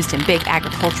chemicals used in big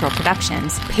agricultural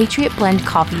productions, Patriot Blend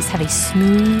coffees have a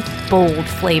smooth, bold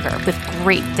flavor with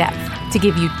great depth to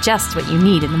give you just what you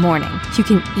need in the morning. You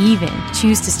can even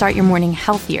choose to start your morning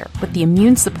healthier with the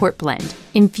Immune Support Blend,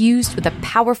 infused with a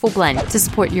powerful blend to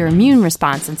support your immune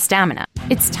response and stamina.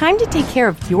 It's time to take care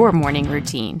of your morning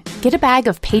routine. Get a bag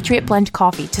of Patriot Blend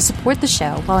coffee to support the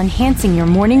show while enhancing your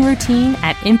morning routine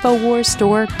at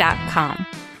InfoWarsStore.com.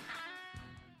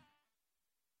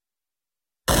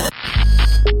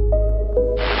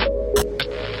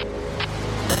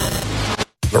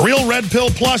 The Real Red Pill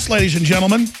Plus, ladies and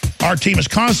gentlemen. Our team is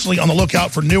constantly on the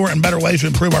lookout for newer and better ways to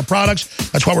improve our products.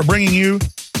 That's why we're bringing you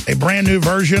a brand new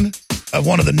version of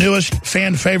one of the newest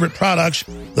fan favorite products,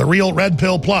 the Real Red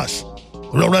Pill Plus.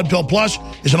 The Real Red Pill Plus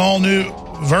is an all-new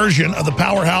version of the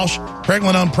powerhouse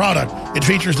Pregnenolone product. It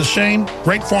features the same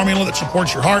great formula that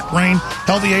supports your heart, brain,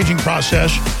 healthy aging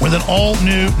process with an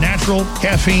all-new natural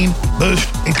caffeine boost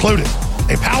included.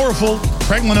 A powerful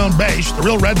Pregnenolone base, the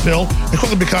Real Red Pill, has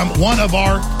quickly become one of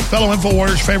our fellow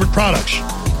InfoWarriors' favorite products.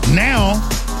 Now,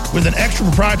 with an extra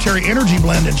proprietary energy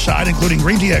blend inside, including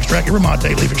green tea extract, yerba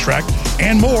mate leaf extract,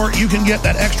 and more, you can get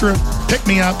that extra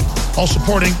pick-me-up while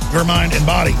supporting your mind and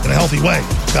body in a healthy way.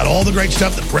 It's got all the great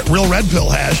stuff that Real Red Pill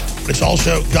has, but it's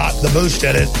also got the boost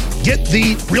in it. Get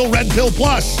the Real Red Pill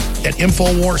Plus at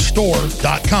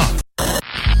InfoWarsStore.com.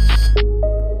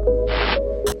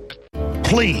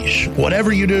 Please,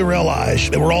 whatever you do, realize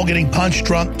that we're all getting punch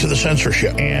drunk to the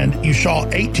censorship. And you saw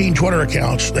 18 Twitter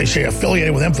accounts, they say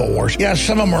affiliated with InfoWars. Yeah,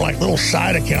 some of them are like little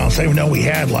side accounts they didn't know we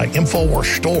had, like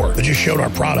InfoWars Store, that just showed our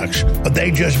products. But they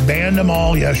just banned them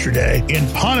all yesterday in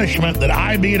punishment that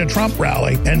I be at a Trump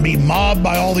rally and be mobbed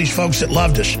by all these folks that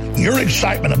loved us. Your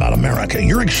excitement about America,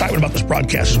 your excitement about this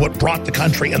broadcast is what brought the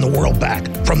country and the world back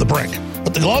from the brink.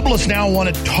 But the globalists now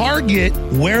want to target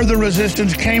where the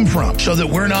resistance came from so that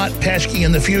we're not pesky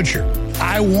in the future.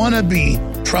 I want to be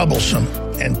troublesome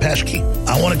and pesky.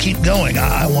 I want to keep going.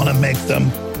 I want to make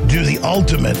them do the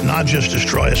ultimate, not just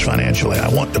destroy us financially. I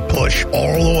want to push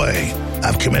all the way.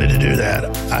 I've committed to do that.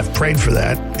 I've prayed for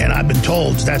that, and I've been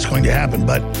told that's going to happen.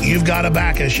 But you've got to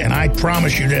back us, and I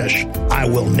promise you this. I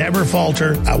will never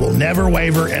falter. I will never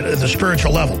waver at the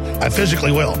spiritual level. I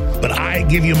physically will. But I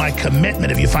give you my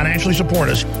commitment, if you financially support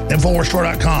us,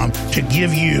 InfoWarsStore.com, to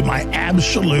give you my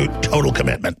absolute total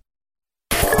commitment.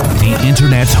 The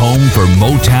Internet's home for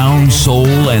Motown, soul,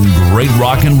 and great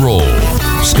rock and roll.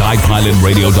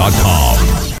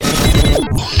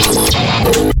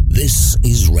 SkyPilotRadio.com. This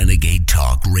is Renegade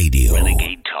Talk Radio.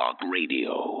 Renegade Talk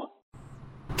Radio.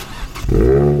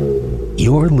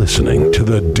 You're listening to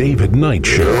The David Knight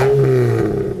Show.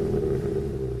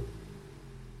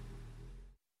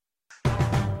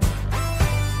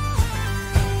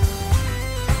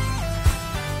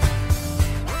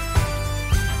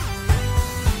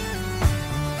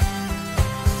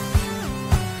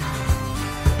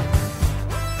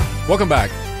 Welcome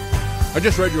back. I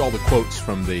just read you all the quotes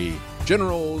from the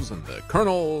generals and the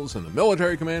colonels and the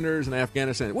military commanders in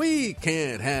Afghanistan. We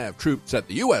can't have troops at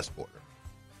the U.S. border.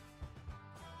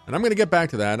 And I'm going to get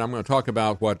back to that. I'm going to talk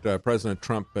about what President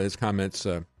Trump, his comments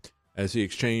as he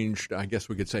exchanged, I guess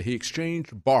we could say, he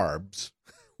exchanged barbs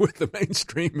with the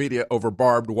mainstream media over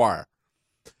barbed wire,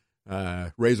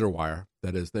 razor wire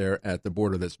that is there at the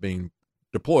border, that's being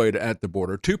deployed at the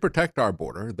border to protect our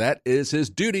border. That is his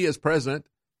duty as president.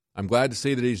 I'm glad to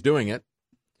see that he's doing it.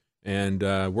 And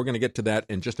we're going to get to that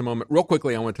in just a moment. Real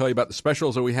quickly, I want to tell you about the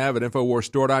specials that we have at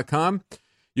InfoWarsStore.com.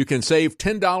 You can save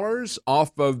 $10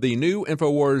 off of the new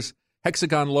InfoWars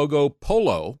Hexagon logo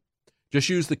polo. Just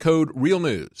use the code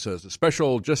REALNEWS. So it's a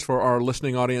special just for our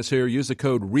listening audience here. Use the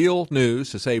code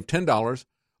REALNEWS to save $10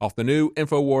 off the new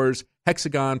InfoWars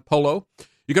Hexagon polo.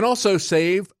 You can also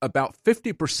save about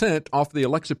 50% off the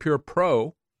Alexa Pure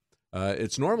Pro.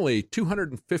 It's normally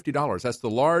 $250. That's the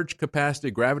large capacity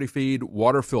gravity feed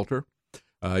water filter.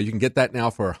 You can get that now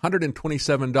for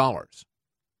 $127. So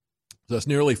that's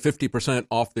nearly 50%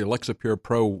 off the Alexa Pure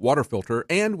Pro water filter.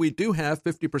 And we do have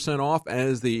 50% off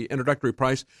as the introductory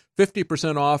price,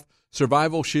 50% off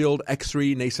Survival Shield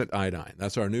X3 Nascent Iodine.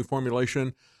 That's our new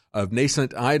formulation of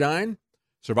Nascent Iodine,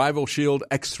 Survival Shield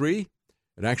X3.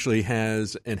 It actually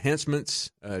has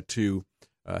enhancements to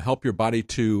help your body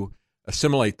to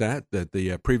assimilate that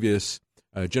the previous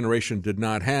generation did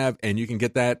not have, and you can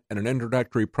get that at an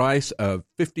introductory price of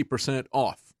 50%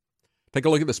 off. Take a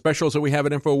look at the specials that we have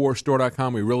at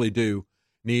InfoWarsStore.com. We really do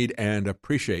need and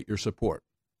appreciate your support.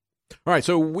 All right,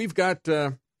 so we've got,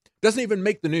 doesn't even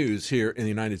make the news here in the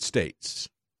United States.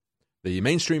 The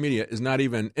mainstream media is not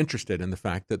even interested in the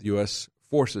fact that the U.S.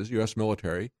 forces, U.S.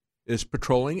 military, is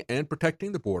patrolling and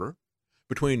protecting the border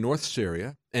between North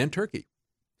Syria and Turkey.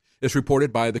 It's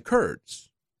reported by the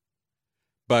Kurds.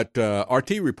 But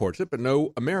RT reports it, but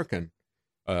no American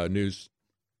news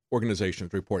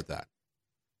organizations report that.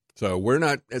 So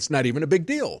it's not even a big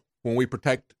deal when we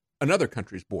protect another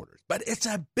country's borders. But it's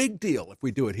a big deal if we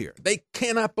do it here. They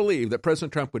cannot believe that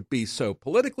President Trump would be so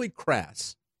politically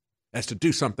crass as to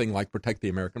do something like protect the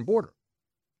American border.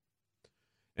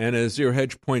 And as Zero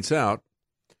Hedge points out,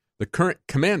 the current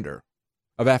commander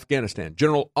of Afghanistan,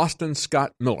 General Austin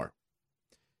Scott Miller,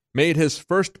 made his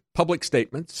first public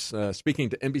statements, speaking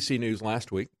to NBC News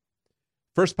last week,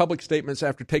 first public statements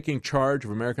after taking charge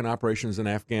of American operations in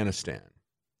Afghanistan.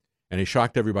 And he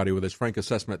shocked everybody with his frank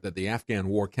assessment that the Afghan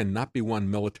war cannot be won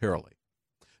militarily,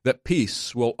 that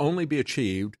peace will only be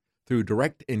achieved through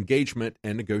direct engagement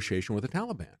and negotiation with the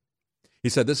Taliban. He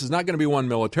said, this is not going to be won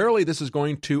militarily, this is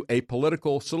going to a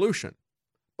political solution.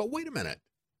 But wait a minute.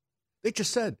 They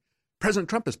just said, President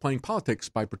Trump is playing politics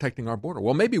by protecting our border.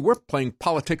 Well, maybe we're playing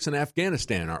politics in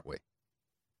Afghanistan, aren't we?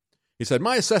 He said,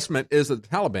 my assessment is that the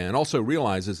Taliban also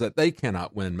realizes that they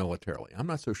cannot win militarily. I'm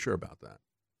not so sure about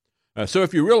that. So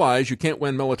if you realize you can't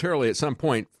win militarily at some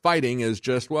point, fighting is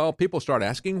just, well, people start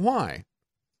asking why.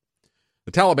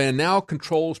 The Taliban now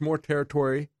controls more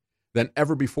territory than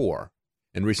ever before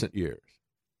in recent years.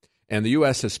 And the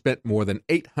U.S. has spent more than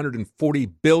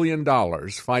 $840 billion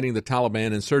fighting the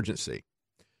Taliban insurgency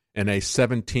in a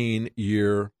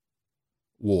 17-year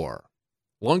war.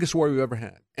 Longest war we've ever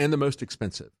had, and the most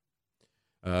expensive.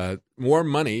 More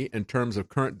money in terms of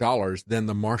current dollars than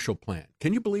the Marshall Plan.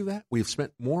 Can you believe that? We've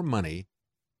spent more money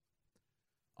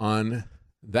on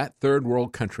that third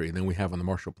world country than we have on the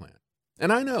Marshall Plan.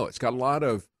 And I know it's got a lot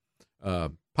of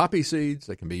poppy seeds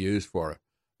that can be used for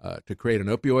to create an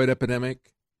opioid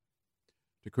epidemic,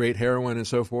 to create heroin and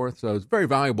so forth. So it's very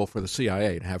valuable for the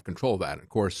CIA to have control of that. And of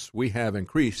course, we have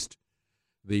increased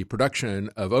the production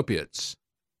of opiates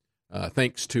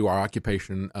thanks to our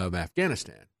occupation of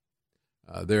Afghanistan.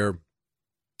 Their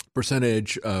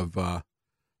percentage of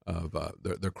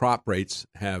their crop rates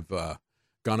have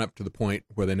gone up to the point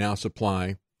where they now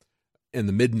supply in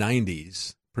the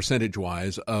mid-90s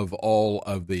percentage-wise of all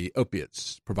of the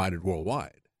opiates provided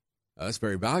worldwide. It's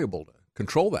very valuable to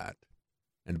control that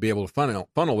and to be able to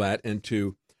funnel that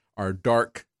into our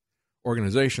dark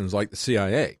organizations like the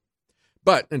CIA.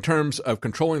 But in terms of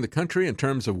controlling the country, in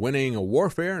terms of winning a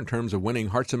warfare, in terms of winning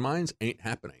hearts and minds, ain't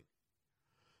happening.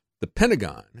 The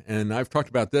Pentagon, and I've talked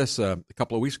about this a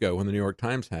couple of weeks ago when the New York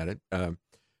Times had it,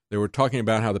 they were talking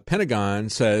about how the Pentagon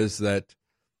says that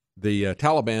the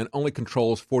Taliban only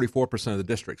controls 44% of the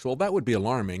districts. Well, that would be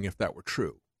alarming if that were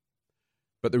true.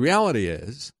 But the reality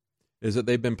is that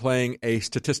they've been playing a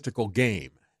statistical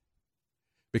game.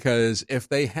 Because if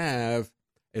they have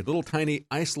a little tiny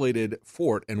isolated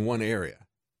fort in one area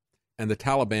and the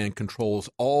Taliban controls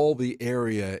all the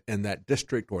area in that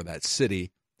district or that city,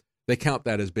 they count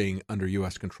that as being under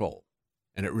U.S. control.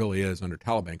 and it really is under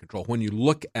Taliban control. When you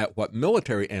look at what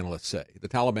military analysts say, the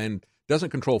Taliban doesn't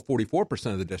control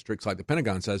 44% of the districts like the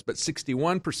Pentagon says, but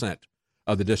 61%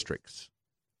 of the districts,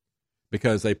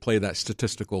 because they play that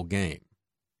statistical game.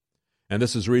 And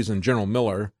this is the reason General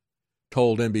Miller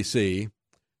told NBC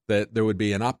that there would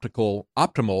be an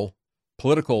optimal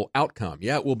political outcome.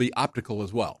 Yeah, it will be optical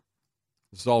as well.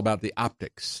 This is all about the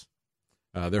optics.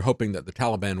 They're hoping that the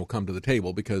Taliban will come to the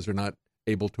table because they're not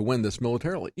able to win this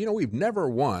militarily. You know, we've never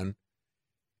won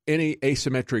any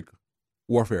asymmetric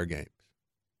warfare games.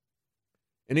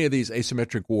 Any of these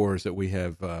asymmetric wars that we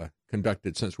have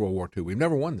conducted since World War II, we've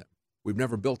never won them. We've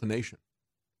never built a nation.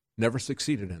 Never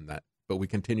succeeded in that, but we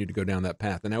continue to go down that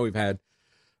path. And now we've had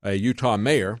a Utah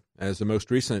mayor as the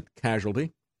most recent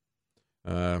casualty.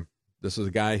 This is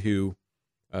a guy who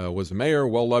was a mayor,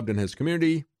 well-loved in his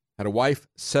community, had a wife,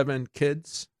 7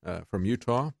 kids from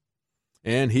Utah,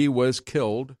 and he was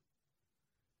killed,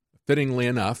 fittingly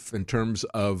enough, in terms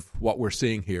of what we're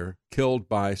seeing here, killed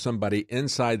by somebody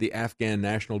inside the Afghan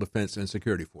National Defense and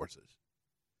Security Forces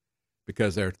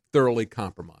because they're thoroughly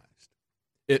compromised.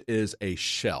 It is a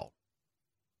shell,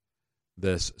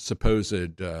 this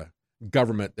supposed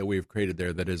government that we've created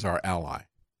there that is our ally.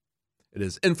 It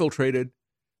is infiltrated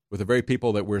with the very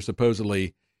people that we're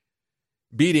supposedly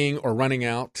beating or running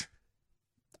out,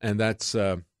 and that's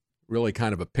really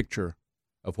kind of a picture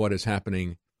of what is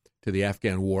happening to the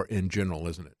Afghan war in general,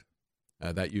 isn't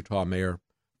it? That Utah mayor,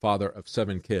 father of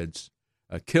 7 kids,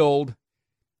 killed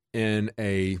in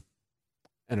an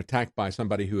attack by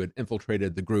somebody who had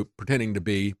infiltrated the group, pretending to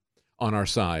be on our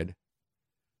side,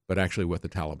 but actually with the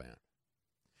Taliban.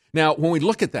 Now, when we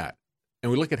look at that,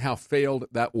 and we look at how failed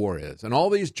that war is, and all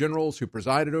these generals who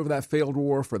presided over that failed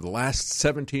war for the last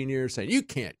 17 years saying, you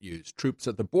can't use troops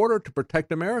at the border to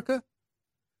protect America,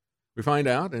 we find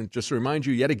out, and just to remind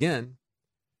you yet again,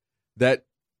 that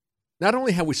not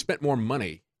only have we spent more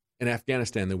money in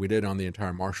Afghanistan than we did on the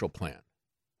entire Marshall Plan,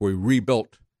 where we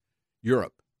rebuilt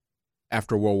Europe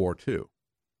after World War II,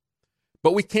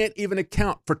 but we can't even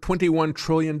account for $21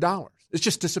 trillion. It's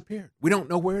just disappeared. We don't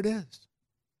know where it is.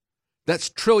 That's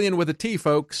trillion with a T,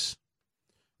 folks.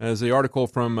 As the article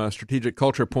from Strategic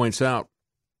Culture points out,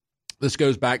 this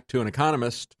goes back to an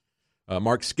economist,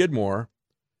 Mark Skidmore,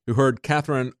 who heard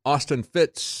Catherine Austin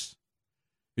Fitts,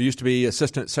 who used to be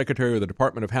Assistant Secretary of the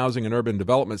Department of Housing and Urban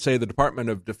Development, say the Department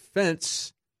of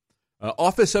Defense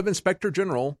Office of Inspector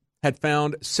General had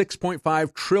found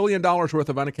 $6.5 trillion worth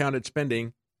of unaccounted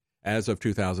spending as of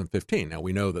 2015. Now,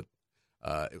 we know that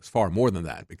it was far more than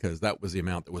that because that was the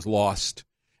amount that was lost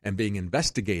and being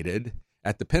investigated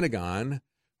at the Pentagon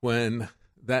when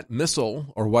that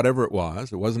missile, or whatever it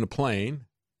wasn't a plane,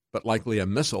 but likely a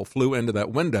missile, flew into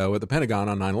that window at the Pentagon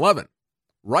on 9/11,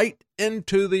 right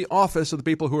into the office of the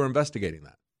people who were investigating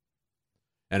that.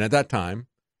 And at that time,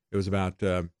 it was about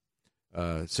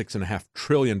 $6.5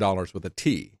 trillion with a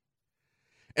T.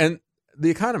 And the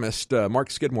economist,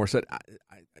 Mark Skidmore, said, I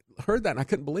heard that and I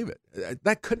couldn't believe it.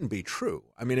 That couldn't be true.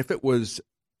 I mean, if it was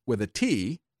with a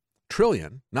T,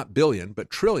 trillion, not billion, but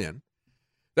trillion,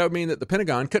 that would mean that the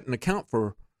Pentagon couldn't account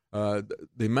for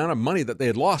the amount of money that they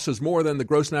had lost is more than the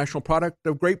gross national product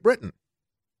of Great Britain.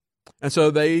 And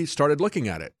so they started looking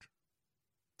at it.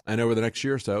 And over the next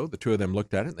year or so, the two of them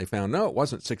looked at it and they found, no, it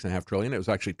wasn't $6.5 trillion. It was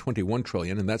actually $21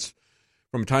 trillion. And that's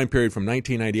from a time period from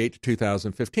 1998 to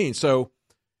 2015. So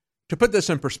to put this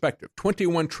in perspective,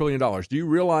 $21 trillion. Do you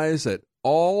realize that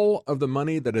all of the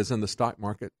money that is in the stock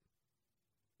market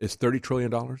is $30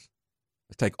 trillion?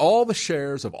 Let's take all the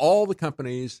shares of all the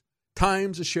companies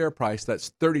times the share price.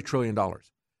 That's $30 trillion.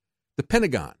 The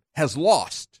Pentagon has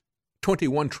lost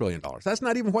 $21 trillion. That's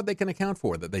not even what they can account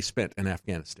for that they spent in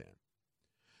Afghanistan.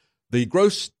 The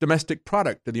gross domestic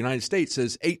product of the United States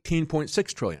is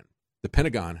 $18.6 trillion. The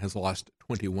Pentagon has lost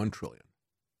 $21 trillion.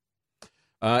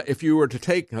 If you were to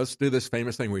take, let's do this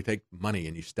famous thing where you take money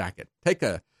and you stack it. Take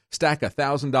a stack of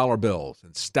 $1,000 bills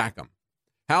and stack them.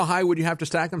 How high would you have to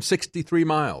stack them? 63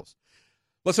 miles.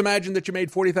 Let's imagine that you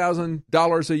made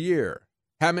 $40,000 a year.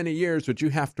 How many years would you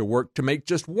have to work to make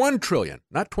just $1 trillion?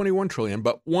 Not $21 trillion,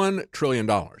 but $1 trillion.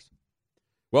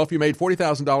 Well, if you made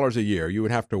 $40,000 a year, you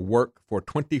would have to work for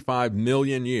 25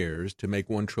 million years to make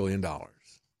 $1 trillion.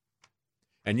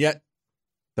 And yet,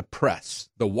 the press,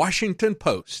 the Washington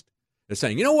Post, is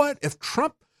saying, you know what? If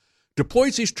Trump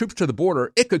deploys these troops to the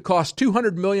border, it could cost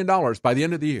 $200 million by the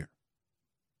end of the year.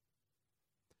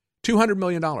 $200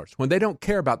 million, when they don't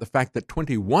care about the fact that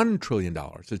 $21 trillion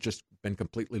has just been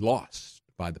completely lost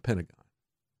by the Pentagon.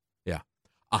 Yeah,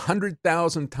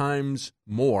 100,000 times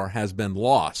more has been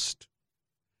lost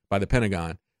by the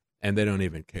Pentagon, and they don't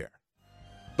even care.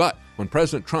 But when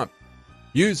President Trump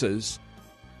uses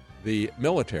the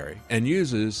military and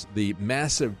uses the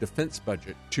massive defense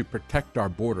budget to protect our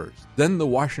borders, then the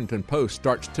Washington Post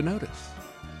starts to notice.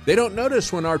 They don't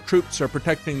notice when our troops are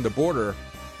protecting the border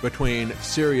between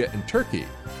Syria and Turkey,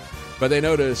 but they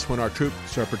notice when our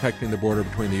troops are protecting the border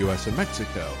between the U.S. and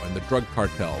Mexico and the drug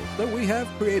cartels that we have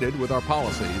created with our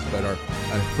policies, but are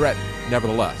a threat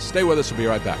nevertheless. Stay with us. We'll be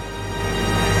right back.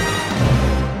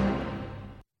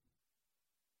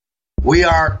 We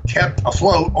are kept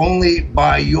afloat only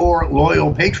by your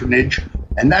loyal patronage,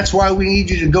 and that's why we need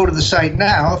you to go to the site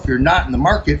now. If you're not in the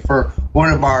market for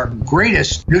one of our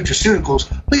greatest nutraceuticals,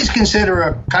 please consider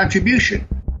a contribution.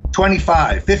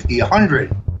 $25, $50,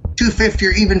 $100, $250,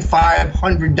 or even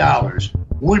 $500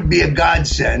 would be a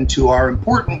godsend to our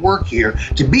important work here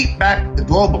to beat back the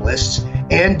globalists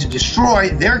and to destroy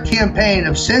their campaign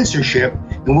of censorship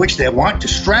in which they want to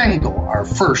strangle our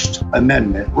First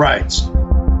Amendment rights.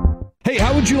 Hey,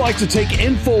 how would you like to take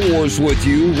InfoWars with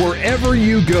you wherever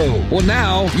you go? Well,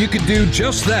 now you can do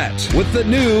just that with the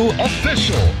new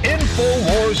official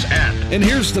InfoWars app. And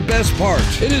here's the best part.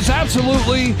 It is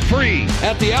absolutely free.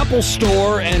 At the Apple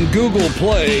Store and Google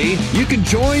Play, you can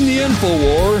join the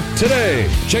InfoWar today.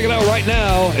 Check it out right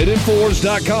now at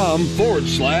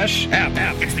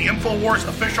Infowars.com/app. It's the InfoWars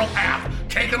official app.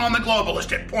 Taking on the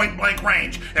globalist at point blank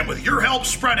range. And with your help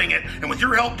spreading it, and with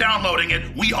your help downloading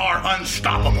it, we are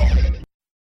unstoppable.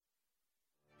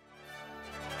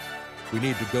 We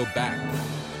need to go back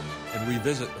and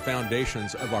revisit the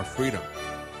foundations of our freedom.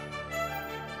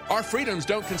 Our freedoms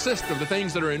don't consist of the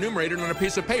things that are enumerated on a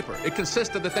piece of paper. It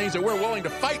consists of the things that we're willing to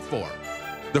fight for.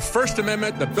 The First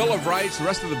Amendment, the Bill of Rights, the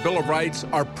rest of the Bill of Rights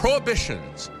are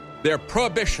prohibitions. They're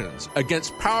prohibitions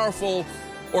against powerful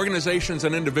organizations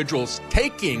and individuals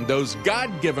taking those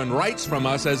God-given rights from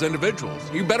us as individuals.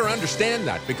 You better understand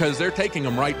that because they're taking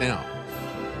them right now.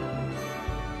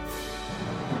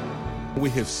 We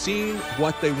have seen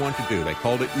what they want to do. They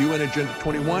called it UN Agenda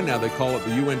 21. Now they call it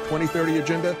the UN 2030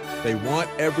 Agenda. They want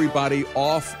everybody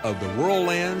off of the rural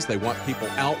lands. They want people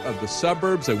out of the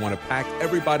suburbs. They want to pack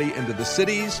everybody into the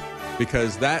cities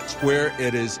because that's where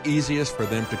it is easiest for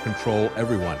them to control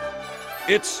everyone.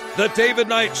 It's the David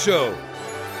Knight Show.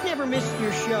 Never missed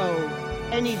your show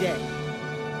any day.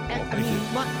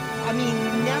 I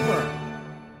mean, never.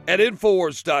 At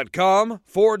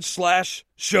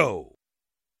Infowars.com/show.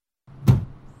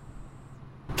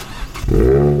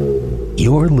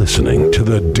 You're listening to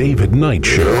The David Knight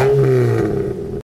Show.